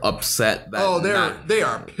that are upset. That they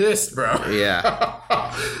are pissed, bro. Yeah.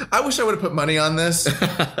 I wish I would have put money on this.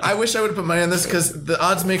 Because the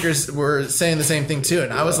odds makers were saying the same thing too,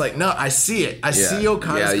 and I was like, no, I see it. I see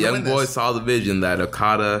Okada. Yeah, Young Boy saw the vision that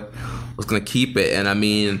Okada was going to keep it, and I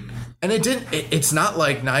mean. And it didn't. It's not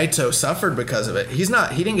like Naito suffered because of it. He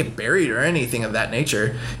didn't get buried or anything of that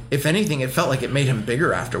nature. If anything, it felt like it made him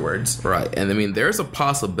bigger afterwards. Right, and I mean, there's a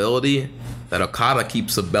possibility that Okada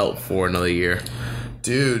keeps the belt for another year.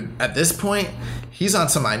 Dude, at this point, he's on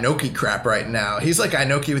some Inoki crap right now. He's like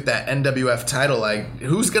Inoki with that NWF title. Like,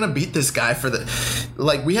 who's gonna beat this guy for the?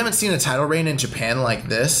 Like, we haven't seen a title reign in Japan like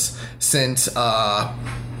this since.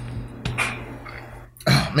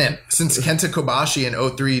 Since Kenta Kobashi in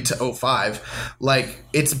 03 to 05, like,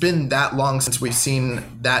 it's been that long since we've seen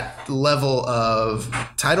that level of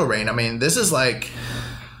title reign. I mean, this is like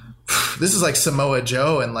Samoa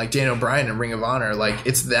Joe and like Daniel Bryan in Ring of Honor. Like,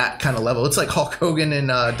 it's that kind of level. It's like Hulk Hogan in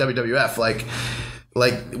WWF. Like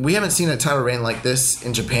we haven't seen a title reign like this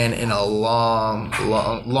in Japan in a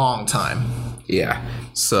long time. Yeah.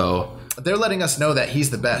 So they're letting us know that he's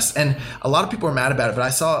the best, and a lot of people are mad about it. But I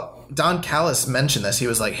saw Don Callis mention this. He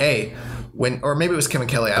was like, hey, or maybe it was Kevin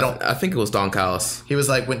Kelly. I think it was Don Callis. He was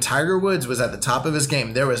like, when Tiger Woods was at the top of his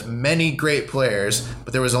game, there was many great players,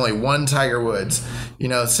 but there was only one Tiger Woods. You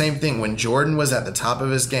know, same thing when Jordan was at the top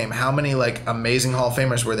of his game. How many like amazing Hall of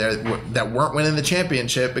Famers were there that weren't winning the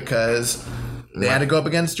championship because they had to go up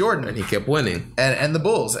against Jordan, and he kept winning, and the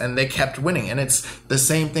Bulls, and they kept winning. And it's the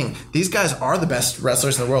same thing. These guys are the best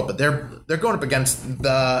wrestlers in the world, but they're going up against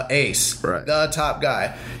the ace, the top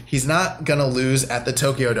guy. He's not gonna lose at the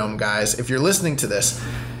Tokyo Dome, guys. If you're listening to this,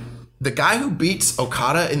 the guy who beats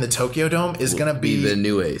Okada in the Tokyo Dome is gonna be the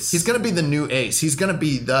new ace. He's gonna be the new ace. He's gonna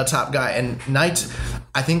be the top guy. And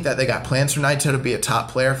I think that they got plans for Naito to be a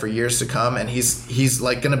top player for years to come, and he's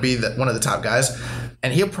like gonna be one of the top guys.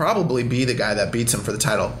 And he'll probably be the guy that beats him for the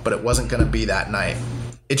title, but it wasn't going to be that night.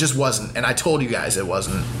 It just wasn't. And I told you guys it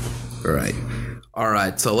wasn't. Right. All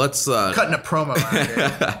right. So let's... Cutting a promo out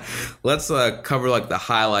here. Let's cover like the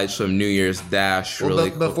highlights from New Year's Dash. Well,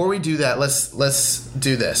 before we do that, let's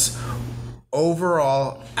do this.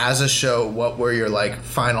 Overall, as a show, what were your like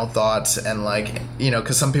final thoughts? And like, you know,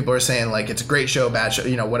 because some people are saying like it's a great show, bad show,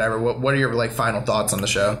 you know, whatever. What are your like final thoughts on the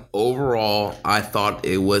show? Overall, I thought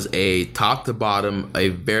it was a top to bottom, a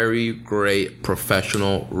very great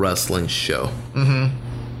professional wrestling show. Mm-hmm.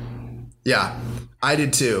 Yeah, I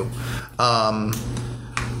did too. I've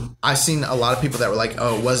seen a lot of people that were like,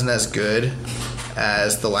 oh, it wasn't as good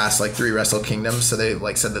as the last like 3 Wrestle Kingdoms, so they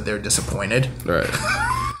like said that they're disappointed. Right.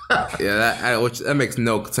 Yeah, that makes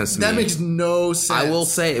no sense to me. That makes no sense. I will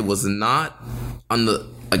say it was not on the.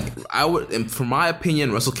 For my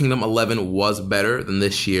opinion, Wrestle Kingdom 11 was better than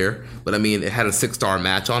this year, but I mean, it had a 6-star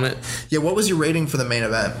match on it. Yeah, what was your rating for the main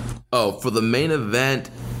event? Oh, for the main event,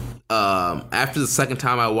 after the second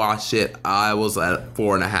time I watched it, I was at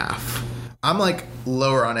 4.5. I'm like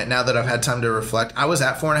lower on it now that I've had time to reflect. I was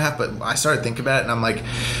at 4.5, but I started thinking about it, and I'm like.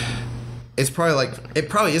 It probably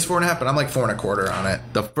is 4.5, but I'm like 4.25 on it.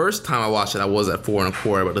 The first time I watched it, I was at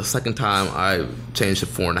 4.25, but the second time I changed to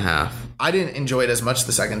 4.5. I didn't enjoy it as much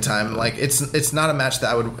the second time. Like it's not a match that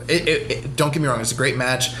I would. Don't get me wrong, it's a great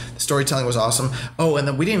match. The storytelling was awesome. Oh, and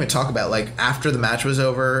then we didn't even talk about like after the match was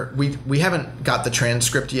over. We haven't got the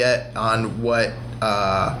transcript yet on what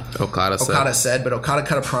Okada said, but Okada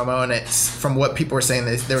cut a promo, and it's from what people were saying.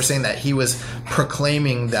 They were saying that he was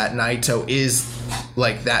proclaiming that Naito is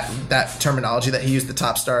like that terminology that he used, the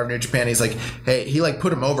top star of New Japan. He's like, hey, he like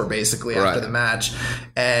put him over basically after the match,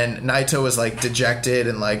 and Naito was like dejected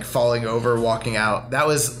and like falling over, walking out. That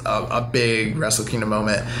was a big Wrestle Kingdom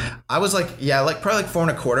moment. I was like, yeah, like probably like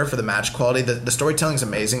 4.25 for the match quality. The storytelling's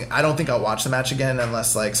amazing. I don't think I'll watch the match again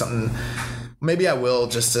unless like something. Maybe I will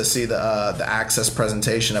just to see the Access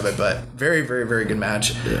presentation of it, but very, very, very good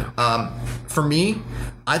match. Yeah. For me,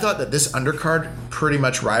 I thought that this undercard pretty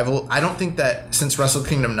much rivaled. I don't think that since Wrestle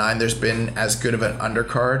Kingdom 9, there's been as good of an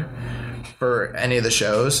undercard for any of the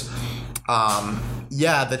shows.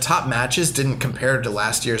 Yeah, the top matches didn't compare to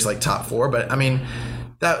last year's like top 4, but I mean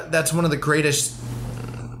that's one of the greatest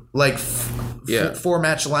like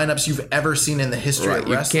 4-match lineups you've ever seen in the history of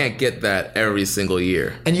wrestling. You can't get that every single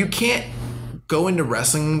year, and you can't go into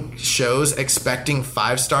wrestling shows expecting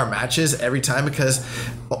 5-star matches every time, because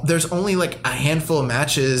there's only like a handful of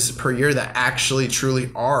matches per year that actually truly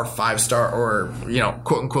are 5-star or, you know,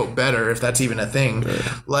 quote unquote better, if that's even a thing. Right.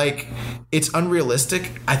 Like, it's unrealistic.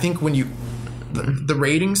 I think when you the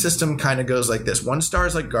rating system kind of goes like this: 1 star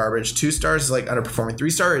is like garbage, 2 stars is like underperforming, 3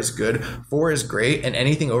 star is good, 4 is great, and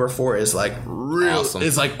anything over 4 is like real awesome.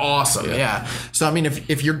 Is like awesome. Yeah. So I mean,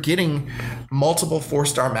 if you're getting multiple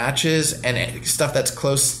 4-star matches and stuff that's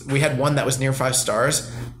close, we had one that was near 5 stars.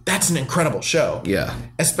 That's an incredible show. Yeah.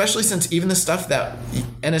 Especially since even the stuff that,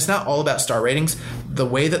 and it's not all about star ratings, the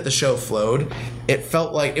way that the show flowed, it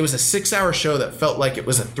felt like it was a 6-hour show that felt like it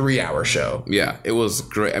was a 3-hour show. Yeah, it was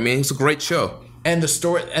great. I mean, it's a great show. And the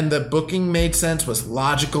story and the booking made sense, was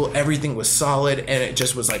logical, everything was solid, and it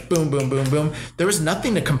just was like boom, boom, boom, boom. There was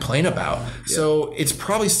nothing to complain about. Yeah. So it's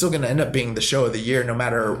probably still going to end up being the show of the year, no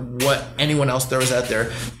matter what anyone else throws out there.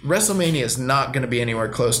 WrestleMania is not going to be anywhere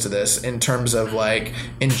close to this in terms of like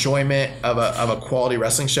enjoyment of a quality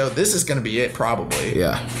wrestling show. This is going to be it, probably.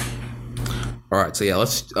 Yeah. All right, so yeah,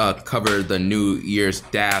 let's cover the New Year's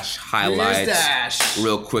Dash highlights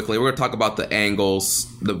real quickly. We're going to talk about the angles,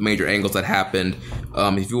 the major angles that happened.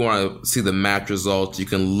 If you want to see the match results, you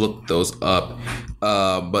can look those up.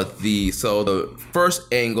 But the first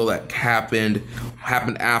angle that happened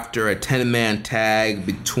after a 10-man tag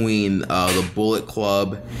between the Bullet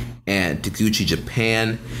Club and Taguchi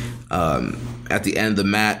Japan. At the end of the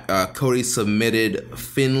match, Cody submitted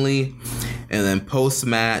Finlay, and then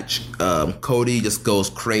post-match, Cody just goes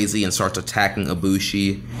crazy and starts attacking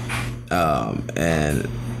Ibushi, and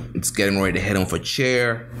it's getting ready to hit him with a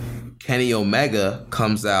chair. Kenny Omega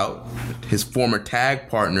comes out, his former tag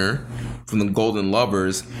partner from the Golden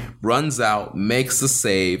Lovers, runs out, makes the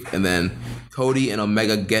save, and then Cody and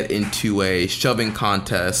Omega get into a shoving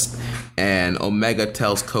contest, and Omega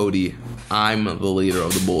tells Cody, "I'm the leader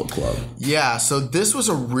of the Bullet Club." Yeah, so this was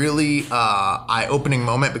a really eye-opening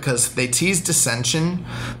moment, because they teased dissension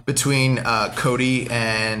between Cody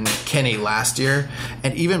and Kenny last year,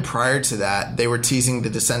 and even prior to that, they were teasing the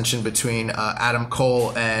dissension between Adam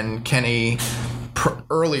Cole and Kenny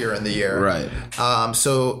earlier in the year. Right.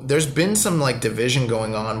 So there's been some like division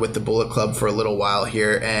going on with the Bullet Club for a little while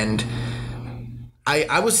here, and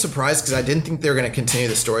I was surprised because I didn't think they were going to continue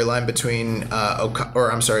the storyline between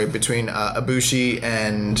between Ibushi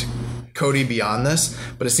and Cody beyond this,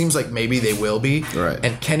 but it seems like maybe they will be. Right.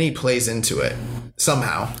 And Kenny plays into it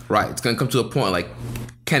somehow. Right. It's going to come to a point like,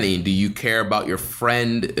 Kenny, do you care about your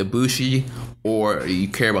friend Ibushi, or do you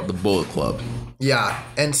care about the Bullet Club? Yeah,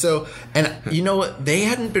 and you know what? They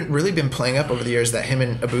hadn't really been playing up over the years that him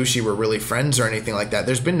and Ibushi were really friends or anything like that.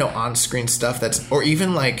 There's been no on-screen stuff or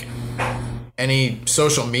even like any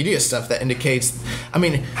social media stuff that indicates. I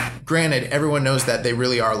mean, granted, everyone knows that they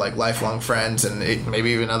really are like lifelong friends, and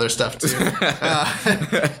maybe even other stuff too.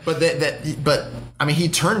 But I mean, he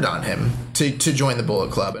turned on him to join the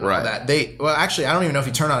Bullet Club and all that. Actually, I don't even know if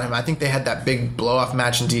he turned on him. I think they had that big blow-off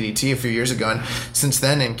match in DDT a few years ago, and since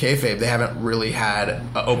then in kayfabe, they haven't really had an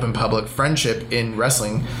open public friendship in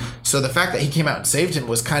wrestling. So the fact that he came out and saved him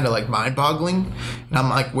was kind of like mind-boggling. And I'm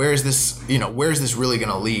like, where is this really going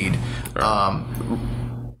to lead?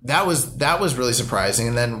 That was really surprising.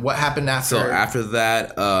 And then what happened after? So after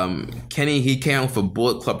that, Kenny, he came with a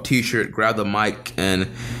Bullet Club t-shirt, grabbed the mic, and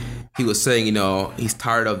he was saying, he's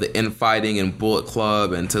tired of the infighting in Bullet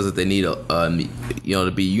Club, and says that they need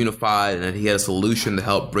to be unified, and that he had a solution to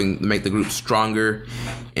help make the group stronger.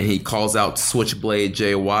 And he calls out Switchblade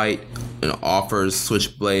Jay White and offers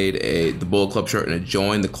Switchblade the Bullet Club shirt and to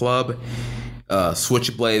join the club.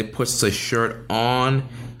 Switchblade puts the shirt on.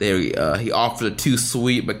 He offered it too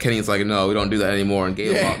sweet, but Kenny's like, "No, we don't do that anymore," and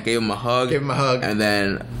gave him a hug. And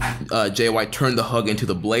then Jay White turned the hug into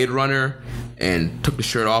the Blade Runner and took the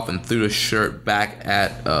shirt off and threw the shirt back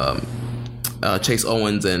at Chase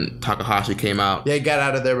Owens, and Takahashi came out. Yeah, he got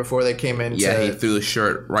out of there before they came in. Yeah, he threw the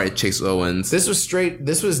shirt right at Chase Owens. This was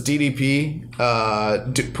DDP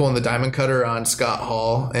pulling the diamond cutter on Scott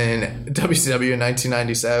Hall in WCW in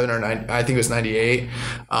 1997, or I think it was 98.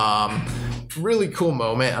 Really cool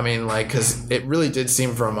moment. I mean, like, because it really did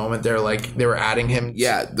seem for a moment there like they were adding him.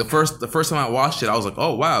 Yeah, the first time I watched it, I was like,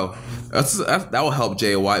 oh wow, that will help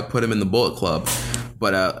Jay White, put him in the Bullet Club.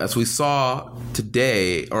 But as we saw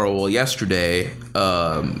today, or yesterday,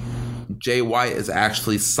 Jay White is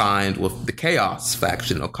actually signed with the Chaos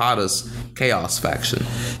faction, Okada's Chaos faction.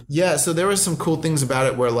 Yeah, so there was some cool things about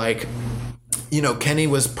it where, like, you know, Kenny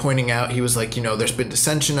was pointing out, he was like, you know, there's been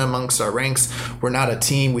dissension amongst our ranks. We're not a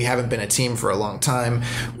team. We haven't been a team for a long time.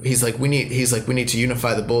 He's like, we need to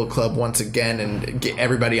unify the Bullet Club once again and get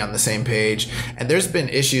everybody on the same page. And there's been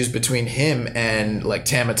issues between him and like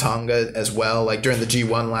Tama Tonga as well. Like during the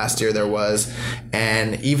G1 last year there was,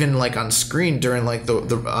 and even like on screen during like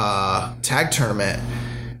the tag tournament,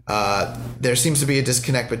 there seems to be a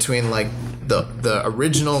disconnect between like the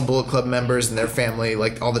original Bullet Club members and their family,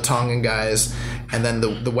 like all the Tongan guys, and then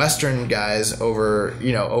the Western guys over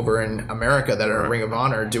in America that are in Ring of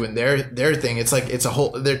Honor doing their thing. It's like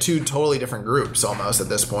they're two totally different groups almost at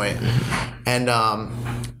this point. And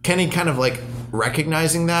Kenny kind of like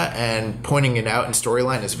recognizing that and pointing it out in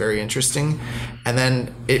storyline is very interesting. And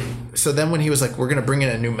then then when he was like, we're gonna bring in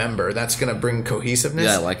a new member, that's gonna bring cohesiveness.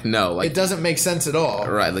 Yeah, like no, like it doesn't make sense at all.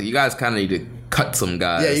 Right, like you guys kind of need to cut some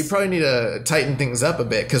guys. Yeah, you probably need to tighten things up a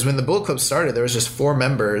bit, because when the Bullet Club started, there was just 4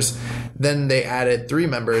 members. Then they added 3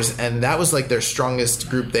 members, and that was like their strongest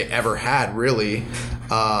group they ever had. Really,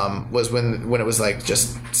 was when it was like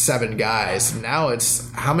just 7 guys. Now it's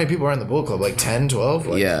how many people are in the Bullet Club? Like 10, 12?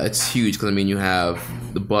 Like, yeah, it's huge because I mean you have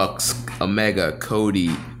the Bucks, Omega,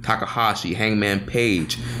 Cody, Takahashi, Hangman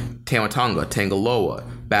Page, Tama Tonga, Tangaloa,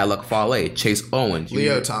 Bad Luck Fale, Chase Owens,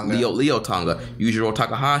 Leo Tonga, Yujiro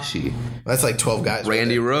Takahashi. That's like 12 guys.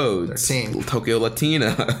 Randy Rhodes, 13. Tokyo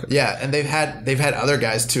Latina. Yeah, and they've had other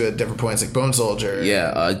guys too at different points, like Bone Soldier.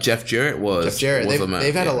 Yeah, Jeff Jarrett was.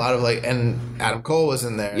 They've had a lot of like, and Adam Cole was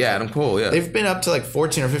in there. Yeah, Adam Cole. Yeah, they've been up to like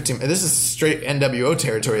 14 or 15. This is straight NWO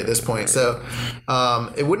territory at this point. So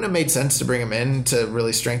it wouldn't have made sense to bring him in to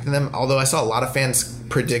really strengthen them. Although I saw a lot of fans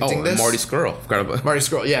predicting this. Marty Scurll. Forgot about Marty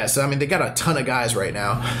Scurll. Yeah, so I mean they got a ton of guys right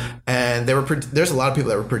now, and there's a lot of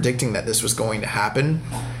people that were predicting that this was going to happen.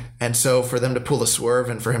 And so for them to pull the swerve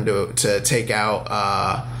and for him to take out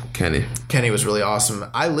Kenny was really awesome.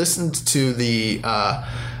 I listened to the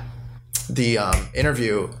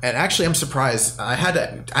interview, and actually I'm surprised.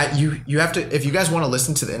 You have to, if you guys want to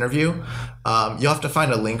listen to the interview, you'll have to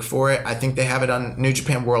find a link for it. I think they have it on New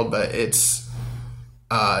Japan World, but it's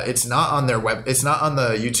not on their web. It's not on the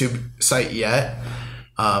YouTube site yet.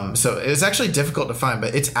 So it's actually difficult to find,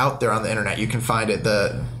 but it's out there on the internet. You can find it.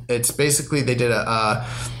 It's basically they did a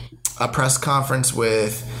press conference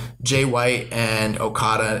with Jay White and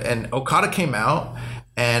Okada came out,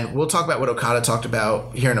 and we'll talk about what Okada talked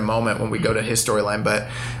about here in a moment when we go to his storyline. But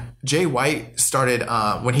Jay White started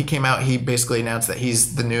when he came out, he basically announced that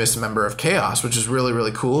he's the newest member of Chaos, which is really,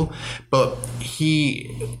 really cool. But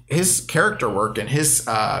his character work and his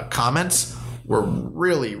comments were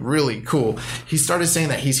really, really cool. He started saying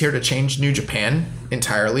that he's here to change New Japan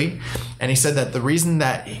entirely, and he said that the reason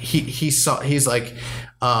that he's like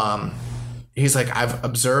I've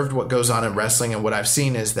observed what goes on in wrestling, and what I've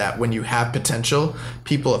seen is that when you have potential,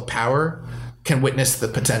 people of power can witness the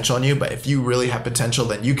potential in you, but if you really have potential,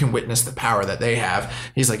 then you can witness the power that they have.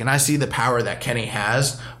 He's like, and I see the power that Kenny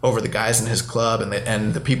has over the guys in his club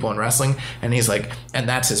and the people in wrestling, and he's like, and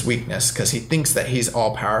that's his weakness, because he thinks that he's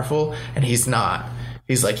all powerful, and he's not.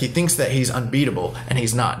 He's like, he thinks that he's unbeatable, and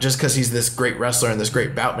he's not, just because he's this great wrestler and this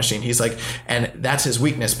great bout machine. He's like, and that's his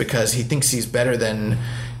weakness, because he thinks he's better than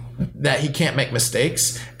that. He can't make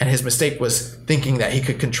mistakes, and his mistake was thinking that he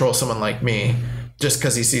could control someone like me just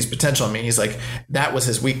because he sees potential in me. He's like, that was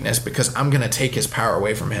his weakness, because I'm going to take his power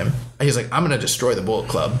away from him. He's like, I'm going to destroy the Bullet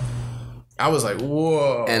Club. I was like,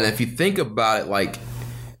 whoa. And if you think about it, like,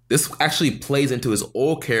 this actually plays into his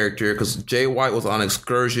old character, because Jay White was on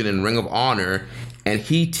Excursion in Ring of Honor, and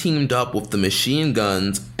he teamed up with the Machine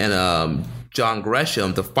Guns and John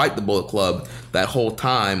Gresham to fight the Bullet Club that whole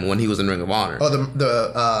time when he was in Ring of Honor. Oh,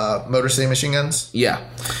 the Motor City Machine Guns? Yeah.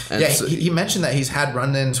 And yeah, so, he mentioned that he's had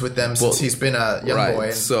run-ins with them since he's been a young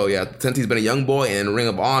boy. So, yeah, since he's been a young boy in Ring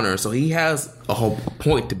of Honor, so he has a whole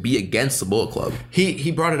point to be against the Bullet Club.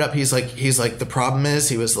 He brought it up. He's like, the problem is,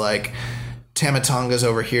 he was like, Tama Tonga's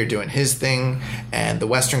over here doing his thing, and the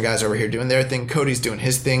Western guys over here doing their thing. Cody's doing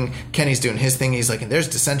his thing. Kenny's doing his thing. He's like, and there's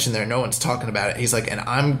dissension there. No one's talking about it. He's like, and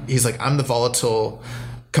I'm the volatile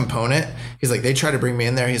component. He's like, they try to bring me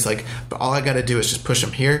in there. He's like, but all I got to do is just push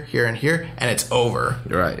them here, here, and here, and it's over.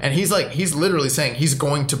 Right. And he's literally saying he's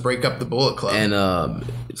going to break up the Bullet Club. And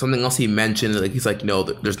something else he mentioned, like, he's like, no,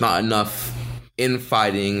 there's not enough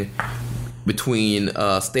infighting between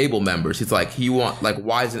stable members. He's like,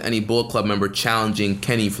 why isn't any Bullet Club member challenging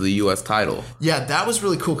Kenny for the U.S. title? Yeah, that was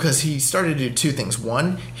really cool, because he started to do 2 things.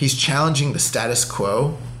 One, he's challenging the status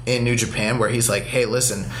quo in New Japan where he's like, hey,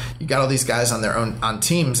 listen, you got all these guys on their own on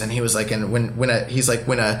teams, and he was like, and when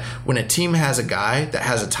a team has a guy that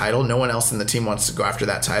has a title, no one else in the team wants to go after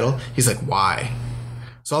that title. He's like, why?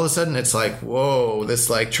 So all of a sudden it's like, whoa, this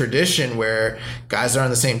like tradition where guys that are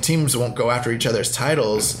on the same teams won't go after each other's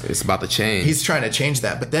titles. It's about to change. He's trying to change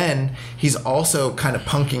that, but then he's also kind of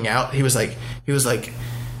punking out. He was like,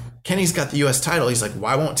 Kenny's got the U.S. title. He's like,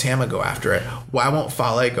 why won't Tama go after it? Why won't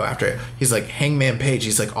Fale go after it? He's like, Hangman Page.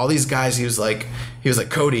 He's like, all these guys. He was like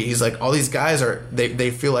Cody. He's like, all these guys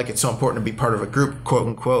they feel like it's so important to be part of a group, quote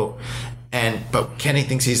unquote. But Kenny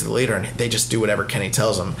thinks he's the leader, and they just do whatever Kenny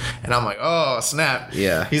tells them. And I'm like, oh snap!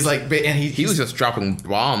 Yeah. He's like, and he was just dropping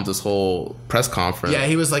bombs this whole press conference. Yeah,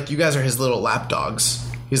 he was like, you guys are his little lapdogs.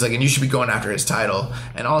 He's like, and you should be going after his title.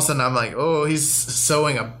 And all of a sudden, I'm like, oh, he's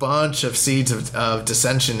sowing a bunch of seeds of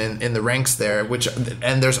dissension in the ranks there,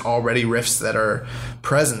 and there's already rifts that are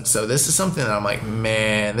present. So this is something that I'm like,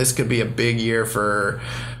 man, this could be a big year for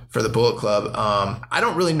the Bullet Club. I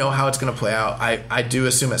don't really know how it's going to play out. I do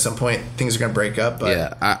assume at some point things are going to break up. But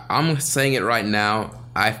yeah, I'm saying it right now.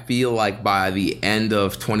 I feel like by the end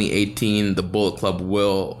of 2018, the Bullet Club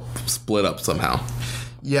will split up somehow.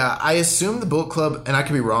 Yeah, I assume the Bullet Club, and I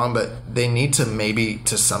could be wrong, but they need to maybe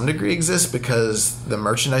to some degree exist because the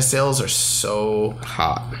merchandise sales are so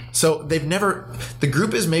hot. So the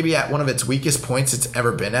group is maybe at one of its weakest points it's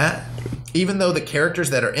ever been at. Even though the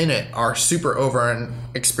characters that are in it are super over and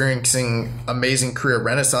experiencing amazing career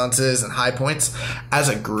renaissances and high points, as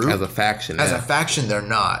a group, as a faction, they're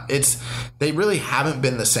not. They really haven't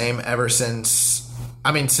been the same ever since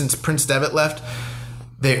Prince Devitt left.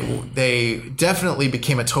 They definitely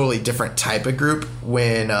became a totally different type of group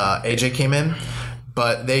when AJ came in,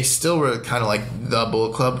 but they still were kind of like the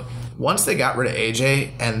Bullet Club. Once they got rid of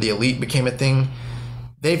AJ and the Elite became a thing,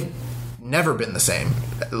 they've never been the same.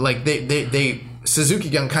 Like they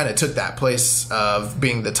Suzuki Gun kind of took that place of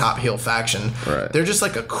being the top heel faction. Right. They're just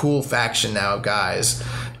like a cool faction now, guys,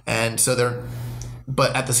 and so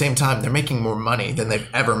but at the same time, they're making more money than they've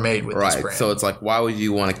ever made with this brand. So it's like, why would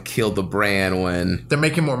you want to kill the brand when they're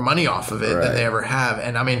making more money off of it than they ever have?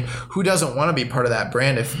 And I mean, who doesn't want to be part of that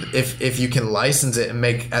brand if you can license it and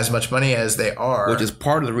make as much money as they are? Which is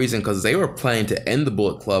part of the reason, because they were planning to end the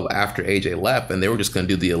Bullet Club after AJ left, and they were just going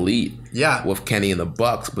to do the Elite with Kenny and the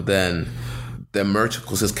Bucks, but then the merch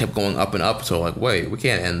just kept going up and up. So like, wait, we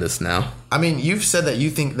can't end this now. I mean, you've said that you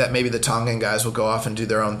think that maybe the Tongan guys will go off and do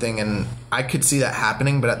their own thing, and I could see that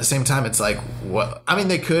happening, but at the same time, it's like, what? I mean,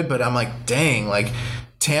 they could, but I'm like, dang, like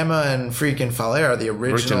Tama and freaking Fale are the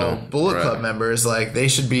original Bullet Club members. Like, they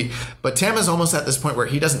should be. But Tama's almost at this point where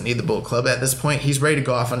he doesn't need the Bullet Club at this point. He's ready to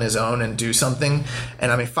go off on his own and do something. And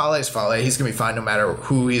I mean, Fale's Fale. He's going to be fine no matter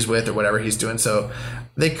who he's with or whatever he's doing. So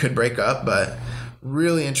they could break up, but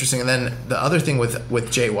really interesting. And then the other thing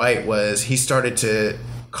with Jay White was he started to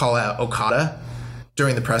call out Okada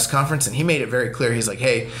during the press conference, and he made it very clear. He's like,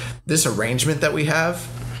 hey, this arrangement that we have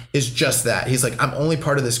is just that. He's like, I'm only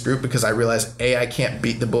part of this group because I realize A, I can't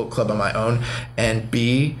beat the Bullet Club on my own, and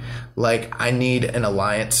B, like, I need an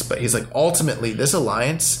alliance. But he's like, ultimately, this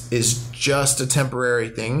alliance is just a temporary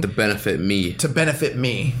thing to benefit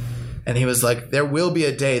me. And he was like, there will be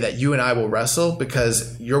a day that you and I will wrestle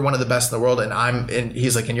because you're one of the best in the world, and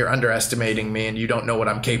he's like, and you're underestimating me and you don't know what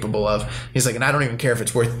I'm capable of. He's like, and I don't even care if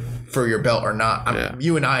it's worth for your belt or not.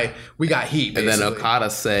 You and I, we got heat, basically. And then Okada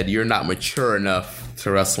said, you're not mature enough to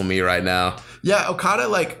wrestle me right now. Yeah, Okada,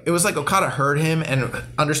 like, it was like Okada heard him and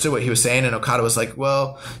understood what he was saying, and Okada was like,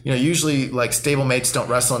 well, you know, usually, like, stablemates don't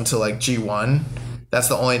wrestle until, like, G1. That's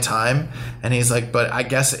the only time. And he's like, but I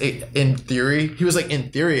guess in theory, he was like, in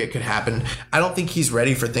theory, it could happen. I don't think he's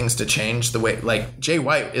ready for things to change the way, like, Jay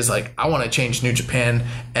White is like, I want to change New Japan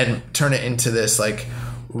and turn it into this, like,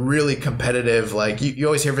 really competitive, like, you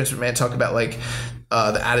always hear Vince McMahon talk about, like,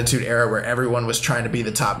 the Attitude Era where everyone was trying to be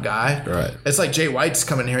the top guy. Right. It's like Jay White's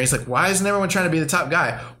coming here. He's like, why isn't everyone trying to be the top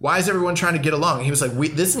guy? Why is everyone trying to get along? He was like,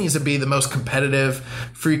 this needs to be the most competitive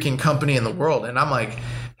freaking company in the world. And I'm like,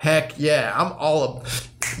 heck yeah, I'm all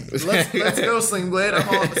let's go, Sling Blade. I'm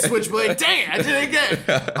all Switchblade. Dang, I did it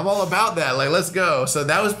again. I'm all about that. Like, let's go. So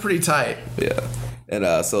that was pretty tight. Yeah.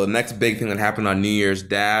 And so the next big thing that happened on New Year's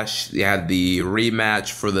Dash, you had the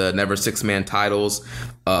rematch for the Never Six-Man titles.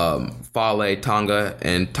 Fale, Tonga,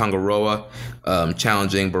 and Tangaroa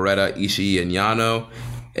challenging Beretta, Ishii, and Yano.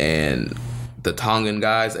 And the Tongan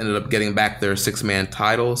guys ended up getting back their six-man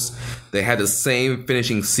titles. They had the same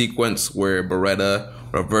finishing sequence where Beretta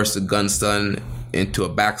reversed the gun stun into a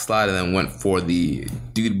backslide and then went for the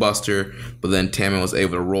Dude Buster, but then Tama was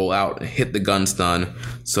able to roll out and hit the gun stun.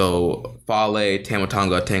 So Fale, Tama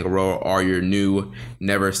Tonga, Tangaroa are your new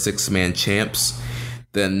Never Six-Man champs.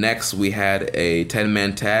 Then next we had a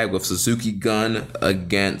 10-man tag with Suzuki Gun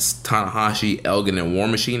against Tanahashi, Elgin, and War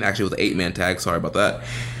Machine. Actually, it was an 8-man tag. Sorry about that.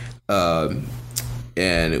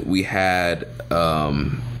 And we had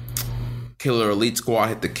Killer Elite Squad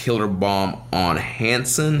hit the Killer Bomb on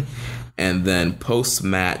Hanson. And then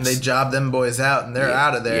post-match... They jobbed them boys out, and they're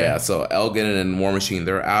out of there. Yeah, so Elgin and War Machine,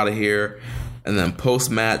 they're out of here. And then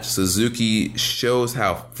post-match, Suzuki shows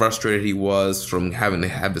how frustrated he was from having to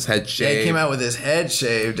have his head shaved. Yeah, he came out with his head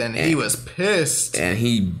shaved, and he was pissed. And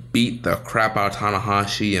he beat the crap out of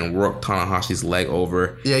Tanahashi and worked Tanahashi's leg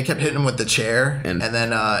over. Yeah, he kept hitting him with the chair. And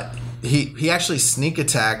then he actually sneak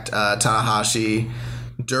attacked Tanahashi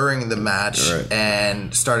during the match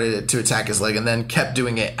and started to attack his leg, and then kept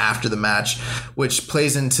doing it after the match, which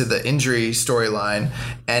plays into the injury storyline.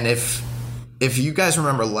 And if you guys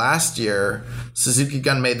remember last year, Suzuki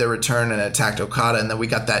Gun made their return and attacked Okada, and then we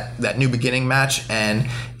got that New Beginning match, and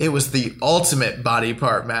it was the ultimate body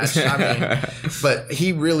part match. I mean, but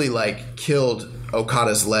he really killed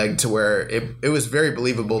Okada's leg to where it was very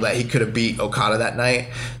believable that he could have beat Okada that night.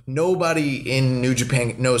 Nobody in New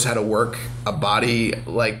Japan knows how to work a body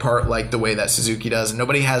part like the way that Suzuki does, and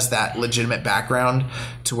nobody has that legitimate background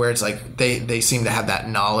to where it's they seem to have that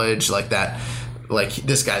knowledge that.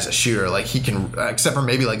 This guy's a shooter. He can, except for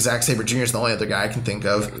maybe Zack Sabre Jr. is the only other guy I can think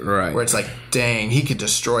of. Right. Where it's dang, he could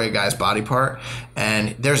destroy a guy's body part.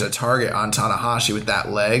 And there's a target on Tanahashi with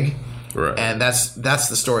that leg. Right. And that's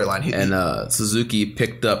the storyline. And Suzuki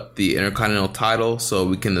picked up the Intercontinental title, so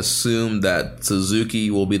we can assume that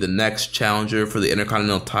Suzuki will be the next challenger for the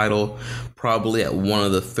Intercontinental title, probably at one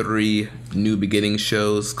of the 3 New Beginning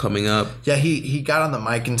shows coming up. Yeah, he got on the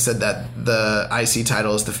mic and said that the IC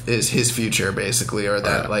title is his future, basically, or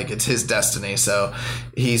that it's his destiny. So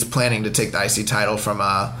he's planning to take the IC title from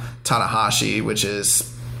Tanahashi, which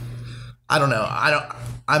is, I don't know.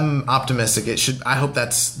 I'm optimistic. I hope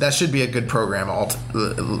that should be a good program.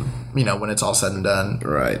 When it's all said and done.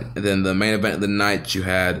 Right. And then the main event of the night, you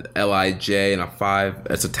had LIJ in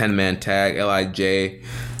it's a 10-man tag. LIJ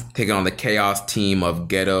taking on the Chaos team of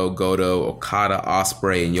Gedo, Goto, Okada,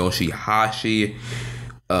 Ospreay, and Yoshihashi.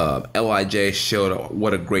 LIJ showed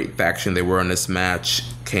what a great faction they were in this match.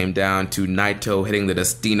 Came down to Naito hitting the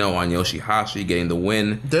Destino on Yoshihashi, getting the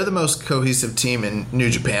win. They're the most cohesive team in New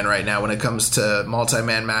Japan right now when it comes to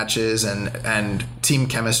multi-man matches and team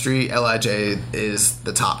chemistry. LIJ is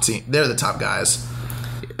the top team. They're the top guys.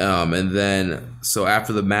 And then, so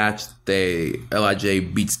after the match,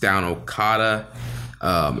 LIJ beats down Okada.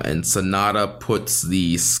 And Sonata puts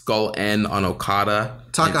the skull end on Okada.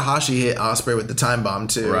 Takahashi hit Ospreay with the time bomb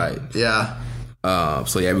too. Right. Yeah.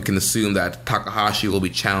 So we can assume that Takahashi will be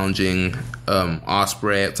challenging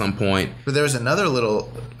Ospreay at some point. But there's another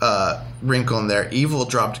little wrinkle in there. Evil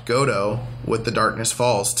dropped Goto with the Darkness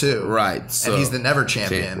Falls too. Right. So, and he's the never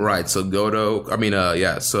champion. Right. So Goto,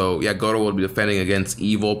 Goto will be defending against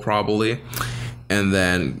Evil probably. And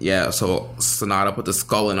then, so Sonata put the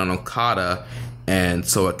skull in on Okada. And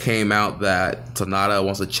so it came out that Sonata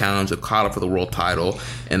wants to challenge Okada for the world title,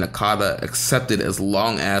 and Okada accepted as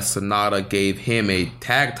long as Sonata gave him a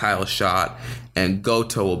tag title shot, and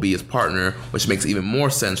Goto will be his partner, which makes even more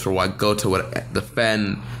sense for why Goto would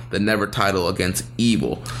defend the Never title against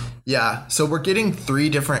Evil. Yeah, so we're getting 3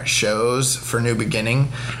 different shows for New Beginning,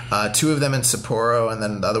 2 of them in Sapporo, and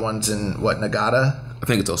then the other one's in, Nagata? I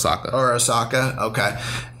think it's Osaka. Or Osaka, okay.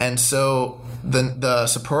 And so the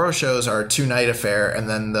Sapporo shows are a 2-night affair, and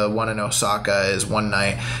then the one in Osaka is 1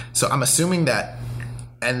 night. So I'm assuming that,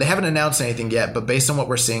 and they haven't announced anything yet, but based on what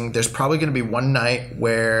we're seeing, there's probably going to be 1 night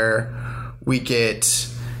where we get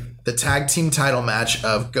the tag team title match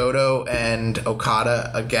of Goto and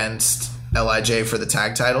Okada against LIJ for the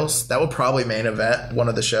tag titles. That will probably main event one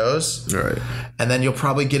of the shows. Right. And then you'll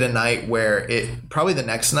probably get a night where probably the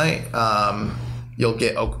next night, you'll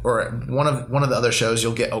get, or one of the other shows,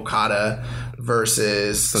 you'll get Okada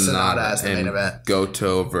versus Sonata as the main event.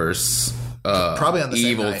 Goto versus probably on the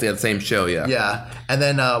Evil, same night. The same show, yeah. Yeah, and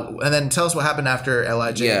then tell us what happened after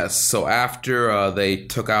LIJ. Yes, so after they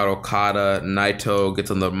took out Okada, Naito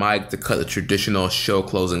gets on the mic to cut the traditional show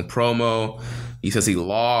closing promo. He says he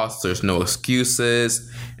lost, there's no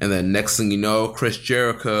excuses, and then next thing you know, Chris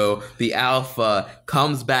Jericho, the Alpha,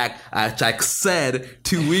 comes back, which I said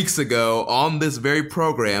 2 weeks ago on this very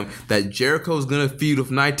program that Jericho's gonna feud with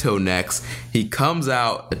Naito next. He comes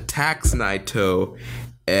out, attacks Naito,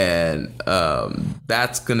 and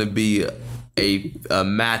that's gonna be a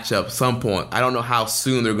matchup some point. I don't know how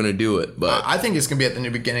soon they're going to do it, but I think it's going to be at the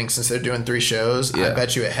New Beginning since they're doing 3 shows. Yeah. I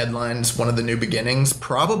bet you it headlines one of the New Beginnings.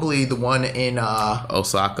 Probably the one in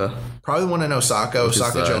Osaka.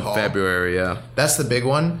 Osaka Joe Hall. February, yeah. That's the big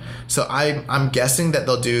one. So I'm guessing that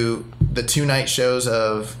they'll do the 2-night shows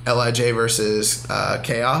of LIJ versus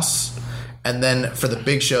Chaos. And then for the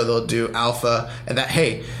big show, they'll do Alpha. And that,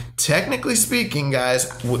 hey, technically speaking,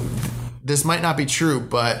 guys, this might not be true,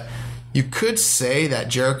 but you could say that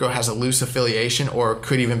Jericho has a loose affiliation or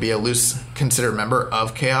could even be a loose considered member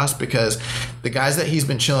of Chaos because the guys that he's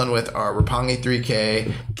been chilling with are Roppongi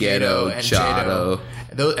 3K, Gedo, and Jado.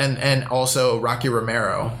 And also Rocky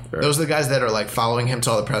Romero. Right. Those are the guys that are like following him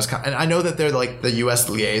to all the press and I know that they're like the U.S.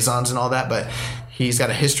 liaisons and all that, but he's got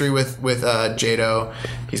a history with Jado.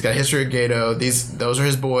 He's got a history with Gedo. Those are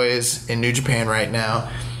his boys in New Japan right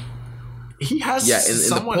now. He has in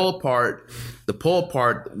the pull part. The pull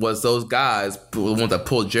part was those guys, the ones that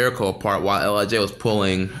pulled Jericho apart while LIJ was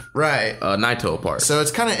pulling Naito apart. So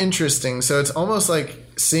it's kind of interesting. So it's almost like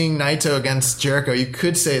seeing Naito against Jericho. You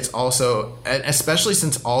could say it's also, especially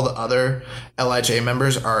since all the other LIJ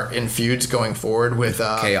members are in feuds going forward with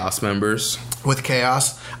Chaos members. With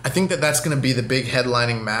Chaos. I think that's going to be the big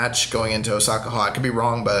headlining match going into Osaka Hall. I could be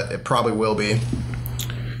wrong, but it probably will be.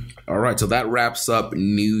 All right, so that wraps up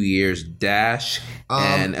New Year's Dash.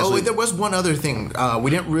 There was one other thing.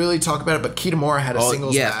 We didn't really talk about it, but Kitamura had a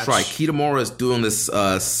singles match. That's right. Kitamura is doing this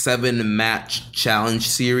 7-match challenge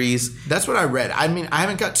series. That's what I read. I mean, I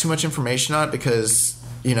haven't got too much information on it because,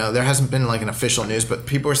 there hasn't been like an official news, but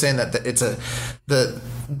people are saying that it's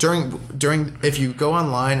during if you go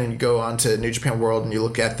online and you go onto New Japan World and you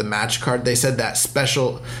look at the match card, they said that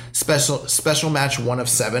special match 1 of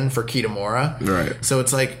 7 for Kitamura. Right. So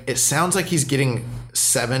it's like it sounds like he's getting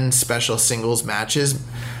 7 special singles matches.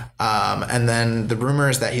 And then the rumor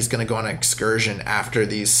is that he's going to go on an excursion after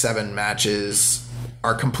these 7 matches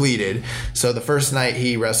are completed. So the first night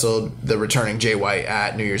he wrestled the returning Jay White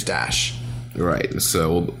at New Year's Dash. Right.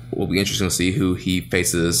 So we'll be interesting to see who he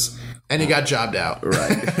faces. And he got jobbed out.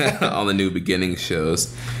 Right. On the New Beginning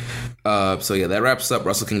shows. That wraps up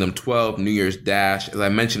Wrestle Kingdom 12, New Year's Dash. As I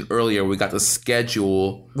mentioned earlier, we got the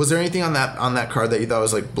schedule. Was there anything on that card that you thought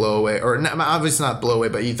was like blow away? Or obviously not blow away,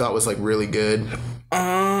 but you thought was like really good?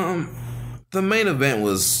 The main event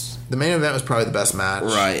was probably the best match.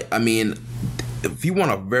 Right. I mean, if you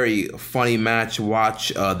want a very funny match, watch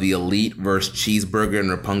the Elite versus Cheeseburger and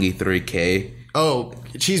Roppongi 3K. Oh,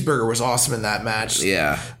 Cheeseburger was awesome in that match.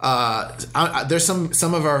 Yeah. There's some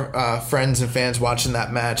of our friends and fans watching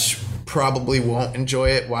that match probably won't enjoy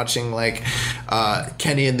it. Watching like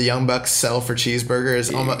Kenny and the Young Bucks sell for Cheeseburger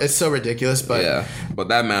is almost, it's so ridiculous. But yeah, but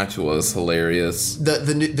that match was hilarious.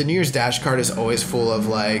 The New Year's Dash card is always full of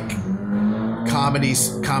like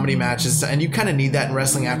comedy matches, and you kind of need that in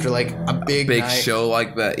wrestling after like a big night. Show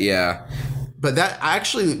like that. Yeah. But that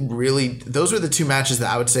actually really, those were the 2 matches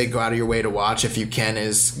that I would say go out of your way to watch if you can,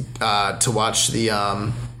 is to watch the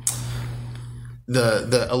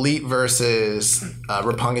Elite versus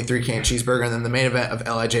Roppongi 3K and Cheeseburger, and then the main event of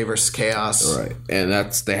LIJ versus Chaos. Right, and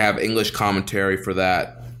they have English commentary for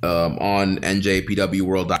that on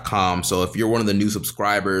njpwworld.com. So if you're one of the new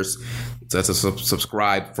subscribers that's a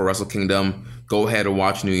subscribe for Wrestle Kingdom, go ahead and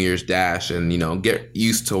watch New Year's Dash and get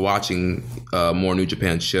used to watching more New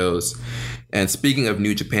Japan shows. And speaking of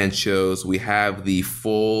New Japan shows, we have the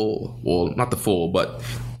not the full, but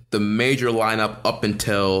the major lineup up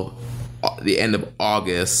until the end of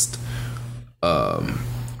August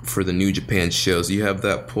for the New Japan shows. You have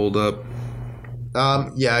that pulled up?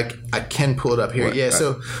 I can pull it up here. Yeah,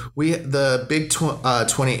 so the big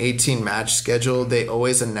 2018 match schedule, they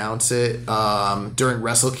always announce it during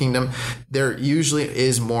Wrestle Kingdom. There usually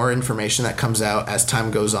is more information that comes out as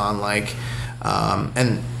time goes on,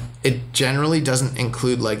 and it generally doesn't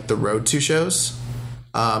include like the Road to shows.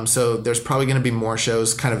 So there's probably going to be more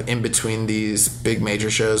shows kind of in between these big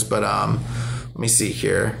major shows. But let me see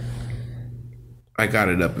here. I got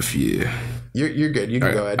it up if you... You're good. You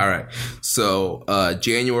can go ahead. All right. So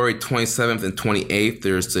January 27th and 28th,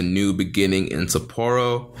 there's the New Beginning in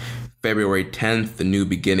Sapporo. February 10th, the New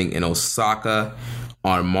Beginning in Osaka.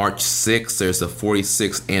 On March 6th, there's the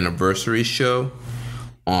 46th anniversary show.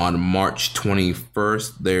 On March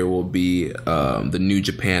 21st, there will be the New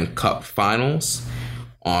Japan Cup Finals.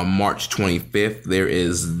 On March 25th, there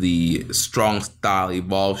is the Strong Style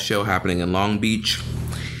Evolve show happening in Long Beach.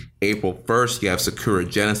 April 1st, you have Sakura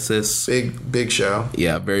Genesis. Big show.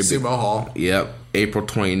 Yeah, very big. Sumo Hall. Yep. April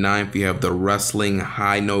 29th, you have the Wrestling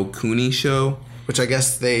High No Kuni show. Which I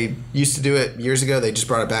guess they used to do it years ago. They just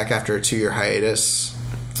brought it back after a 2-year hiatus.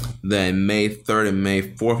 Then May 3rd and May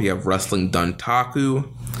 4th, we have Wrestling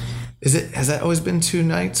Dontaku. Has that always been 2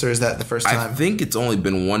 nights, or is that the first time? I think it's only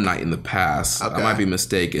been 1 night in the past. Okay. I might be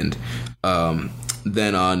mistaken.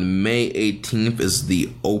 Then on May 18th is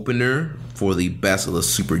the opener for the Best of the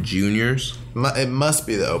Super Juniors. It must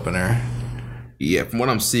be the opener. Yeah, from what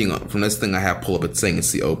I'm seeing from this thing I have pulled up, it's saying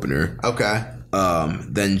it's the opener. Okay.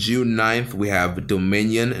 Then June 9th, we have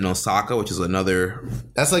Dominion in Osaka, which is another...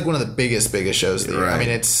 That's like one of the biggest shows of the year. Right. I mean,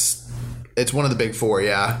 it's one of the big 4,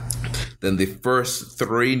 yeah. Then the first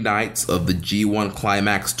 3 nights of the G1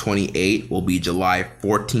 Climax 28 will be July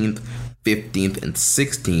 14th, 15th, and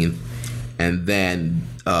 16th. And then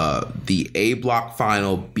the A block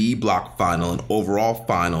final, B block final, and overall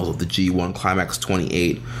finals of the G1 Climax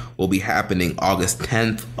 28 will be happening August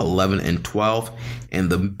 10th, 11th, and 12th. And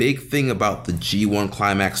the big thing about the G1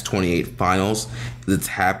 Climax 28 finals is it's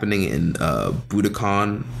happening in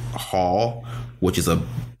Budokan Hall, which is a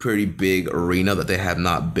pretty big arena that they have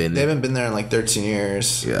not been. They haven't been there in like 13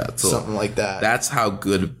 years. Yeah, so something like that. That's how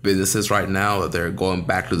good business is right now, that they're going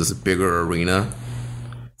back to this bigger arena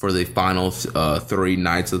for the final 3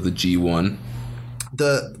 nights of the G1.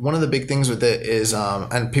 One of the big things with it is,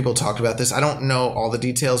 and people talked about this, I don't know all the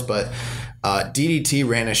details, but DDT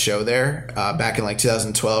ran a show there back in like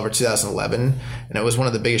 2012 or 2011, and it was one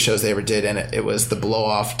of the biggest shows they ever did, and it was the blow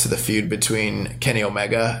off to the feud between Kenny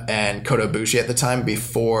Omega and Kota Ibushi at the time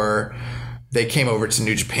before they came over to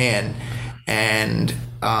New Japan. And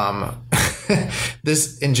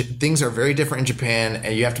things are very different in Japan,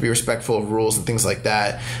 and you have to be respectful of rules and things like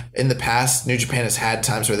that. In the past, New Japan has had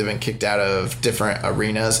times where they've been kicked out of different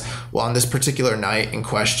arenas. Well, on this particular night in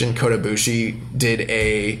question, Kota Ibushi did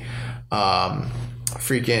a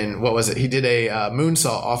what was it? He did a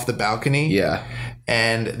moonsault off the balcony. Yeah.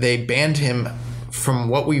 And they banned him. From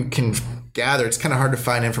what we can gather, it's kind of hard to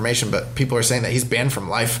find information, but people are saying that he's banned from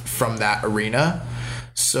life from that arena.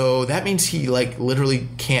 So that means he like literally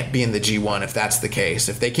can't be in the G1 if that's the case.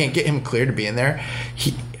 If they can't get him cleared to be in there,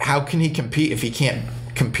 how can he compete if he can't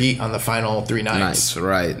compete on the final 3 nights?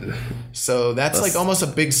 Right. So that's like almost a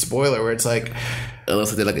big spoiler where it's like...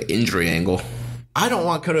 Unless they did like an injury angle. I don't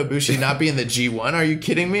want Kota Ibushi not be in the G1. Are you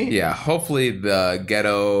kidding me? Yeah, hopefully the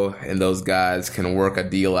Ghetto and those guys can work a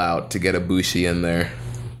deal out to get Ibushi in there.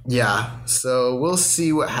 Yeah, so we'll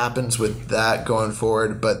see what happens with that going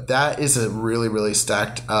forward, but that is a really, really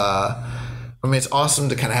stacked... I mean, it's awesome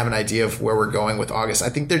to kind of have an idea of where we're going with August. I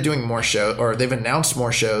think they're doing more shows, or they've announced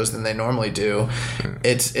more shows than they normally do.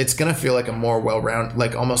 It's going to feel like a more well-round,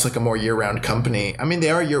 like almost like a more year-round company. I mean,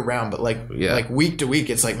 they are year-round, but like week to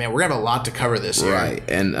week, it's like, man, we're going to have a lot to cover this year. Right,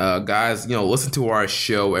 and guys, listen to our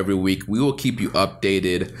show every week. We will keep you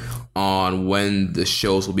updated on when the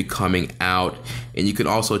shows will be coming out, and you can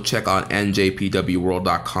also check on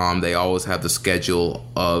njpwworld.com. They always have the schedule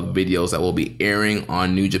of videos that will be airing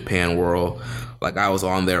on New Japan World. Like I was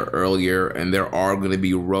on there earlier, and there are going to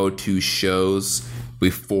be Road 2 shows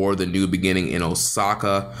before the New Beginning in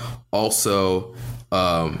Osaka. Also,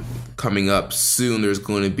 coming up soon, there's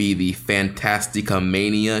going to be the Fantastica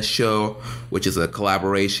Mania show, which is a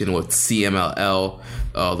collaboration with CMLL.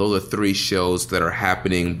 Those are 3 shows that are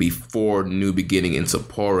happening before New Beginning in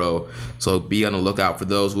Sapporo. So be on the lookout for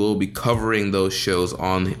those. We'll be covering those shows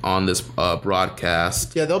on this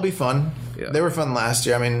broadcast. Yeah, they'll be fun. Yeah. They were fun last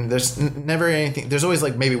year. I mean, there's never anything. There's always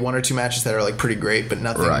like maybe 1 or 2 matches that are like pretty great, but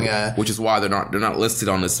nothing. Right. Which is why they're not listed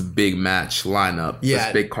on this big match lineup. Yeah,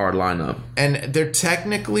 this big card lineup. And they're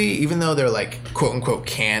technically, even though they're like quote unquote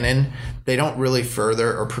canon, they don't really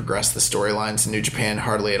further or progress the storylines in New Japan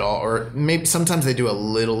hardly at all. Or maybe sometimes they do a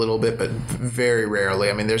little bit, but very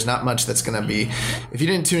rarely. I mean, there's not much that's going to be, if you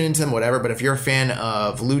didn't tune into them, whatever. But if you're a fan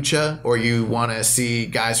of Lucha, or you want to see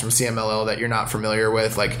guys from CMLL that you're not familiar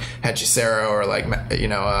with, like Hechicero, or like,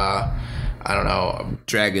 I don't know,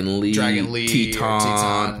 Dragon Lee,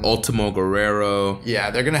 Teton, Ultimo Guerrero.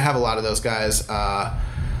 Yeah, they're going to have a lot of those guys.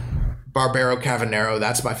 Barbaro Cavanero,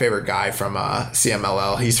 that's my favorite guy from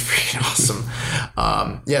CMLL. He's freaking awesome.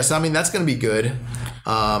 So I mean, that's going to be good.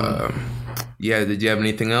 Yeah, did you have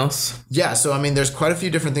anything else? Yeah, so I mean, there's quite a few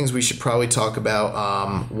different things we should probably talk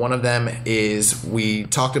about. One of them is, we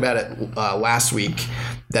talked about it last week,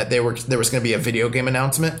 that there was going to be a video game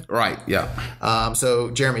announcement. Right, yeah.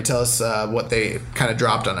 So Jeremy, tell us what they kind of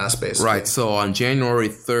dropped on us, basically. Right, so on January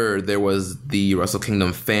 3rd, there was the Wrestle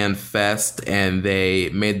Kingdom Fan Fest, and they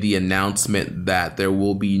made the announcement that there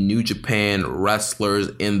will be New Japan wrestlers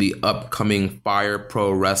in the upcoming Fire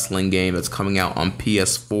Pro Wrestling game that's coming out on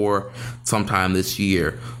PS4 sometime this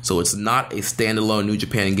year. So it's not a standalone New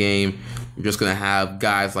Japan game. You're just going to have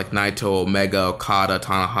guys like Naito, Omega, Okada,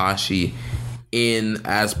 Tanahashi in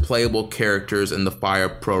as playable characters in the Fire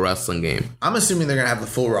Pro Wrestling game? I'm assuming they're gonna have the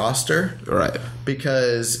full roster, Right.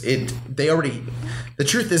 because the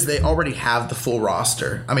truth is they already have the full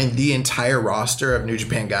roster. I mean, the entire roster of New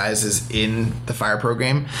Japan guys is in the Fire Pro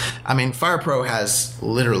game. I mean, Fire Pro has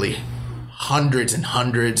literally hundreds and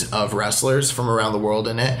hundreds of wrestlers from around the world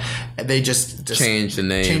in it. And they just Change the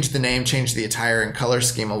name. Change the attire and color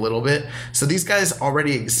scheme a little bit. So these guys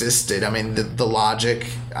already existed. I mean, the logic.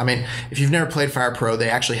 I mean, if you've never played Fire Pro, they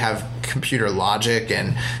actually have computer logic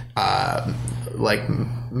and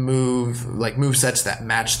move sets that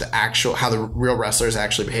match the actual how the real wrestlers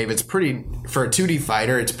actually behave. It's pretty, for a 2D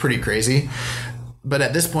fighter, it's pretty crazy. But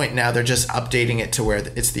at this point now, they're just updating it to where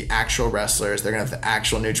it's the actual wrestlers. They're going to have the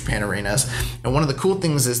actual New Japan arenas. And one of the cool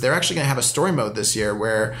things is they're actually going to have a story mode this year,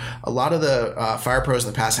 where a lot of the Fire Pros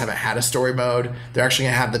in the past haven't had a story mode. They're actually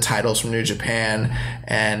going to have the titles from New Japan,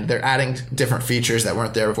 and they're adding different features that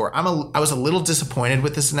weren't there before. I was a little disappointed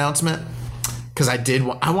with this announcement, because I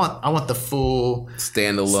want the full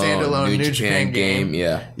standalone New Japan game.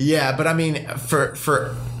 Yeah, but I mean,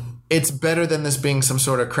 for it's better than this being some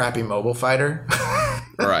sort of crappy mobile fighter.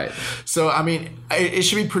 Right. So, I mean, it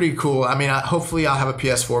should be pretty cool. I mean, hopefully I'll have a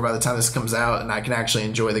PS4 by the time this comes out, and I can actually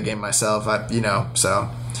enjoy the game myself. But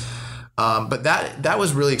that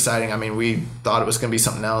was really exciting. I mean, we thought it was going to be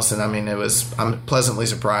something else, and I mean, I'm pleasantly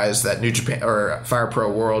surprised that New Japan or Fire Pro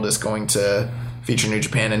World is going to feature New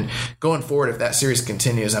Japan. And going forward, if that series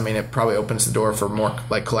continues, I mean, it probably opens the door for more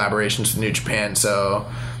like collaborations with New Japan. So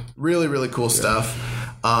really, really cool stuff.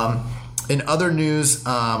 In other news,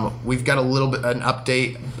 we've got a little bit an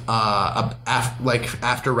update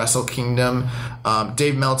after Wrestle Kingdom.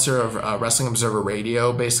 Dave Meltzer of Wrestling Observer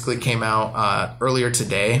Radio basically came out earlier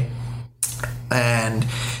today, and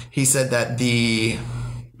he said that the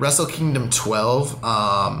Wrestle Kingdom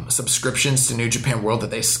 12 subscriptions to New Japan World,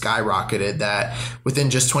 that they skyrocketed, that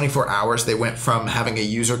within just 24 hours they went from having a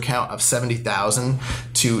user count of 70,000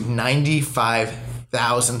 to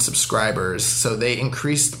 95,000 subscribers. So they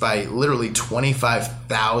increased by literally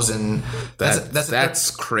 25,000. That's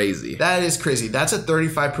crazy. That is crazy. That's a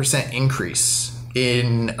 35% increase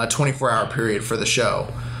in a 24-hour period for the show.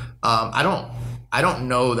 I don't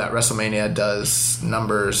know that WrestleMania does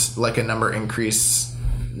numbers like a number increase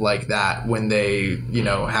like that when they,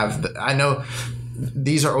 have I know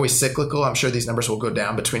these are always cyclical. I'm sure these numbers will go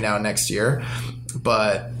down between now and next year,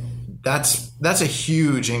 but that's a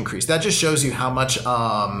huge increase. That just shows you how much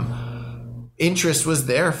interest was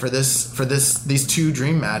there for these two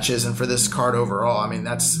dream matches and for this card overall. I mean,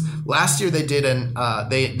 that's last year they did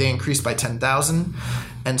they increased by 10,000,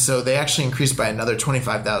 and so they actually increased by another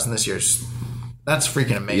 25,000 this year. That's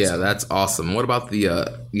freaking amazing. Yeah, that's awesome. What about you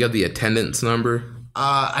have the attendance number?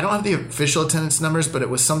 I don't have the official attendance numbers, but it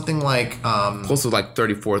was something like close to like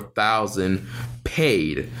 34,000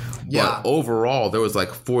 paid. Yeah. But overall, there was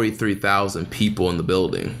like 43,000 people in the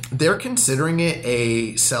building. They're considering it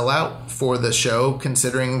a sellout for the show,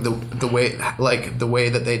 considering the way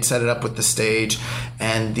that they'd set it up with the stage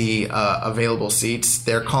and the available seats.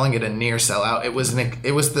 They're calling it a near sellout. It was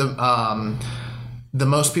the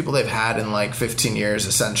most people they've had in like 15 years,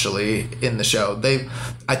 essentially, in the show.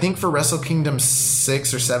 I think for Wrestle Kingdom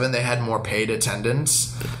 6 or 7, they had more paid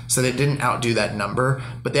attendance, so they didn't outdo that number,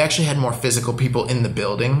 but they actually had more physical people in the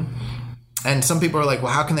building. And some people are like,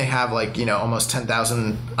 well, how can they have almost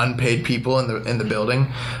 10,000 unpaid people in the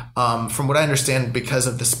building? From what I understand, because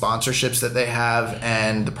of the sponsorships that they have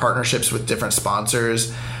and the partnerships with different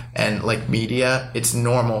sponsors and like media, it's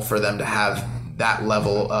normal for them to have that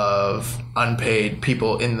level of unpaid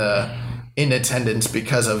people in attendance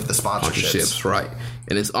because of the sponsorships. Right.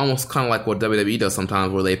 And it's almost kind of like what WWE does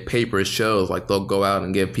sometimes, where they paper shows. Like they'll go out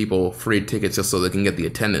and give people free tickets just so they can get the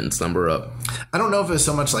attendance number up. I don't know if it's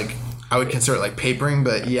so much like I would consider it like papering,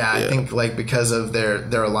 but yeah, I think like because of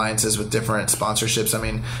their alliances with different sponsorships. I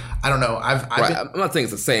mean, I don't know. I'm not saying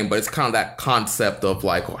it's the same, but it's kind of that concept of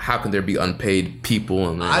like, how can there be unpaid people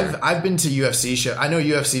in there? I've been to UFC show. I know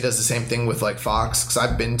UFC does the same thing with like Fox, because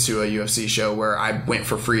I've been to a UFC show where I went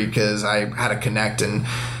for free because I had a connect, and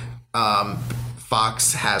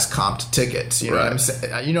Fox has comped tickets. You know what I'm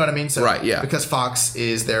saying? You know what I mean? So, right, yeah. Because Fox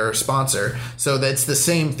is their sponsor. So that's the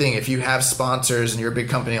same thing. If you have sponsors and you're a big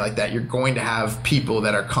company like that, you're going to have people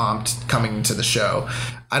that are comped coming to the show.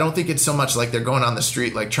 I don't think it's so much like they're going on the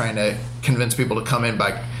street like trying to convince people to come in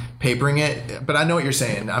by papering it. But I know what you're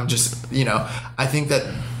saying. I'm just, I think that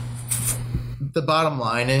the bottom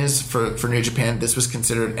line is for New Japan, this was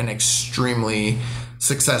considered an extremely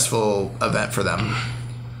successful event for them.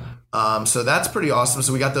 So that's pretty awesome.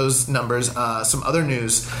 So we got those numbers. Some other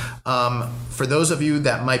news. For those of you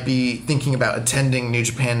that might be thinking about attending New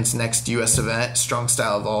Japan's next U.S. event, Strong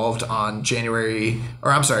Style Evolved on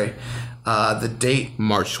the date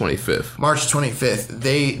March 25th. March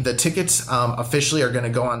 25th. The tickets officially are going to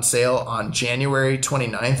go on sale on January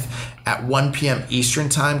 29th at 1 p.m. Eastern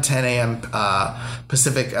Time, 10 a.m.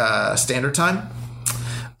 Pacific Standard Time.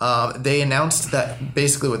 They announced that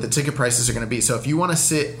basically what the ticket prices are going to be. So if you want to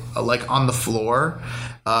sit like on the floor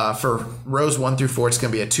for rows 1 through 4, it's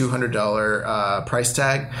going to be a $200 price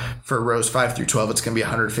tag. For rows 5 through 12, it's going to be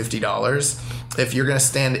 $150. If you're going to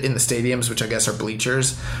stand in the stadiums, which I guess are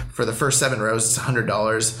bleachers, for the first 7 rows, it's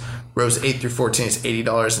 $100. Rows 8 through 14 is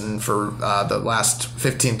 $80, and for the last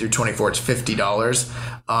 15 through 24, it's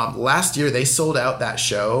 $50. Last year, they sold out that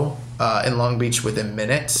show in Long Beach within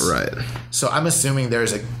minutes. Right. So I'm assuming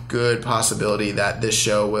there's a good possibility that this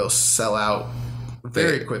show will sell out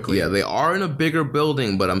very quickly. Yeah, they are in a bigger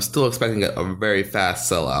building, but I'm still expecting a very fast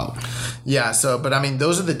sellout. Yeah, but I mean,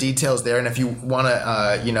 those are the details there. And if you want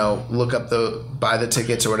to, look up buy the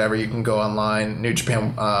tickets or whatever, you can go online, New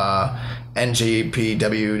Japan,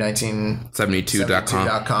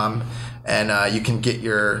 NJPW1972.com. And you can get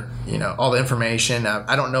your, all the information.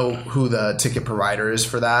 I don't know who the ticket provider is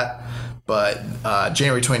for that, but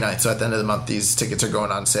January 29th, so at the end of the month, these tickets are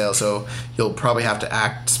going on sale. So you'll probably have to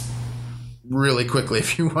act really quickly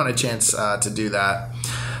if you want a chance to do that.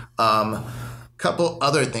 Couple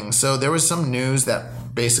other things. So there was some news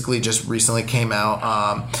that basically just recently came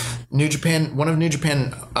out. New Japan, one of New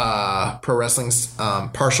Japan Pro Wrestling's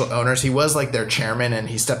partial owners, he was like their chairman and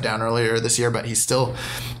he stepped down earlier this year, but he's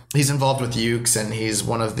involved with Ukes and he's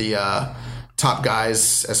one of the top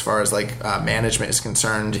guys as far as like management is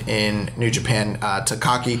concerned in New Japan.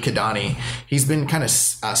 Takaki Kadani, he's been kind of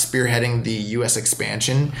spearheading the U.S.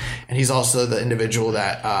 expansion, and he's also the individual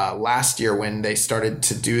that last year when they started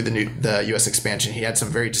to do the U.S. expansion, he had some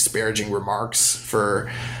very disparaging remarks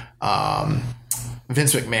for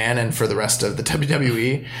Vince McMahon and for the rest of the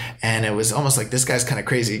WWE, and it was almost like this guy's kind of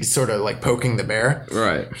crazy. He's sort of like poking the bear.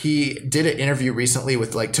 Right. He did an interview recently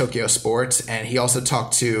with like Tokyo Sports, and he also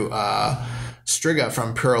talked to Striga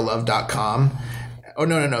from PuroLove.com. Oh,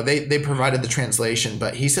 no. They provided the translation,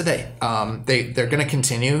 but he said that they're going to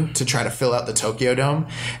continue to try to fill out the Tokyo Dome,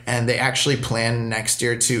 and they actually plan next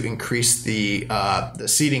year to increase the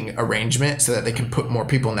seating arrangement so that they can put more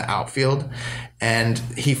people in the outfield. And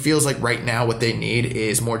he feels like right now what they need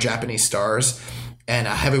is more Japanese stars and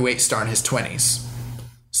a heavyweight star in his 20s.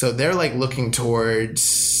 So they're like looking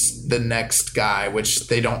towards the next guy, which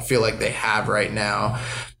they don't feel like they have right now.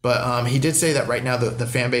 But he did say that right now the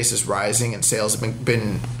fan base is rising and sales have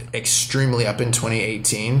been extremely up in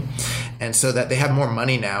 2018. And so that they have more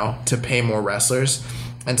money now to pay more wrestlers.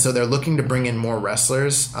 And so they're looking to bring in more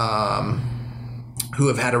wrestlers who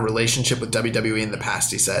have had a relationship with WWE in the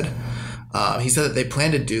past, he said. He said that they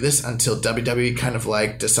plan to do this until WWE kind of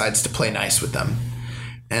like decides to play nice with them.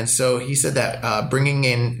 And so he said that bringing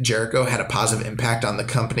in Jericho had a positive impact on the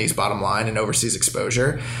company's bottom line and overseas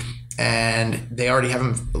exposure. And they already have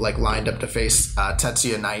him like lined up to face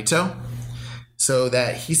Tetsuya Naito. So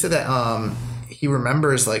that he said that he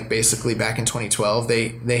remembers like basically back in 2012,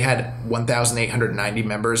 they had 1,890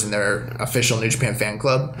 members in their official New Japan fan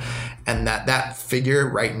club. And that figure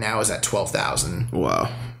right now is at 12,000. Wow.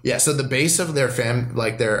 Yeah, so the base of their fan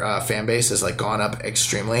base has like gone up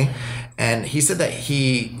extremely, and he said that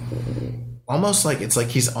he almost like it's like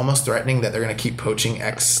he's almost threatening that they're going to keep poaching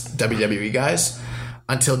ex WWE guys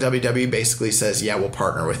until WWE basically says, yeah, we'll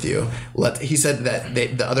partner with you. He said that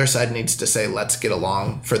the other side needs to say, let's get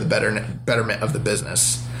along for the betterment of the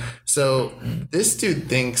business. So this dude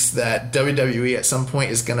thinks that WWE at some point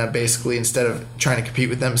is going to basically, instead of trying to compete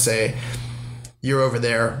with them, say, you're over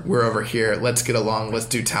there, we're over here, let's get along, let's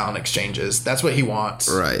do talent exchanges. That's what he wants.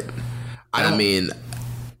 Right. I don't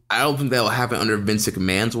think that'll happen under Vince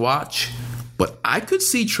McMahon's watch, but I could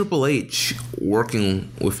see Triple H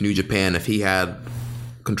working with New Japan if he had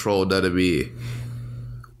control of WWE.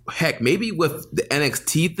 Heck, maybe with the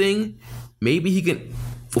NXT thing, maybe he can...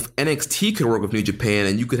 If NXT could work with New Japan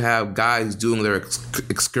and you could have guys doing their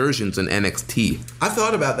excursions in NXT. I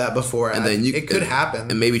thought about that before, and then it could happen.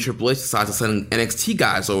 And maybe Triple H decides to send NXT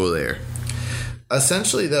guys over there.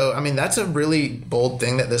 Essentially, though, I mean, that's a really bold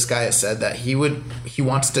thing that this guy has said, that he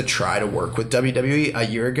wants to try to work with WWE. A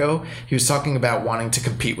year ago, he was talking about wanting to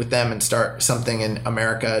compete with them and start something in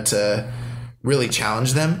America to really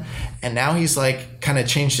challenge them. And now he's like kind of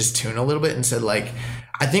changed his tune a little bit and said, like,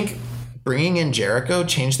 I think bringing in Jericho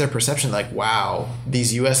changed their perception. Like, wow,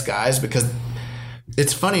 these U.S. guys, because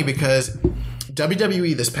it's funny because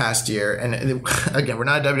WWE this past year, and again, we're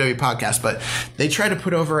not a WWE podcast, but they tried to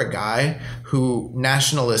put over a guy who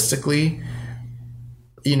nationalistically,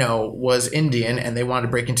 was Indian, and they wanted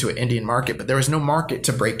to break into an Indian market, but there was no market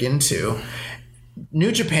to break into.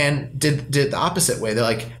 New Japan did the opposite way. They're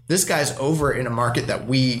like, this guy's over in a market that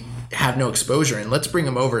we have no exposure in. Let's bring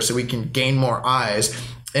him over so we can gain more eyes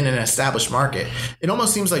in an established market. It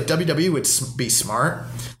almost seems like WWE would be smart.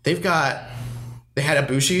 They had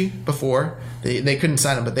Ibushi before. They couldn't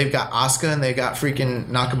sign him, but they've got Asuka and they got freaking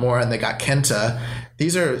Nakamura and they got Kenta.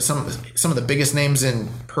 These are some of the biggest names in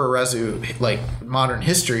Puroresu, like modern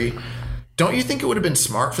history. Don't you think it would have been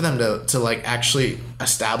smart for them to like actually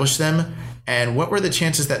establish them? And what were the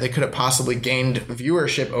chances that they could have possibly gained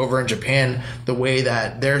viewership over in Japan the way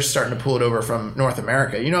that they're starting to pull it over from North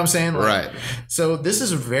America? You know what I'm saying? Right. So this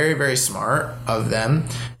is very, very smart of them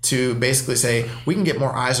to basically say, we can get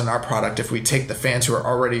more eyes on our product if we take the fans who are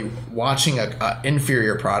already watching a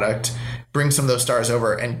inferior product, bring some of those stars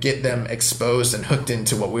over and get them exposed and hooked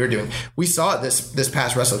into what we're doing. We saw it this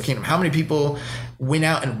past Wrestle Kingdom. How many people went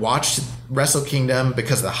out and watched Wrestle Kingdom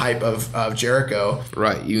because of the hype of Jericho?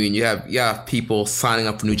 Right. You have people signing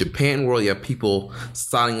up for New Japan World. You have people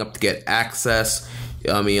signing up to get access.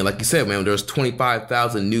 I mean, like you said, man, there's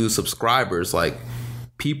 25,000 new subscribers. Like,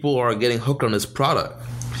 people are getting hooked on this product.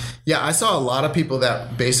 Yeah, I saw a lot of people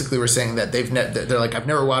that basically were saying that they're like, I've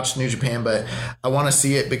never watched New Japan, but I want to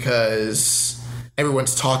see it because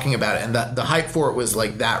everyone's talking about it, and the hype for it was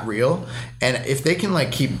like that real. And if they can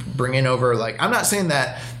like keep bringing over, like, I'm not saying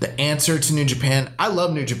that the answer to New Japan, I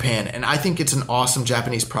love New Japan and I think it's an awesome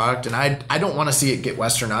Japanese product, and I don't want to see it get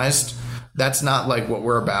westernized. That's not like what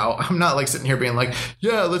we're about. I'm not like sitting here being like,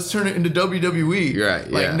 yeah, let's turn it into WWE. Right.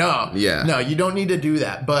 Like, yeah. No, you don't need to do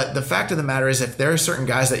that. But the fact of the matter is, if there are certain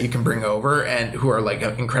guys that you can bring over and who are like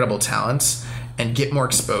incredible talents and get more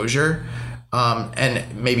exposure,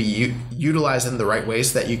 and maybe you utilize them the right way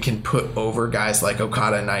so that you can put over guys like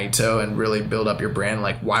Okada and Naito and really build up your brand,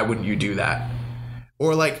 like, why wouldn't you do that?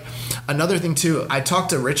 Or like another thing too, I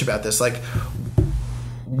talked to Rich about this, like,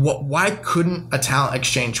 why couldn't a talent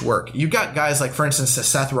exchange work? You got guys like, for instance,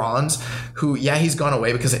 Seth Rollins, who, yeah, he's gone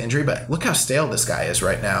away because of injury, but look how stale this guy is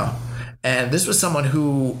right now. And this was someone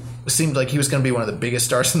who seemed like he was going to be one of the biggest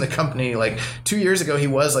stars in the company. Like 2 years ago, he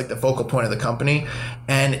was like the focal point of the company,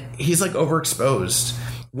 and he's like overexposed.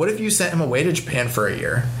 What if you sent him away to Japan for a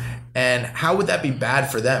year? And how would that be bad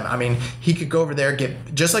for them? I mean, he could go over there,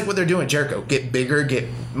 get just like what they're doing, Jericho, get bigger, get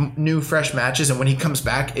new, fresh matches. And when he comes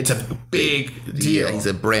back, it's a big deal. Yeah, he's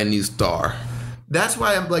a brand new star. That's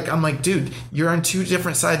why I'm like, dude, you're on two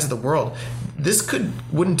different sides of the world. This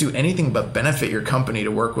wouldn't do anything but benefit your company to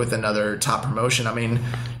work with another top promotion. I mean,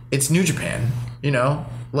 it's New Japan,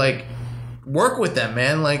 like, work with them,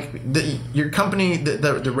 man. Like, your company,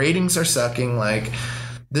 the ratings are sucking. Like,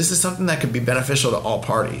 this is something that could be beneficial to all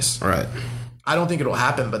parties. Right. I don't think it'll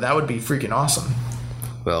happen, but that would be freaking awesome.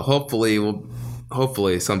 Well,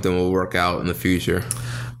 hopefully something will work out in the future.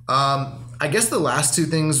 I guess the last two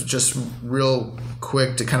things, just real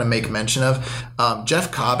quick to kind of make mention of.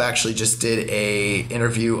 Jeff Cobb actually just did a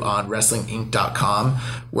interview on WrestlingInc.com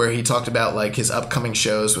where he talked about like his upcoming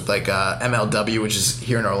shows with like MLW, which is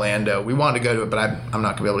here in Orlando. We wanted to go to it, but I'm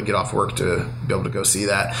not gonna be able to get off work to be able to go see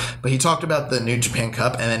that. But he talked about the New Japan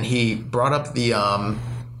Cup, and then he brought up the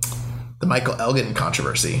Michael Elgin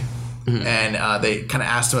controversy. Mm-hmm. And they kind of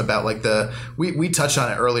asked him about like we touched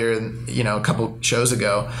on it earlier, a couple shows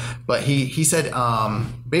ago, but he said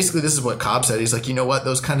basically this is what Cobb said. He's like, you know what,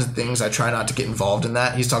 those kinds of things, I try not to get involved in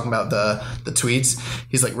that. He's talking about the tweets.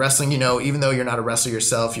 He's like, wrestling, even though you're not a wrestler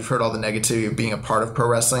yourself, you've heard all the negativity of being a part of pro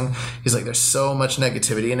wrestling. He's like, there's so much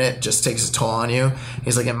negativity in it, just takes a toll on you.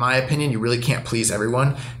 He's like, in my opinion, you really can't please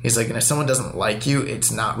everyone. He's like, and if someone doesn't like you, it's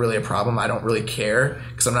not really a problem. I don't really care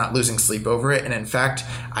because I'm not losing sleep over it. And in fact,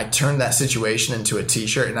 I turned that situation into a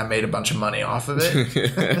t-shirt and I made a bunch of money off of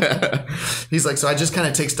it. He's like, so I just kind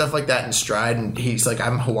of take stuff like that in stride. And he's like,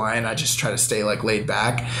 I'm Hawaiian, I just try to stay like laid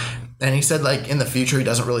back. And he said like in the future he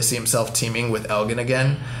doesn't really see himself teaming with Elgin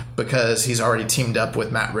again because he's already teamed up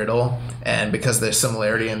with Matt Riddle, and because there's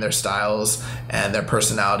similarity in their styles and their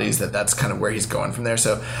personalities, that's kind of where he's going from there.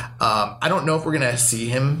 So I don't know if we're gonna see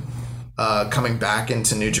him coming back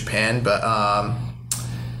into New Japan, but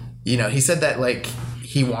he said that like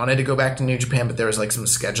he wanted to go back to New Japan, but there was like some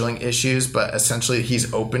scheduling issues, but essentially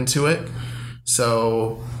he's open to it.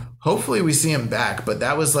 So hopefully we see him back, but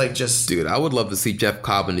that was like just... Dude, I would love to see Jeff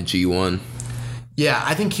Cobb in the G1. Yeah,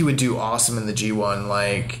 I think he would do awesome in the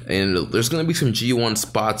G1. And there's going to be some G1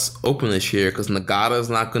 spots open this year because Nagata's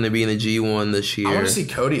not going to be in the G1 this year. I want to see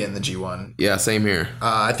Cody in the G1. Yeah, same here.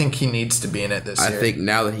 I think he needs to be in it this year. I think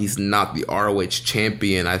now that he's not the ROH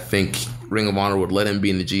champion, I think Ring of Honor would let him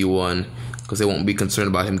be in the G1 because they won't be concerned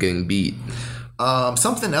about him getting beat.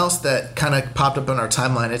 Something else that kind of popped up on our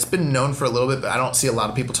timeline, it's been known for a little bit, but I don't see a lot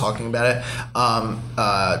of people talking about it.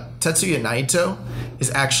 Tetsuya Naito is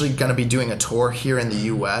actually going to be doing a tour here in the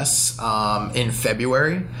U.S. In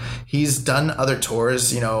February. He's done other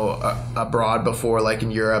tours, abroad before, like in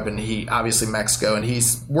Europe, and he obviously Mexico, and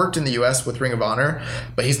he's worked in the U.S. with Ring of Honor,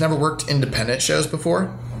 but he's never worked independent shows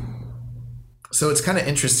before. So it's kind of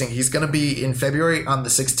interesting. He's going to be in February on the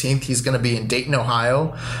 16th. He's going to be in Dayton,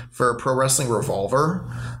 Ohio for Pro Wrestling Revolver.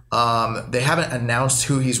 They haven't announced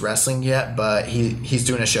who he's wrestling yet, but he's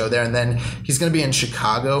doing a show there. And then he's going to be in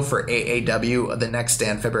Chicago for AAW the next day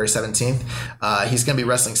on February 17th. He's going to be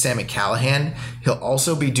wrestling Sami Callihan. He'll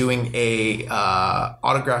also be doing a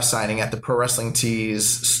autograph signing at the Pro Wrestling Tees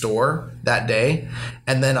store that day.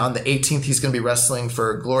 And then on the 18th, he's going to be wrestling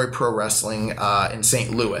for Glory Pro Wrestling in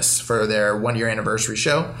St. Louis for their 1-year anniversary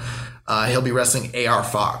show. He'll be wrestling AR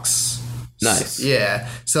Fox. Nice. Yeah.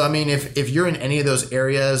 So, I mean, if you're in any of those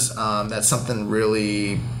areas, that's something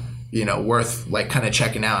really, worth kind of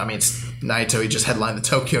checking out. I mean, it's Naito. He just headlined the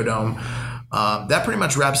Tokyo Dome. That pretty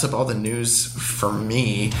much wraps up all the news for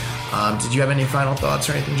me. Did you have any final thoughts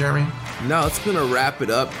or anything, Jeremy? No, it's going to wrap it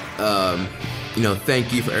up.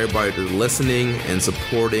 Thank you for everybody that's listening and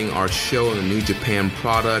supporting our show and the New Japan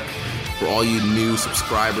product. For all you new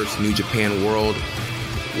subscribers to New Japan World,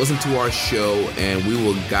 listen to our show and we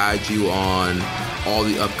will guide you on all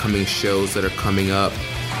the upcoming shows that are coming up.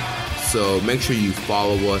 So make sure you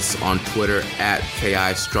follow us on Twitter at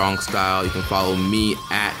KI Strong Style. You can follow me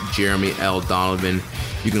at Jeremy L. Donovan.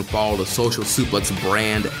 You can follow the Social Suplex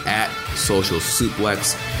brand at Social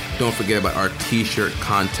Suplex. Don't forget about our t-shirt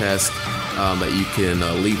contest that you can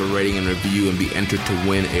leave a rating and review and be entered to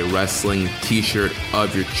win a wrestling t-shirt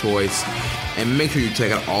of your choice. And make sure you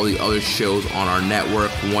check out all the other shows on our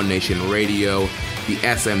network, One Nation Radio, the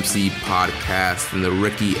SMC podcast, and the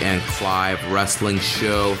Ricky and Clive Wrestling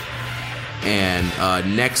Show. And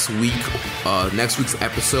next week's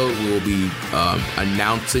episode, we will be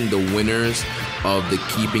announcing the winners of the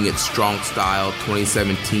Keeping It Strong Style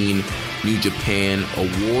 2017 New Japan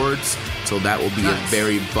Awards. So that will be a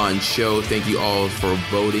very fun show. Thank you all for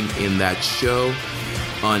voting in that show.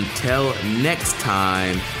 Until next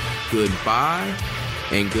time, goodbye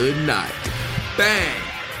and good night. Bang!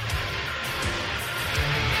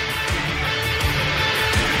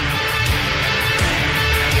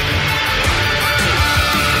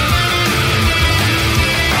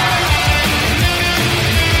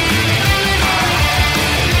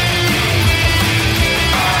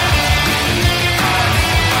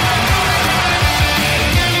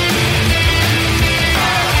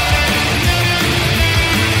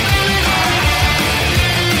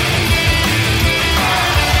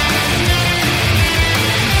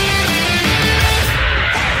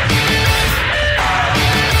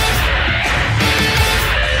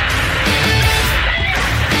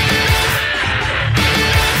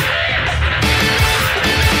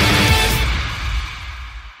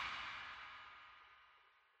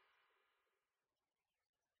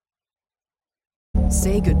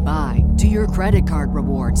 Say goodbye to your credit card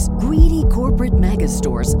rewards. Greedy corporate mega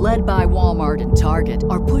stores, led by Walmart and Target,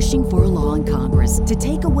 are pushing for a law in Congress to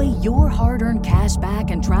take away your hard-earned cash back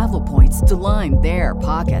and travel points to line their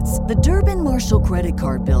pockets. The Durbin-Marshall credit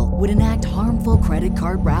card bill would enact harmful credit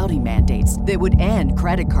card routing mandates that would end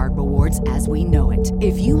credit card rewards as we know it.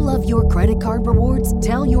 If you love your credit card rewards,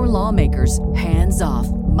 tell your lawmakers, hands off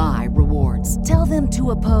my rewards. Tell them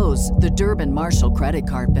to oppose the Durbin-Marshall credit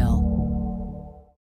card bill.